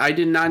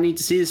not need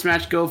to see this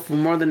match go for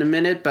more than a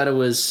minute, but it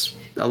was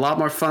a lot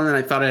more fun than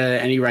I thought it had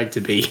any right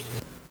to be.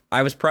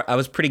 I was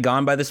pretty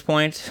gone by this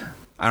point.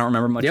 I don't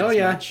remember much. Oh, of this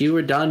yeah. match. You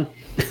were done.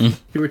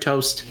 You were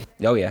toast.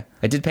 Oh, yeah.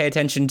 I did pay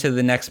attention to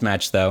the next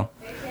match, though.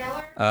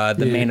 The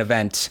main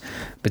event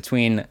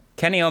between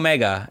Kenny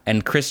Omega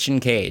and Christian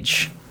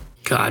Cage.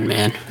 God,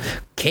 man.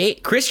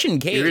 Christian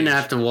Cage. You're going to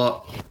have to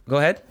walk. Go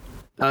ahead.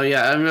 Oh,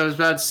 yeah. I was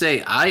about to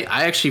say, I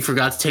actually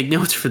forgot to take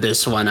notes for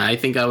this one. I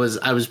think I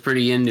was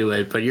pretty into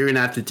it, but you're going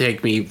to have to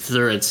take me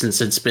through it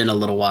since it's been a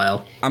little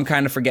while. I'm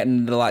kind of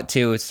forgetting it a lot,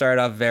 too. It started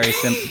off very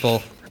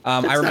simple.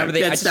 I remember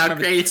That's not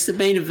great. It's the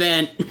main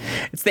event.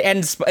 It's the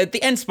end. The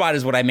end spot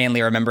is what I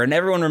mainly remember, and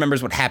everyone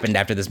remembers what happened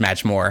after this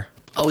match more.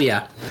 Oh,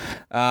 yeah.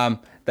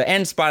 The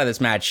end spot of this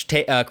match,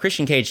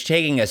 Christian Cage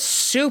taking a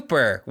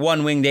super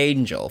one-winged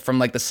angel from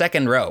like the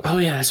second rope. Oh,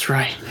 yeah, that's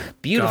right.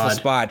 Beautiful God.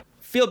 spot.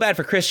 Feel bad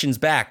for Christian's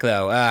back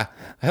though. I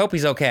hope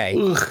he's okay.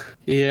 Ugh.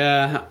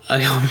 Yeah,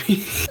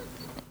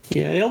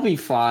 yeah, he'll be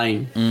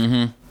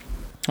fine.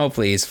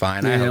 Hopefully he's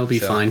fine. Yeah, I hope he'll be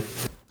so. fine.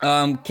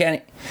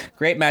 Kenny,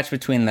 great match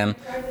between them.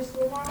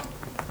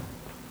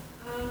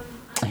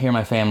 I hear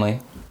my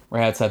family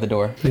right outside the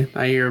door.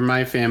 I hear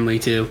my family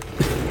too.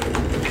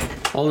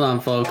 Hold on,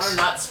 folks.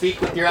 Not speak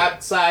with your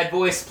outside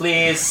voice,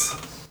 please.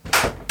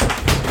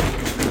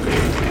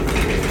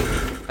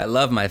 I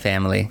love my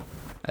family.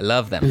 I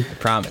love them. I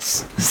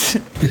promise.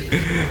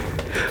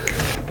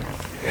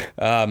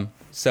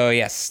 So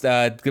yes,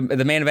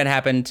 the main event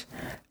happened,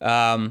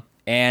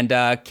 and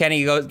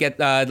Kenny goes get.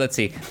 Let's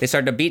see. They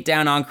start to beat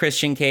down on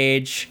Christian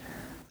Cage.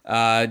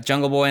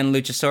 Jungle Boy and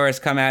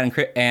Luchasaurus come out, and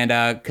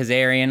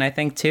Kazarian, I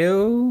think,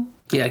 too.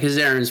 Yeah, because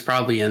Aaron's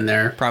probably in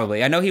there.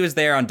 Probably. I know he was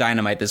there on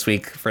Dynamite this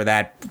week for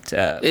that.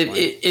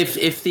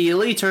 If the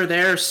Elite are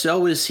there,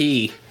 so is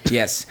he.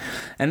 Yes.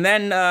 And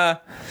then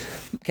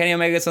Kenny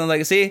Omega something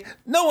like, see,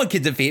 no one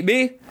can defeat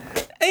me.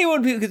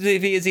 Anyone who can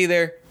defeat is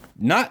either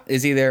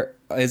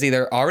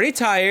already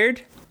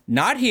tired,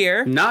 not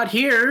here,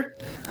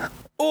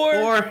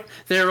 or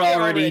they're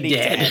already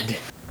dead.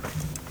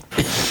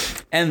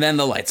 And then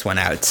the lights went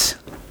out.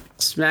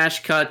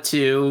 Smash cut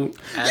to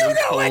Adam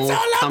Cole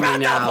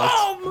coming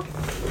out.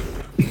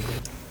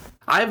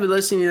 I've been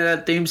listening to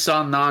that theme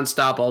song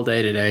nonstop all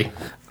day today.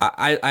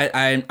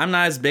 I'm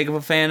not as big of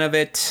a fan of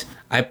it.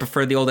 I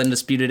prefer the old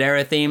Undisputed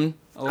Era theme.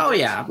 Oh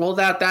yeah, well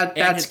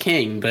that's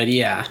king, but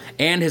yeah.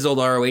 And his old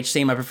ROH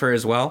theme I prefer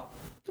as well.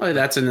 Oh,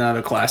 that's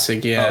another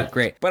classic, yeah. Oh,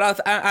 great. But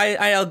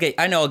I'll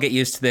get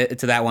used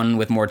to that one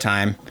with more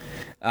time.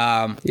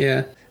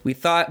 Yeah. We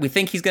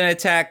think he's gonna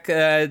attack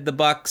the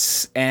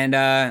Bucks and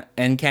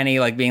Kenny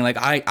like being like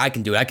I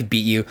can do it, I could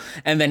beat you,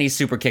 and then he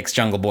super kicks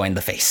Jungle Boy in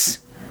the face.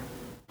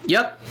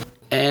 Yep,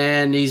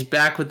 and he's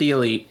back with the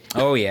Elite.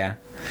 Oh yeah,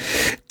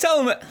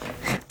 tell him.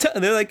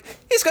 They're like,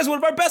 this guy's one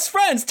of our best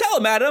friends. Tell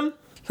him, Adam.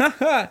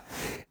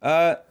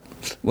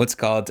 What's it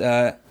called?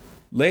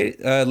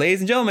 Ladies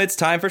and gentlemen, it's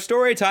time for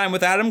story time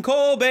with Adam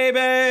Cole,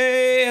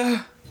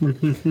 baby.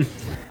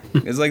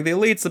 It's like the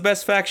Elite's the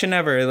best faction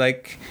ever.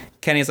 Like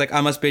Kenny's like,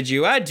 I must bid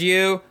you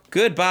adieu,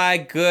 goodbye,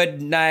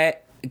 good night,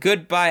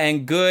 goodbye,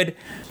 and good.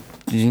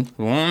 Flay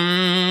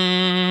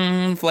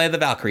of the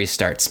Valkyries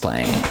starts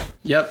playing.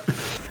 Yep.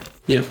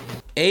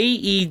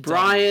 AEW.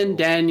 Bryan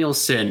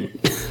Danielson.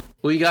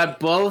 We got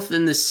both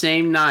in the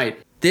same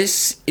night.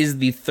 This is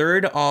the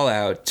third All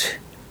Out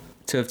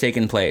to have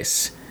taken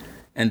place,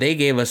 and they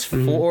gave us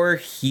 4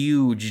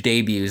 huge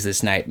debuts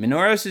this night.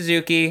 Minoru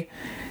Suzuki,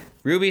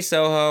 Ruby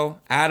Soho,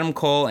 Adam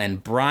Cole,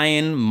 and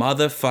Bryan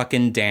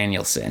motherfucking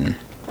Danielson.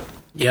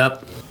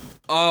 Yep.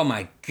 Oh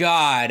my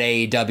god,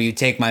 AEW,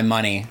 take my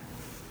money.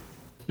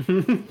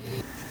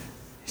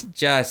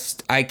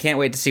 I can't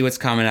wait to see what's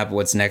coming up,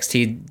 what's next.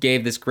 He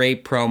gave this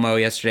great promo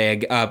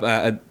yesterday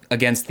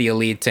against the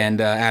Elite and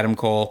Adam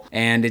Cole,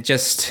 and it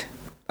just...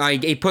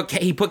 he put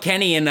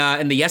Kenny in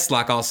the Yes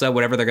Lock also,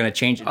 whatever they're going to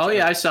change it to. Oh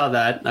yeah, I saw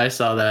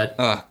that.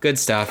 Oh, good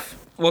stuff.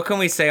 What can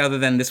we say other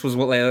than this was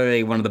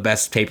literally one of the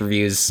best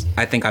pay-per-views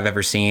I think I've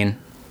ever seen?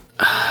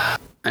 I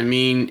I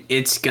mean,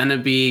 it's going to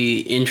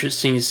be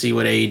interesting to see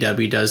what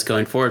AEW does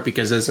going forward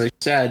because, as I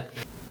said,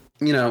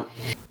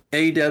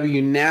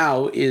 AEW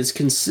now is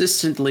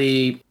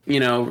consistently,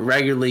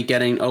 regularly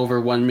getting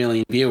over 1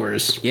 million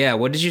viewers. Yeah,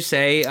 what did you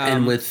say?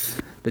 And with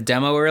the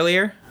demo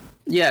earlier?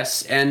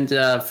 Yes, and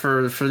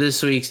for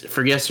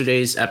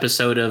yesterday's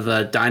episode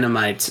of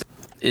Dynamite,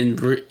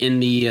 in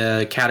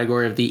the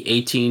category of the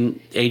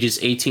ages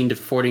 18 to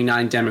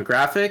 49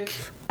 demographic,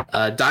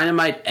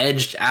 Dynamite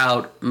edged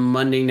out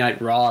Monday Night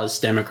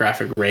Raw's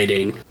demographic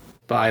rating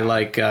by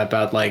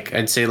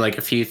I'd say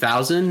a few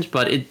thousand,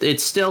 but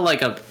it's still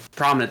a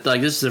prominent,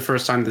 this is the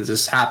first time that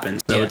this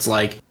happened, so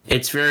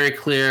it's very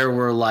clear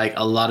where a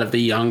lot of the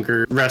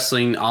younger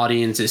wrestling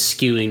audience is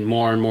skewing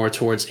more and more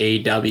towards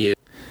AEW,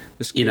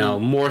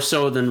 more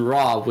so than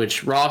Raw,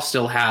 which Raw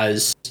still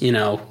has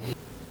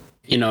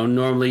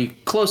normally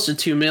close to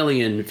 2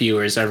 million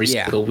viewers every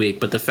single week,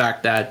 but the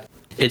fact that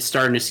it's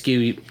starting to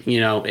skew,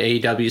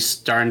 AEW is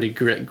starting to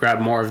grab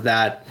more of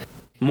that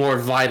more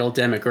vital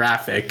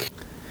demographic.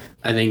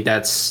 I think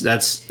that's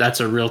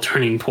a real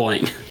turning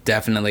point.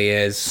 Definitely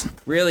is.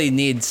 Really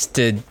needs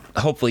to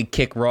hopefully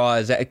kick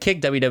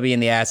WWE in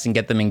the ass and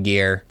get them in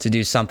gear to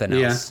do something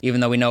else. Even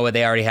though we know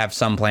they already have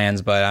some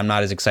plans, but I'm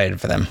not as excited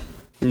for them.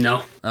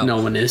 No,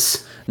 no one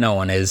is. No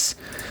one is.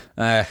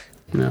 No.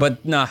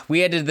 But no,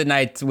 we ended the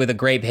night with a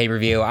great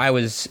pay-per-view. I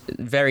was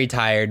very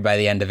tired by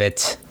the end of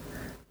it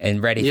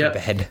and ready for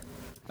bed.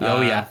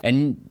 Oh yeah.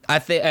 And I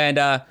think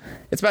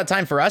it's about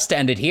time for us to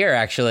end it here,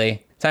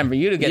 actually. Time for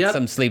you to get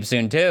some sleep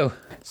soon too.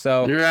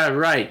 So yeah,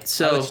 right.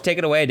 So I'll let you take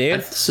it away,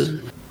 dude.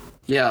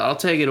 I'll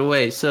take it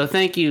away. So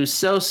thank you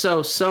so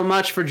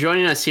much for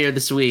joining us here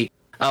this week.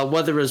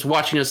 Whether it was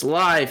watching us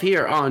live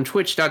here on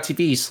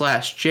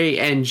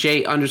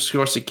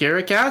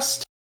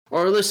twitch.tv/JNJ_SecuriCast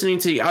or listening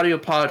to the audio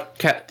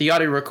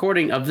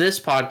recording of this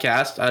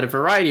podcast at a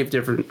variety of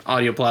different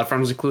audio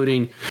platforms,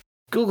 including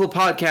Google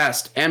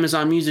Podcast,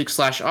 Amazon Music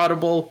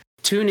 /Audible,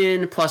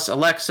 TuneIn plus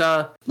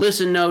Alexa,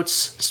 Listen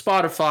Notes,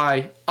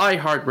 Spotify,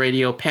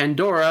 iHeartRadio,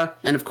 Pandora,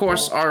 and of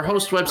course our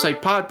host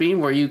website Podbean,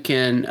 where you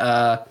can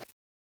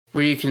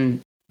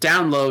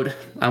download.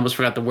 I almost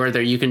forgot the word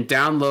there. You can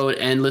download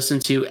and listen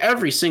to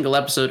every single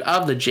episode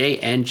of the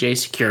J&J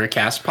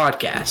SecuriCast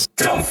podcast.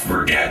 Don't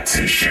forget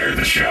to share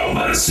the show.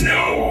 Let us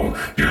know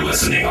you're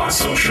listening on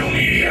social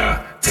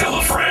media. Tell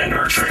a friend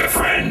or trick a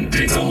friend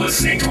into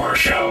listening to our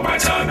show by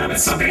telling them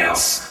it's something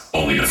else,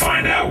 only to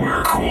find out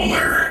we're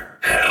cooler.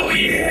 Hell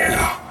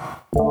yeah.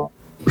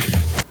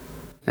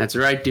 That's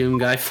right, Doom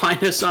Guy.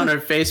 Find us on our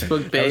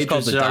Facebook page,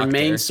 which is our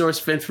main source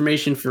of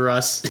information for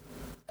us,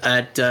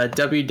 at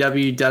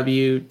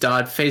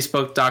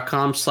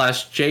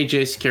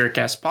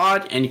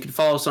www.facebook.com/JJSecuriCastPod, and you can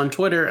follow us on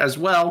Twitter as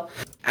well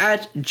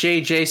at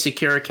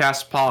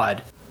JJSecuriCastPod.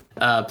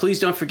 Please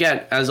don't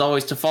forget, as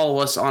always, to follow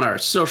us on our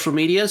social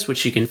medias,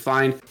 which you can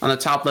find on the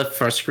top left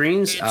of our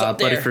screens.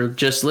 But if you're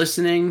just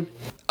listening,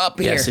 up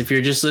here. Yes, if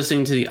you're just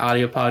listening to the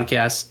audio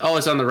podcast. Oh,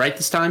 it's on the right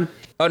this time?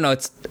 Oh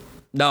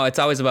it's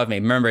always above me.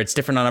 Remember, it's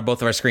different on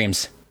both of our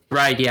screens.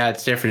 Right, yeah,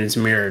 it's different. It's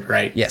mirrored,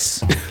 right?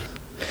 Yes.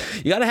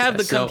 You gotta have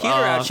the computer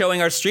out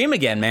showing our stream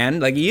again, man,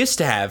 like you used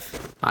to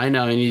have. I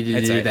know, you need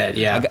to do that,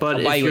 yeah.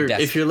 But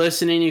if you're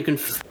listening, you can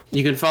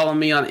follow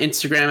me on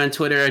Instagram and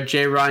Twitter at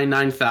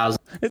JRyan9000.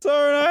 It's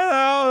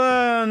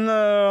over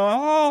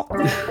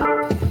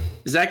 9,000.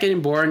 Is that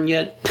getting boring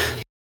yet?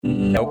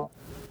 Nope.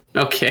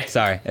 Okay.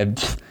 Sorry. You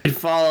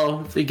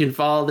can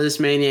follow this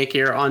maniac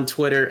here on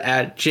Twitter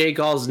at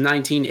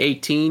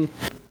jgalls1918.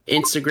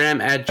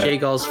 Instagram at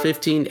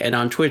jgalls15, and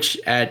on Twitch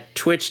at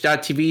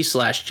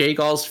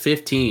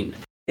twitch.tv/jgalls15.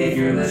 If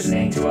you're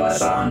listening to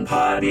us on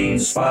Podbean,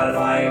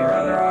 Spotify, or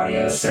other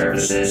audio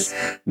services,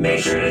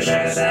 make sure to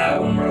check us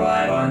out when we're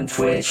live on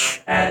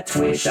Twitch at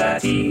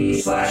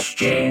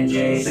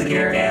twitch.tv/JNJ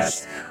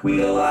SecuriCast. We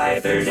go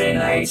live Thursday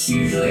nights,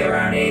 usually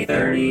around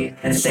 8:30,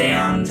 and stay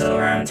on until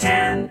around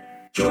 10.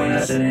 Join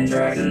us and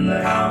interact in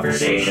the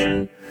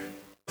conversation.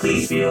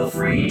 Please feel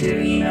free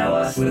to email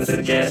us with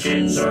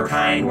suggestions or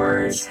kind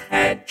words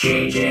at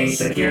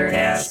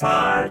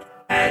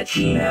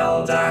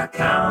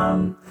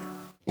jjsecuricastpod@gmail.com.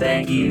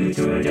 Thank you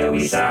to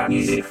Adobe Stock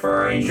Music for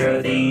our intro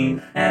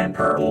theme and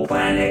Purple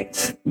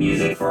Planet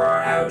Music for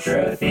our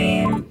outro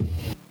theme.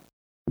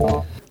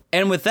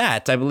 And with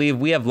that, I believe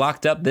we have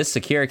locked up this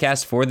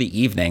SecuriCast for the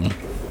evening.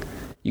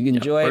 You can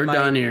enjoy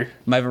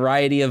my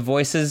variety of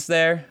voices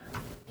there.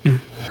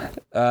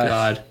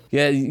 God.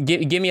 Yeah,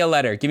 give me a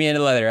letter. Give me a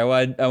letter. I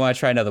want to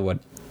try another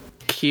one.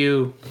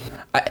 Q.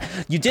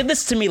 You did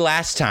this to me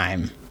last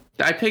time.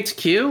 I picked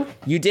Q?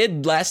 You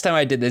did last time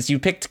I did this. You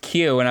picked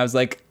Q, and I was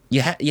like,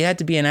 you had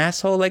to be an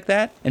asshole like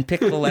that and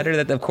pick the letter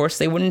that, of course,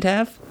 they wouldn't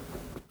have?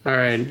 All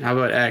right, how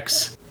about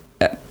X?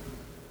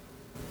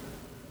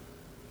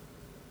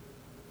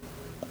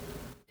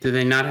 Do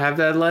they not have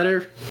that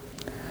letter?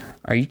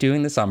 Are you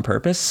doing this on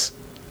purpose?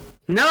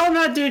 No, I'm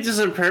not doing this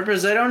on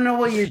purpose. I don't know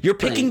what you're doing. You're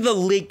picking the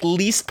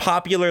least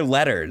popular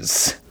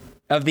letters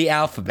of the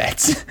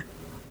alphabet.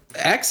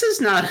 X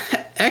is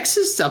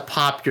a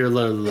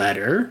popular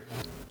letter.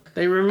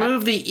 They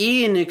removed the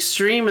E in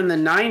extreme in the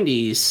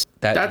 90s.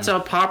 That's how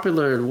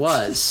popular it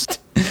was.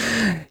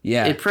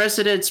 Yeah. It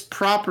precedents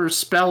proper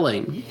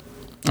spelling.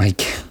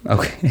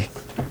 Okay.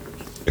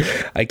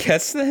 I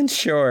guess then,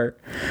 sure.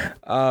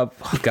 Oh,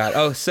 God.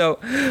 Oh, so,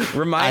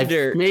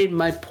 reminder. I've made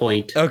my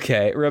point.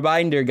 Okay,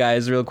 reminder,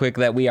 guys, real quick,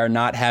 that we are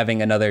not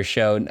having another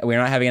show. We're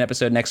not having an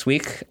episode next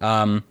week.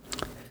 That's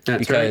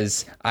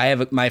because right. I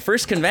have my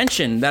first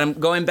convention that I'm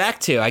going back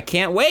to. I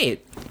can't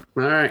wait.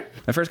 All right.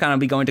 My first con, I'll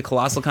be going to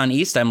Colossal Con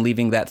East. I'm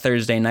leaving that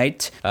Thursday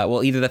night.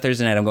 Either that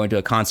Thursday night I'm going to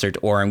a concert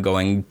or I'm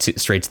going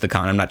straight to the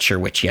con. I'm not sure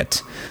which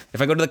yet.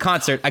 If I go to the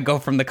concert, I go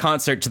from the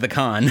concert to the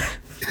con.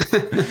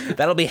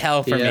 That'll be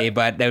hell for me,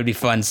 but that would be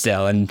fun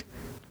still. And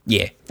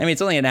yeah, I mean,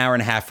 it's only an hour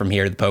and a half from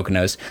here to the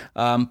Poconos.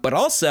 But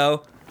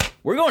also,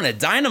 we're going to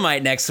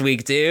Dynamite next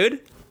week,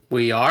 dude.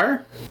 We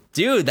are?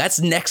 Dude, that's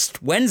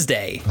next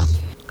Wednesday.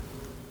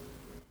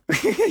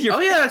 Oh,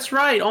 yeah, that's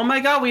right. Oh, my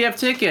God, we have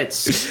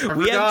tickets.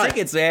 We have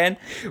tickets, man.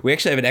 We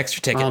actually have an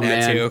extra ticket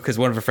now, too, because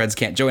one of our friends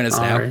can't join us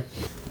now. Right.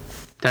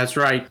 That's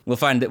right. We'll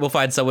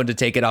find someone to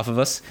take it off of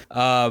us.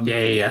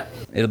 Yeah.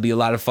 It'll be a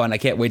lot of fun. I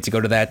can't wait to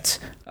go to that.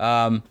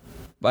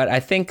 But I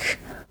think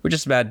we're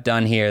just about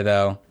done here,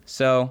 though.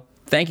 So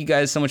thank you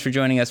guys so much for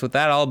joining us. With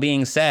that all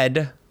being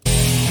said,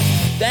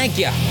 thank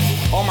you.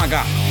 Oh, my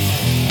God.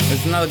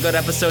 It's another good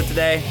episode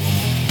today.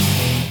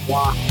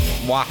 Wah.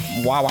 Wah,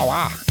 wah, wah,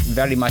 wah.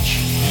 Very much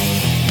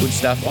good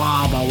stuff.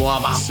 Wah, wah,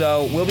 wah, wah.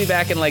 So we'll be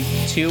back in like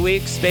 2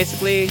 weeks,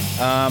 basically.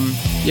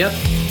 Yep.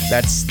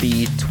 That's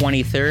the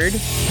 23rd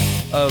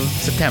of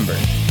September.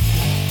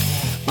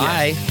 Yes.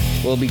 I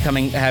will be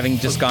having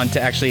just gone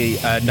to actually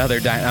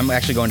I'm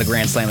actually going to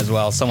Grand Slam as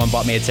well. Someone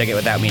bought me a ticket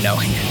without me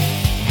knowing.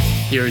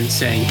 You're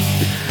insane.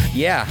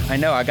 Yeah, I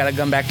know. I gotta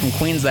come back from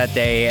Queens that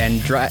day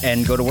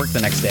and go to work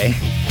the next day.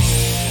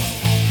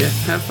 Yeah,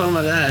 have fun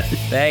with that.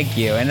 Thank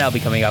you. And I'll be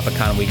coming off a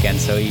con weekend,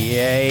 so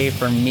yay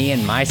for me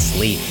and my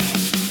sleep.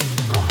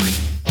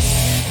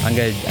 I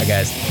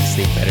gotta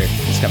sleep better.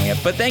 It's coming up.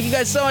 But thank you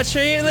guys so much for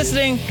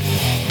listening.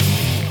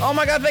 Oh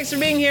my God, thanks for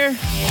being here.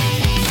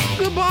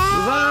 Goodbye.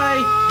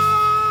 Bye.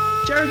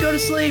 Jared, go to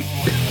sleep.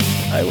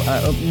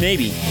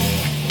 Maybe.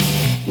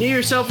 Knee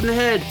yourself in the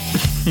head.